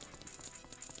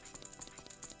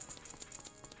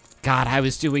 God, I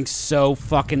was doing so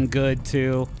fucking good,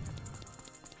 too.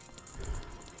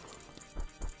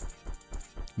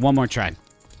 One more try.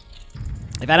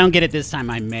 If I don't get it this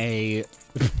time, I may...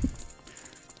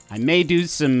 I may do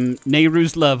some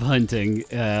Nehru's love hunting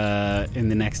in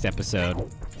the next episode.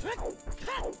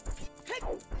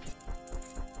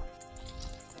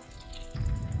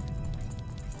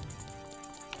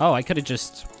 Oh, I could have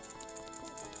just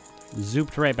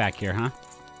zooped right back here, huh?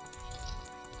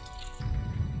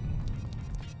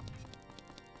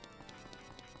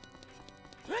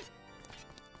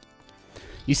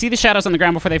 You see the shadows on the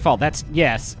ground before they fall. That's,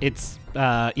 yes, it's,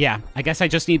 yeah. I guess I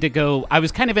just need to go. I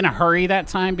was kind of in a hurry that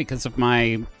time because of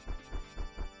my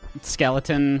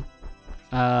skeleton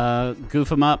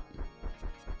goof him up.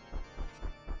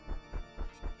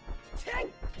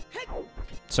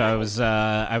 So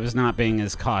I was not being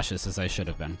as cautious as I should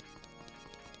have been.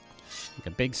 Like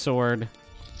a big sword.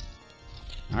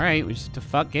 All right, we just have to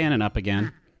fuck Ganon up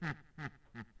again.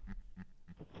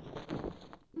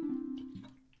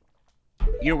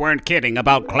 You weren't kidding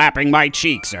about clapping my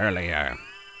cheeks earlier.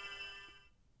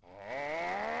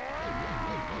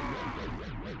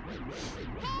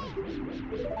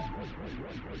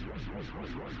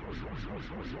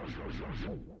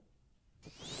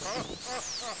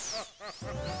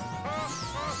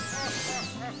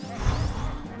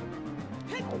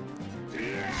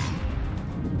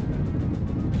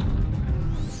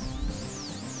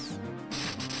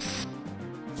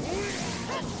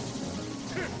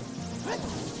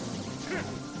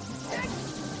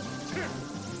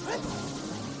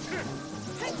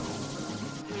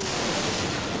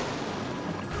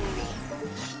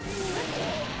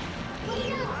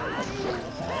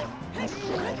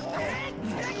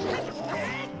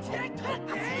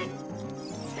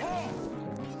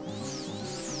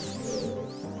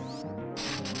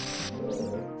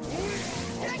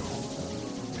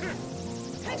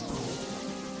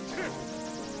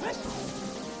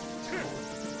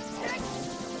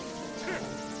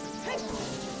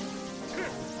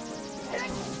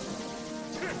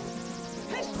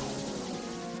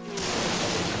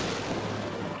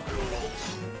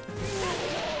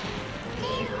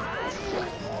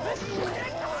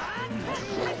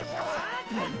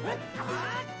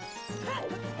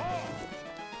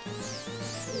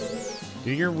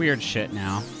 Do your weird shit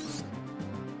now.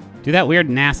 Do that weird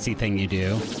nasty thing you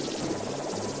do.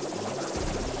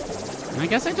 I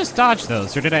guess I just dodged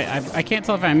those, or did I can't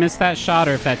tell if I missed that shot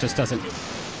or if that just doesn't...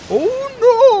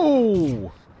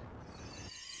 Oh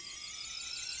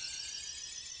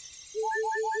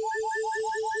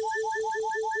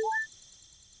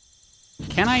no!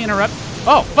 Can I interrupt?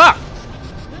 Oh, fuck!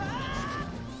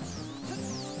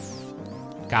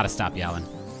 Gotta stop yelling.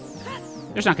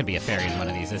 There's not gonna be a fairy in one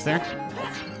of these, is there?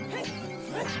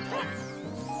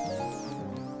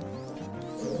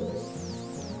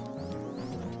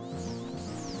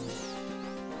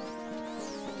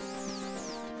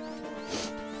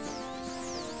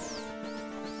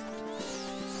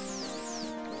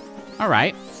 All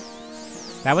right.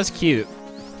 That was cute.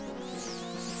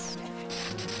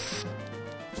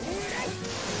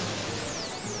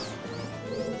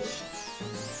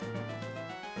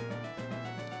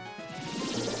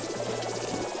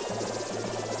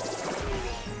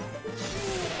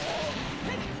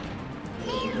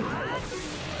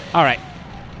 All right.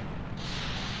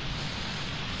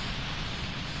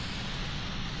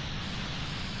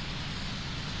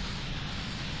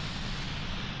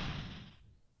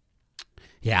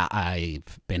 Yeah,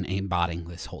 I've been aimbotting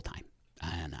this whole time,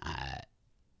 and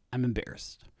I'm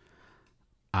embarrassed.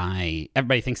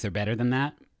 Everybody thinks they're better than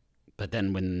that, but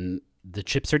then when the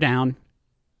chips are down,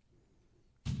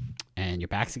 and your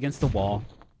back's against the wall,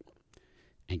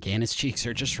 and Ganon's cheeks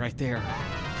are just right there,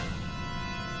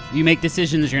 you make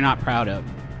decisions you're not proud of.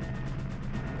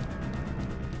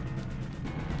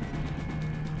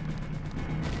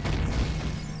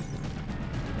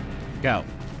 Go.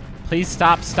 Please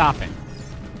stop stopping.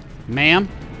 Ma'am?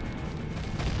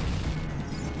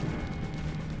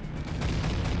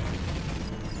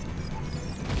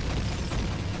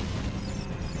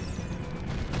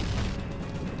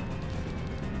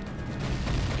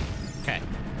 Okay.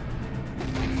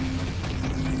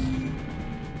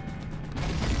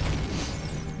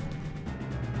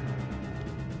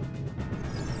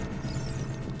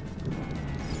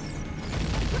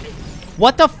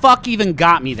 What the fuck even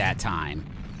got me that time?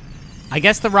 I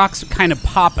guess the rocks kind of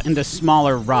pop into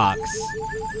smaller rocks.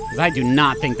 Because I do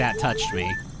not think that touched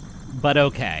me. But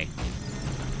okay.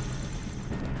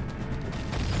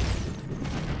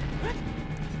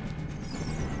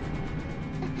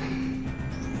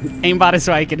 Aimbot is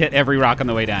so I can hit every rock on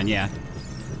the way down, yeah.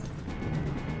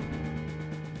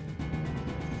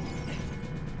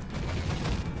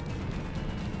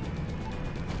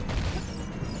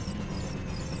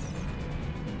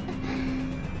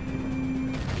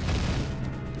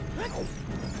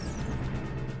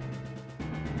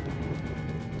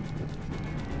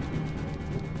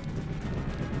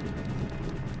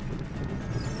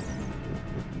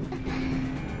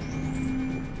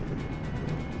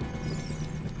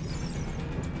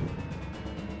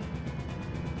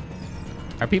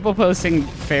 Are people posting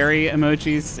fairy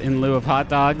emojis in lieu of hot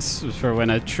dogs for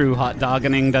when a true hot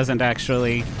doggening doesn't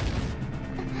actually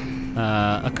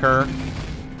occur?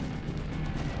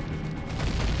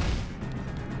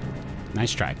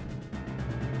 Nice try.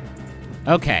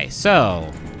 Okay, so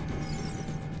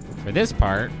for this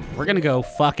part, we're gonna go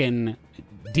fucking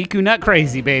Deku Nut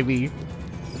crazy, baby.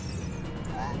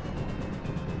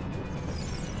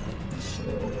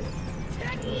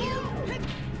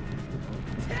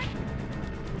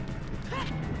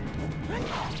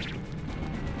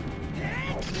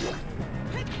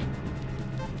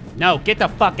 No, get the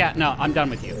fuck out. No, I'm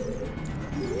done with you.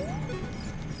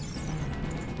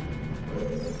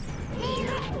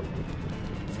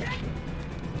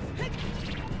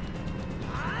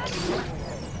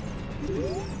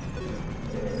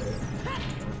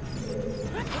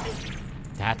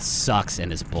 That sucks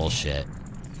and is bullshit.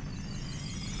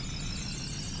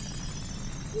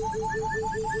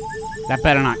 That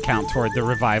better not count toward the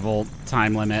revival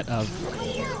time limit of...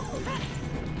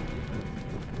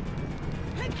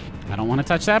 I don't want to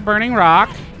touch that burning rock,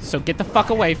 so get the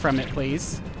fuck away from it,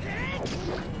 please.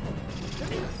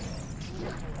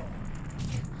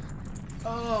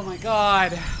 Oh my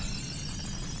god.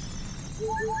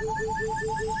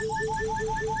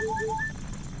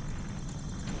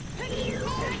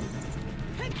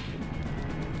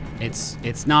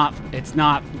 It's not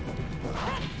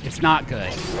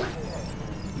good.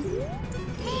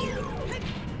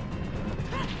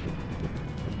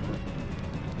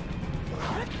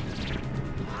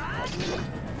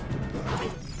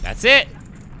 That's it.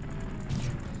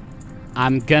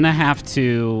 I'm gonna have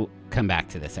to come back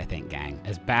to this, I think, gang.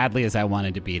 As badly as I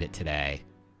wanted to beat it today,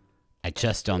 I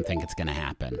just don't think it's gonna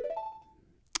happen.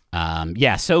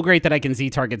 Yeah, so great that I can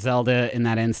Z-target Zelda in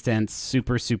that instance.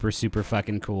 Super, super, super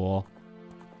fucking cool.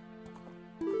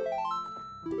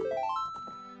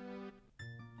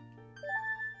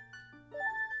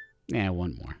 Yeah,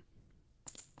 one more.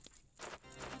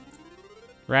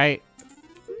 Right?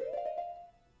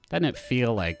 Doesn't it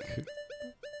feel like...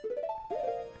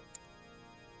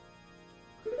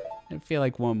 I feel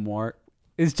like one more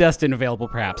is just unavailable,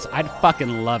 perhaps. I'd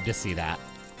fucking love to see that.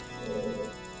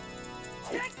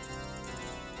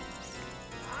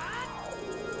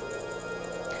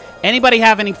 Anybody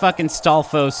have any fucking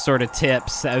Stalfos sort of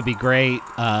tips? That would be great.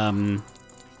 As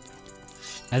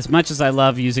much as I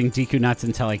love using Deku Nuts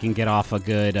until I can get off a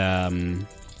good,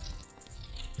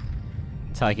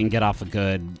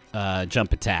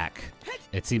 jump attack,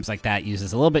 it seems like that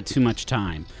uses a little bit too much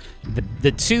time.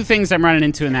 The two things I'm running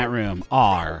into in that room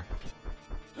are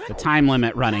the time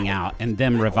limit running out and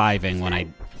them reviving when I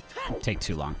take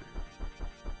too long.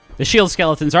 The shield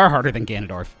skeletons are harder than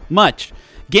Ganondorf. Much.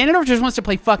 Ganondorf just wants to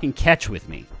play fucking catch with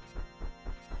me.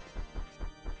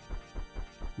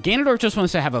 Ganondorf just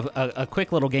wants to have a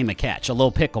quick little game of catch, a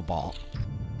little pickleball.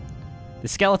 The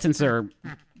skeletons are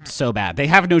so bad. They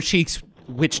have no cheeks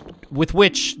with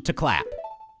which to clap.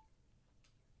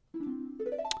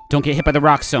 Don't get hit by the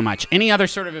rocks so much. Any other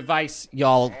sort of advice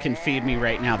y'all can feed me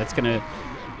right now that's gonna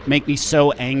make me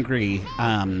so angry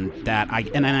that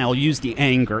and then I'll use the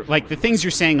anger. Like, the things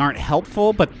you're saying aren't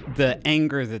helpful, but the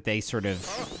anger that they sort of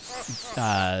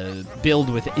build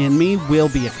within me will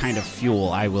be a kind of fuel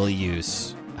I will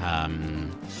use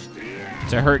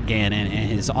to hurt Ganon and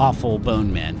his awful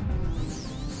bone men.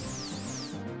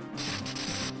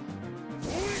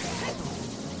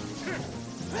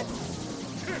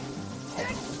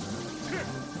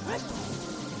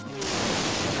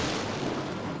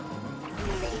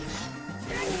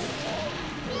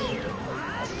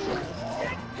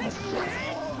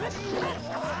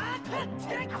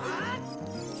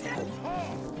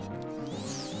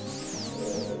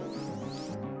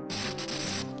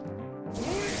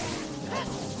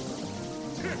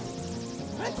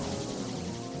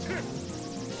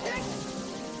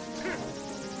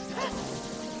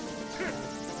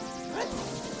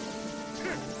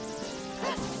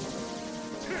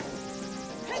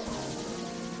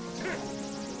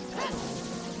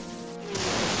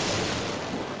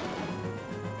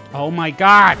 Oh my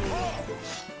god!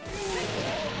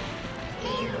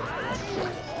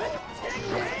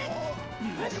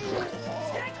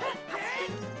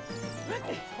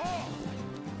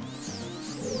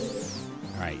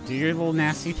 Alright, do your little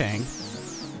nasty thing.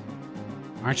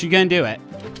 Aren't you gonna do it?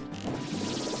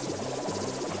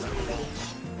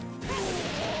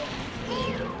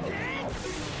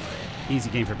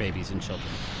 Easy game for babies and children.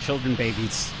 Children,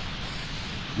 babies,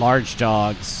 large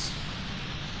dogs,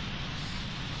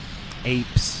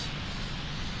 apes.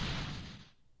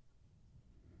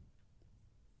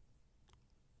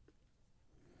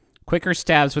 Quicker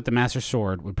stabs with the Master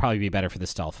Sword would probably be better for the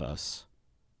Stalfos.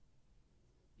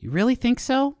 You really think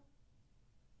so?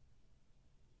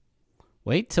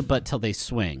 Wait till they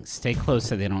swing. Stay close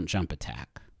so they don't jump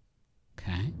attack.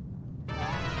 Okay.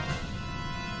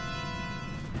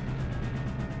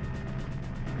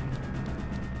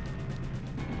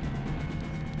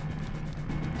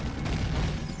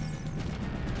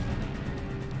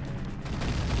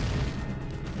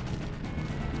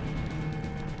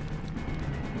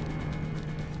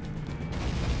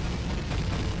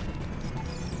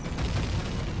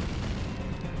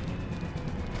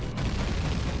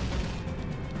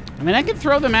 I mean, I could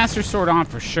throw the Master Sword on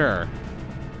for sure.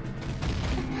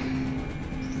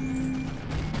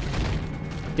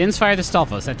 Didn't fire the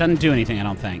Stalfos. That doesn't do anything, I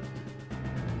don't think.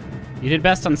 You did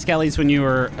best on Skellies when you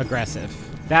were aggressive.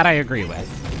 That I agree with.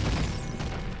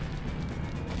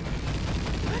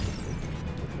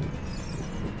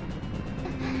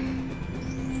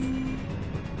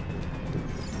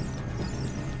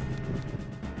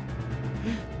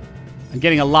 I'm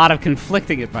getting a lot of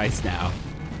conflicting advice now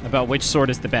about which sword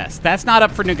is the best. That's not up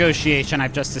for negotiation.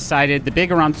 I've just decided the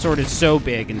Bigoron sword is so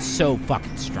big and so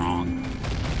fucking strong.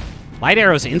 Light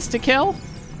arrow's insta-kill?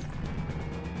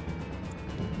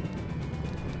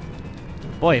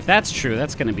 Boy, if that's true,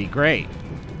 that's gonna be great.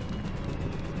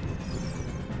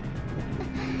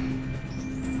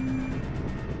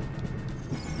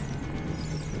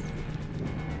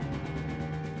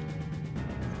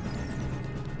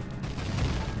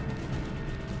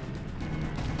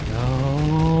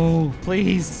 No,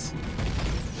 please.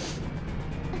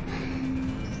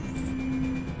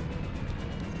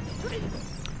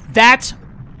 That's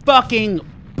fucking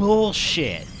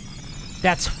bullshit.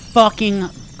 That's fucking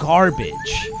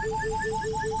garbage.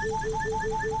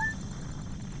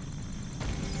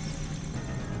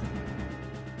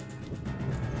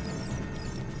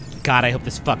 God, I hope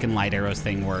this fucking light arrows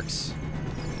thing works.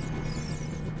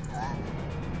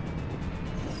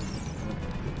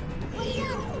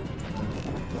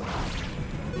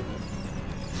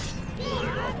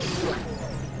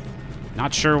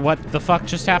 Not sure what the fuck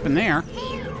just happened there.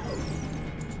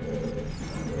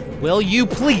 Will you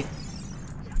please?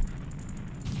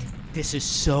 This is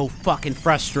so fucking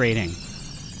frustrating.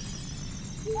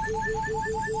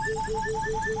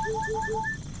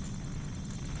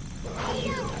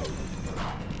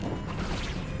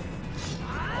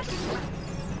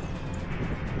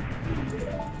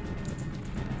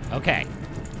 Okay.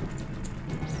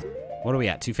 What are we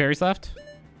at? 2 fairies left?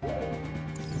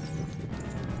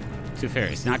 2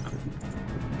 fairies. Not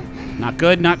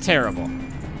good, not terrible.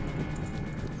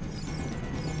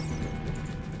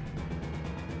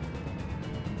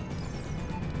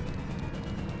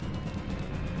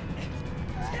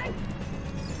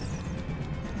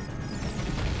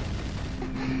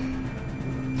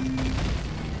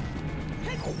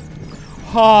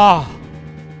 Oh.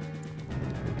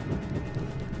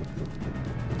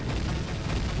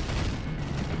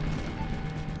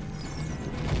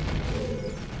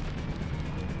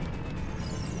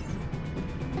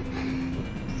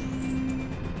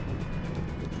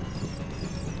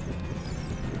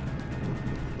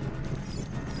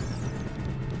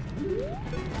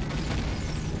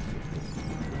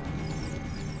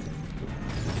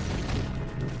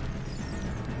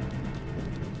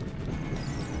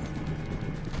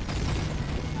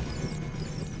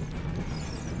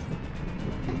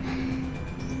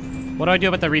 What do I do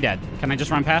about the Redead? Can I just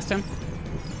run past him?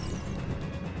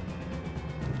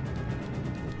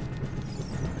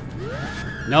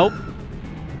 Nope.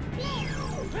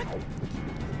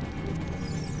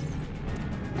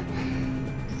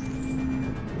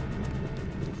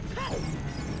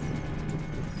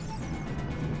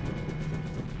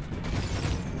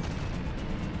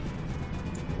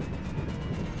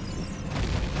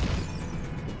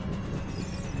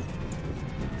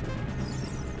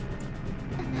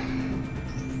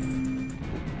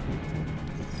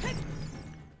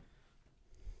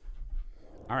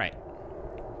 All right.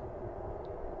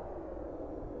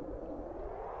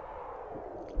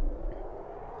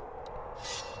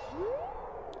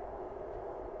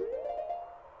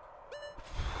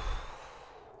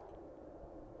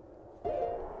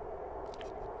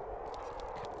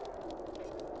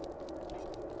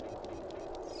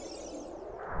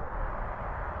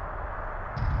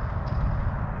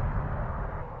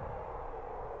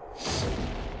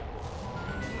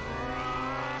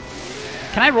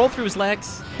 Can I roll through his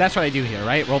legs? That's what I do here,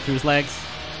 right? Roll through his legs.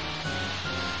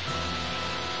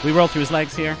 We roll through his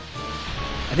legs here?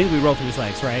 I think we roll through his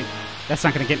legs, right? That's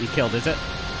not going to get me killed, is it?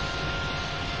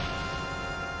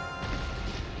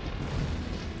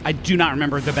 I do not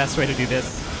remember the best way to do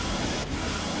this.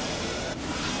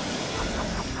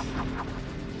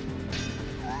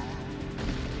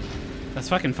 That's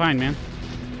fucking fine, man.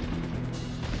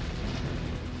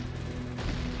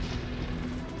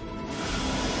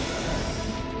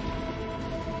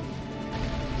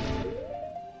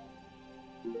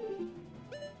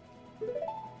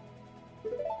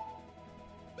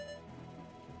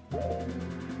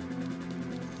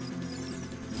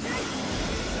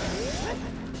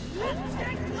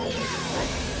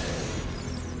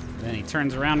 Then he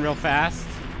turns around real fast.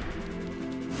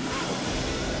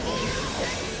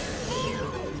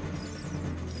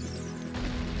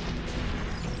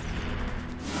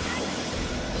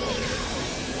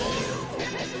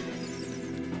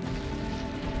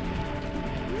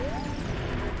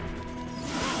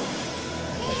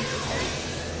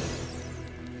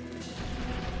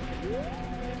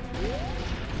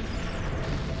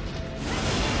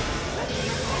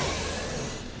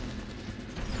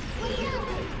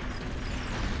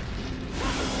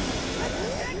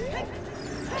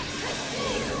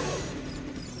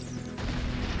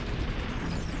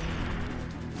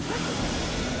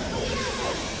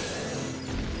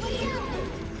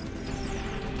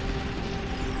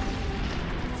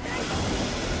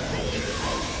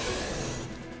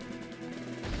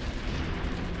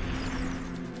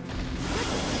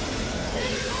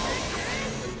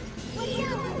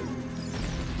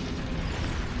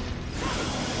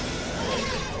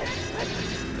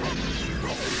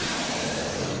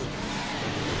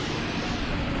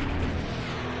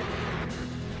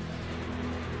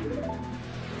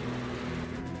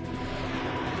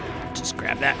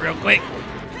 that real quick.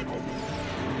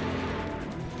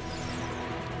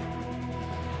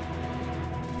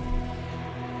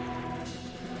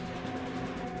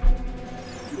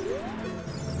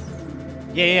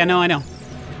 Yeah, no, I know.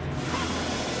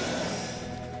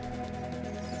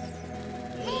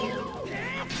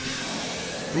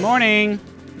 Good morning.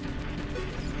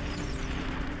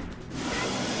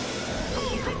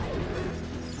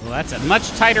 Well, that's a much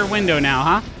tighter window now,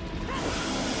 huh?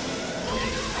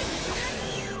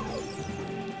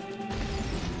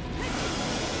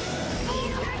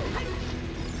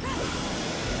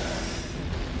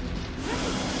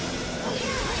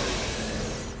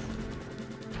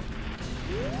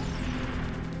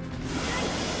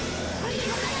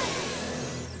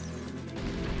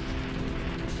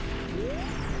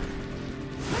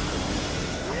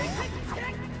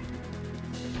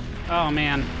 Oh,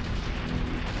 man.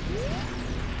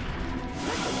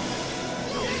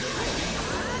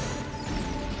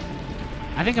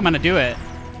 I think I'm gonna do it.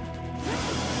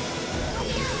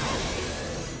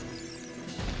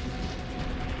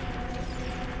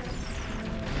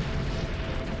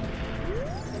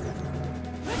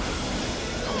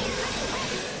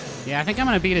 Yeah, I think I'm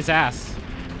gonna beat his ass.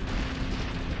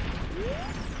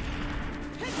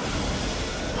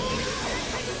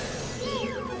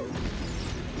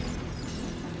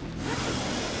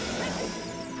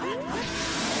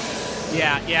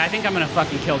 Yeah, I think I'm gonna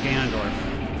fucking kill Ganondorf.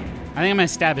 I think I'm gonna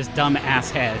stab his dumb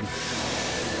ass head.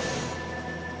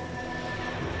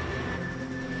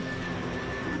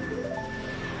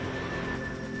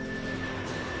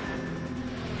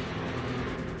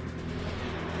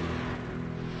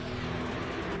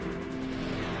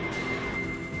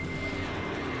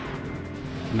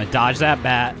 I'm gonna dodge that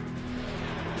bat.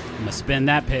 I'm gonna spin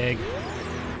that pig.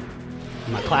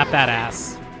 I'm gonna clap that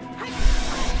ass.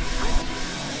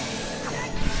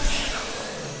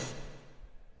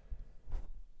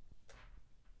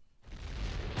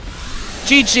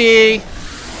 GG!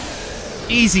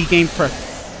 Easy game for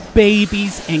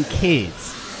babies and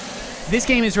kids. This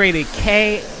game is rated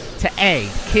K to A,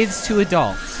 kids to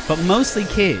adults, but mostly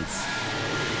kids.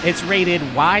 It's rated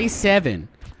Y7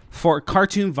 for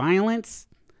cartoon violence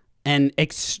and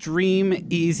extreme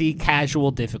easy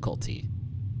casual difficulty.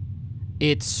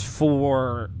 It's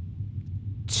for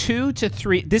 2 to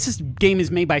 3. Game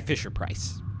is made by Fisher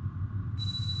Price.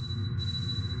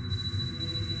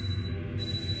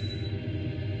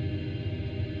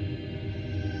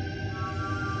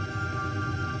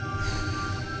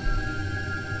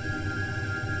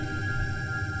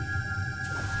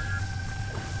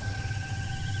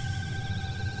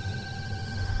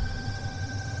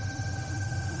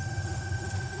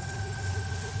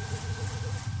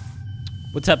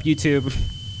 What's up, YouTube?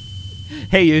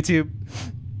 Hey, YouTube.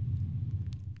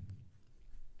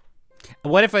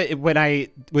 What if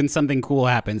when something cool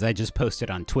happens, I just post it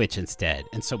on Twitch instead,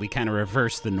 and so we kind of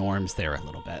reverse the norms there a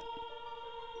little bit.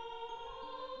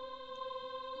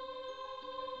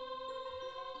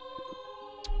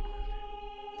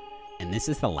 And this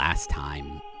is the last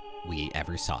time we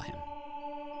ever saw him.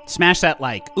 Smash that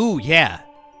like. Ooh, yeah.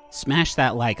 Smash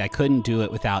that like. I couldn't do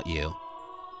it without you.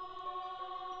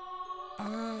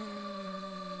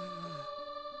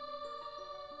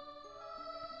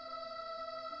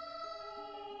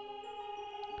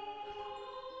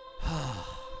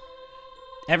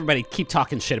 Everybody keep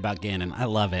talking shit about Ganon. I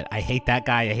love it. I hate that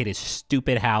guy. I hate his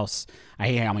stupid house. I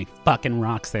hate how many fucking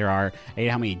rocks there are. I hate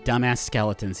how many dumbass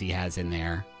skeletons he has in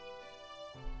there.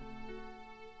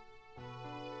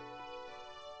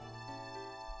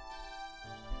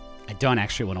 I don't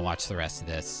actually want to watch the rest of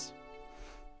this.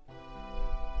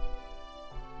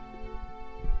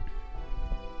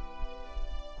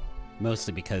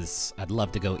 Mostly because I'd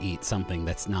love to go eat something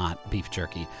that's not beef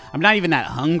jerky. I'm not even that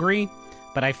hungry.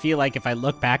 But I feel like if I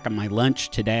look back on my lunch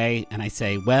today and I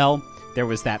say, well, there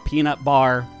was that peanut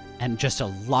bar and just a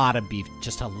lot of beef,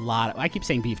 just a lot of, I keep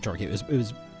saying beef jerky. It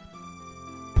was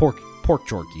pork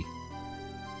jerky.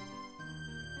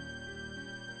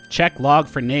 Check log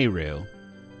for Nehru.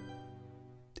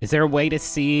 Is there a way to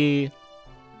see?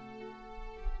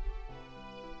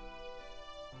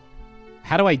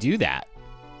 How do I do that?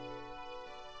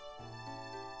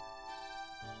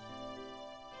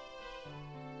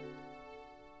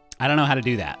 I don't know how to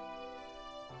do that.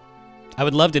 I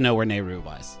would love to know where Nehru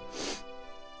was.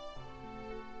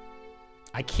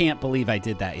 I can't believe I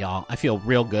did that, y'all. I feel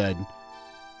real good.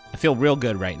 I feel real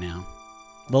good right now.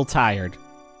 A little tired.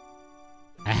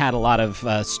 I had a lot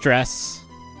of stress.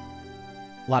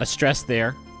 A lot of stress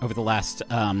there over the last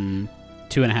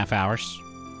 2.5 hours.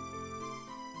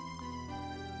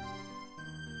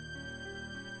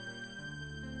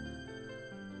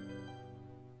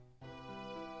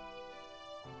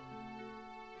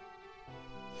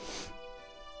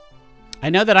 I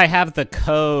know that I have the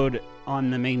code on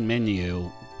the main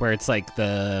menu where it's like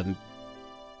the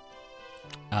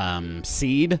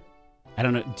seed. I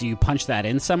don't know. Do you punch that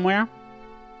in somewhere?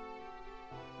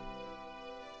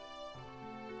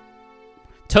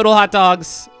 Total hot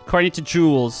dogs, according to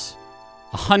Jules,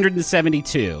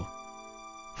 172.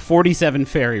 47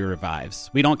 fairy revives.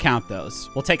 We don't count those.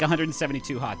 We'll take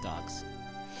 172 hot dogs.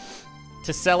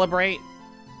 To celebrate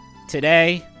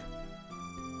today,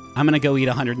 I'm going to go eat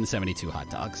 172 hot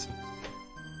dogs.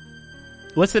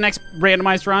 What's the next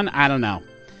randomized run? I don't know.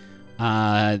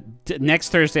 Next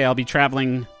Thursday, I'll be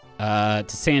traveling to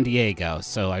San Diego,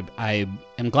 so I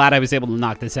am glad I was able to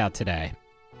knock this out today.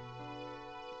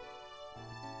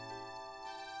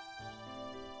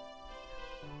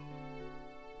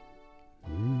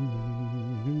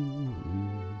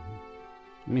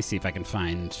 Let me see if I can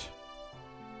find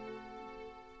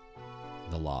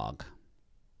the log.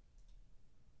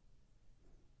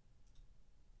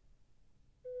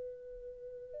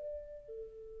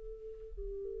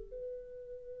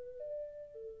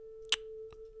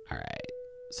 All right.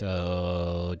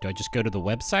 So, do I just go to the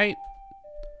website?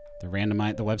 The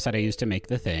website I used to make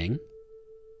the thing.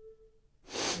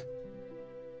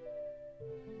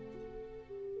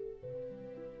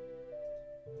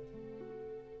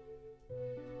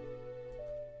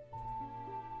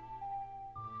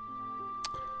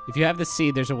 If you have the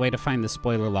seed, there's a way to find the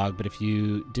spoiler log, but if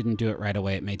you didn't do it right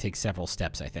away, it may take several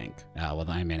steps, I think. Well,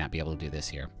 I may not be able to do this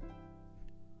here.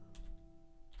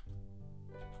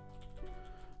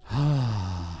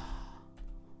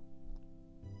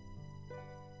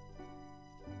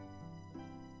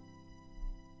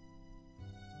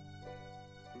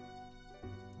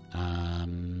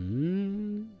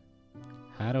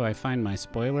 How do I find my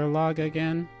spoiler log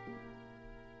again?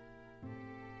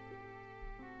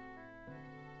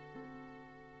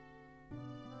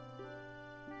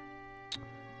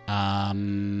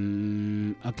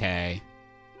 Okay.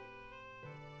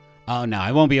 Oh, no,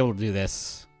 I won't be able to do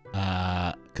this,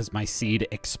 because my seed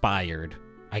expired.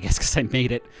 I guess because I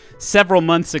made it several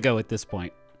months ago at this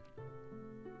point.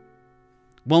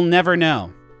 We'll never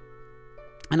know.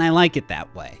 And I like it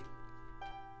that way.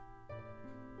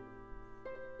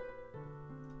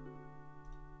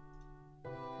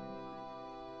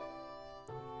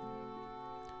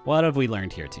 What have we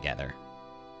learned here together?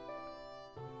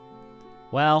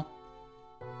 Well,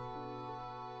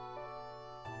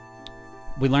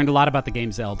 we learned a lot about the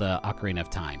game Zelda Ocarina of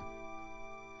Time.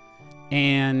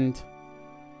 And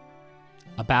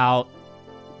about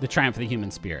the triumph of the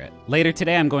human spirit. Later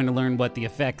today, I'm going to learn what the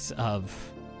effects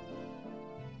of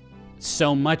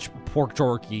so much pork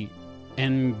jerky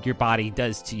in your body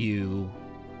does to you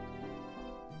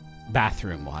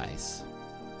bathroom-wise.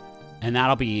 And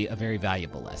that'll be a very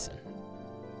valuable lesson.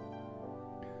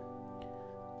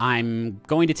 I'm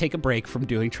going to take a break from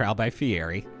doing Trial by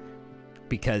Fieri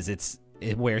because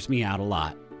it wears me out a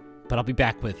lot. But I'll be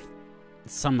back with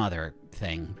some other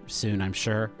thing soon, I'm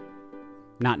sure.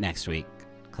 Not next week,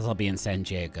 because I'll be in San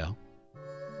Diego.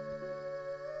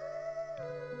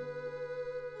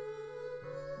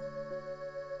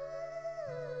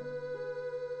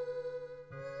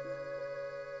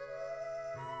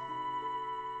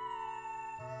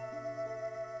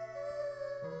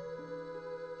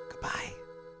 Goodbye.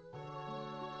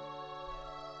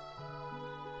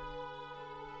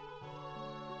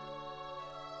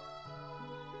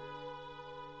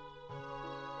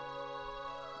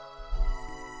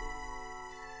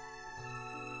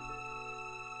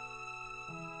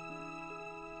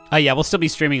 Oh yeah, we'll still be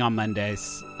streaming on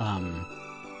Mondays,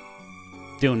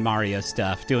 doing Mario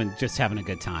stuff, just having a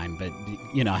good time, but,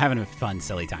 you know, having a fun,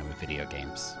 silly time with video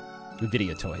games, with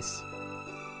video toys.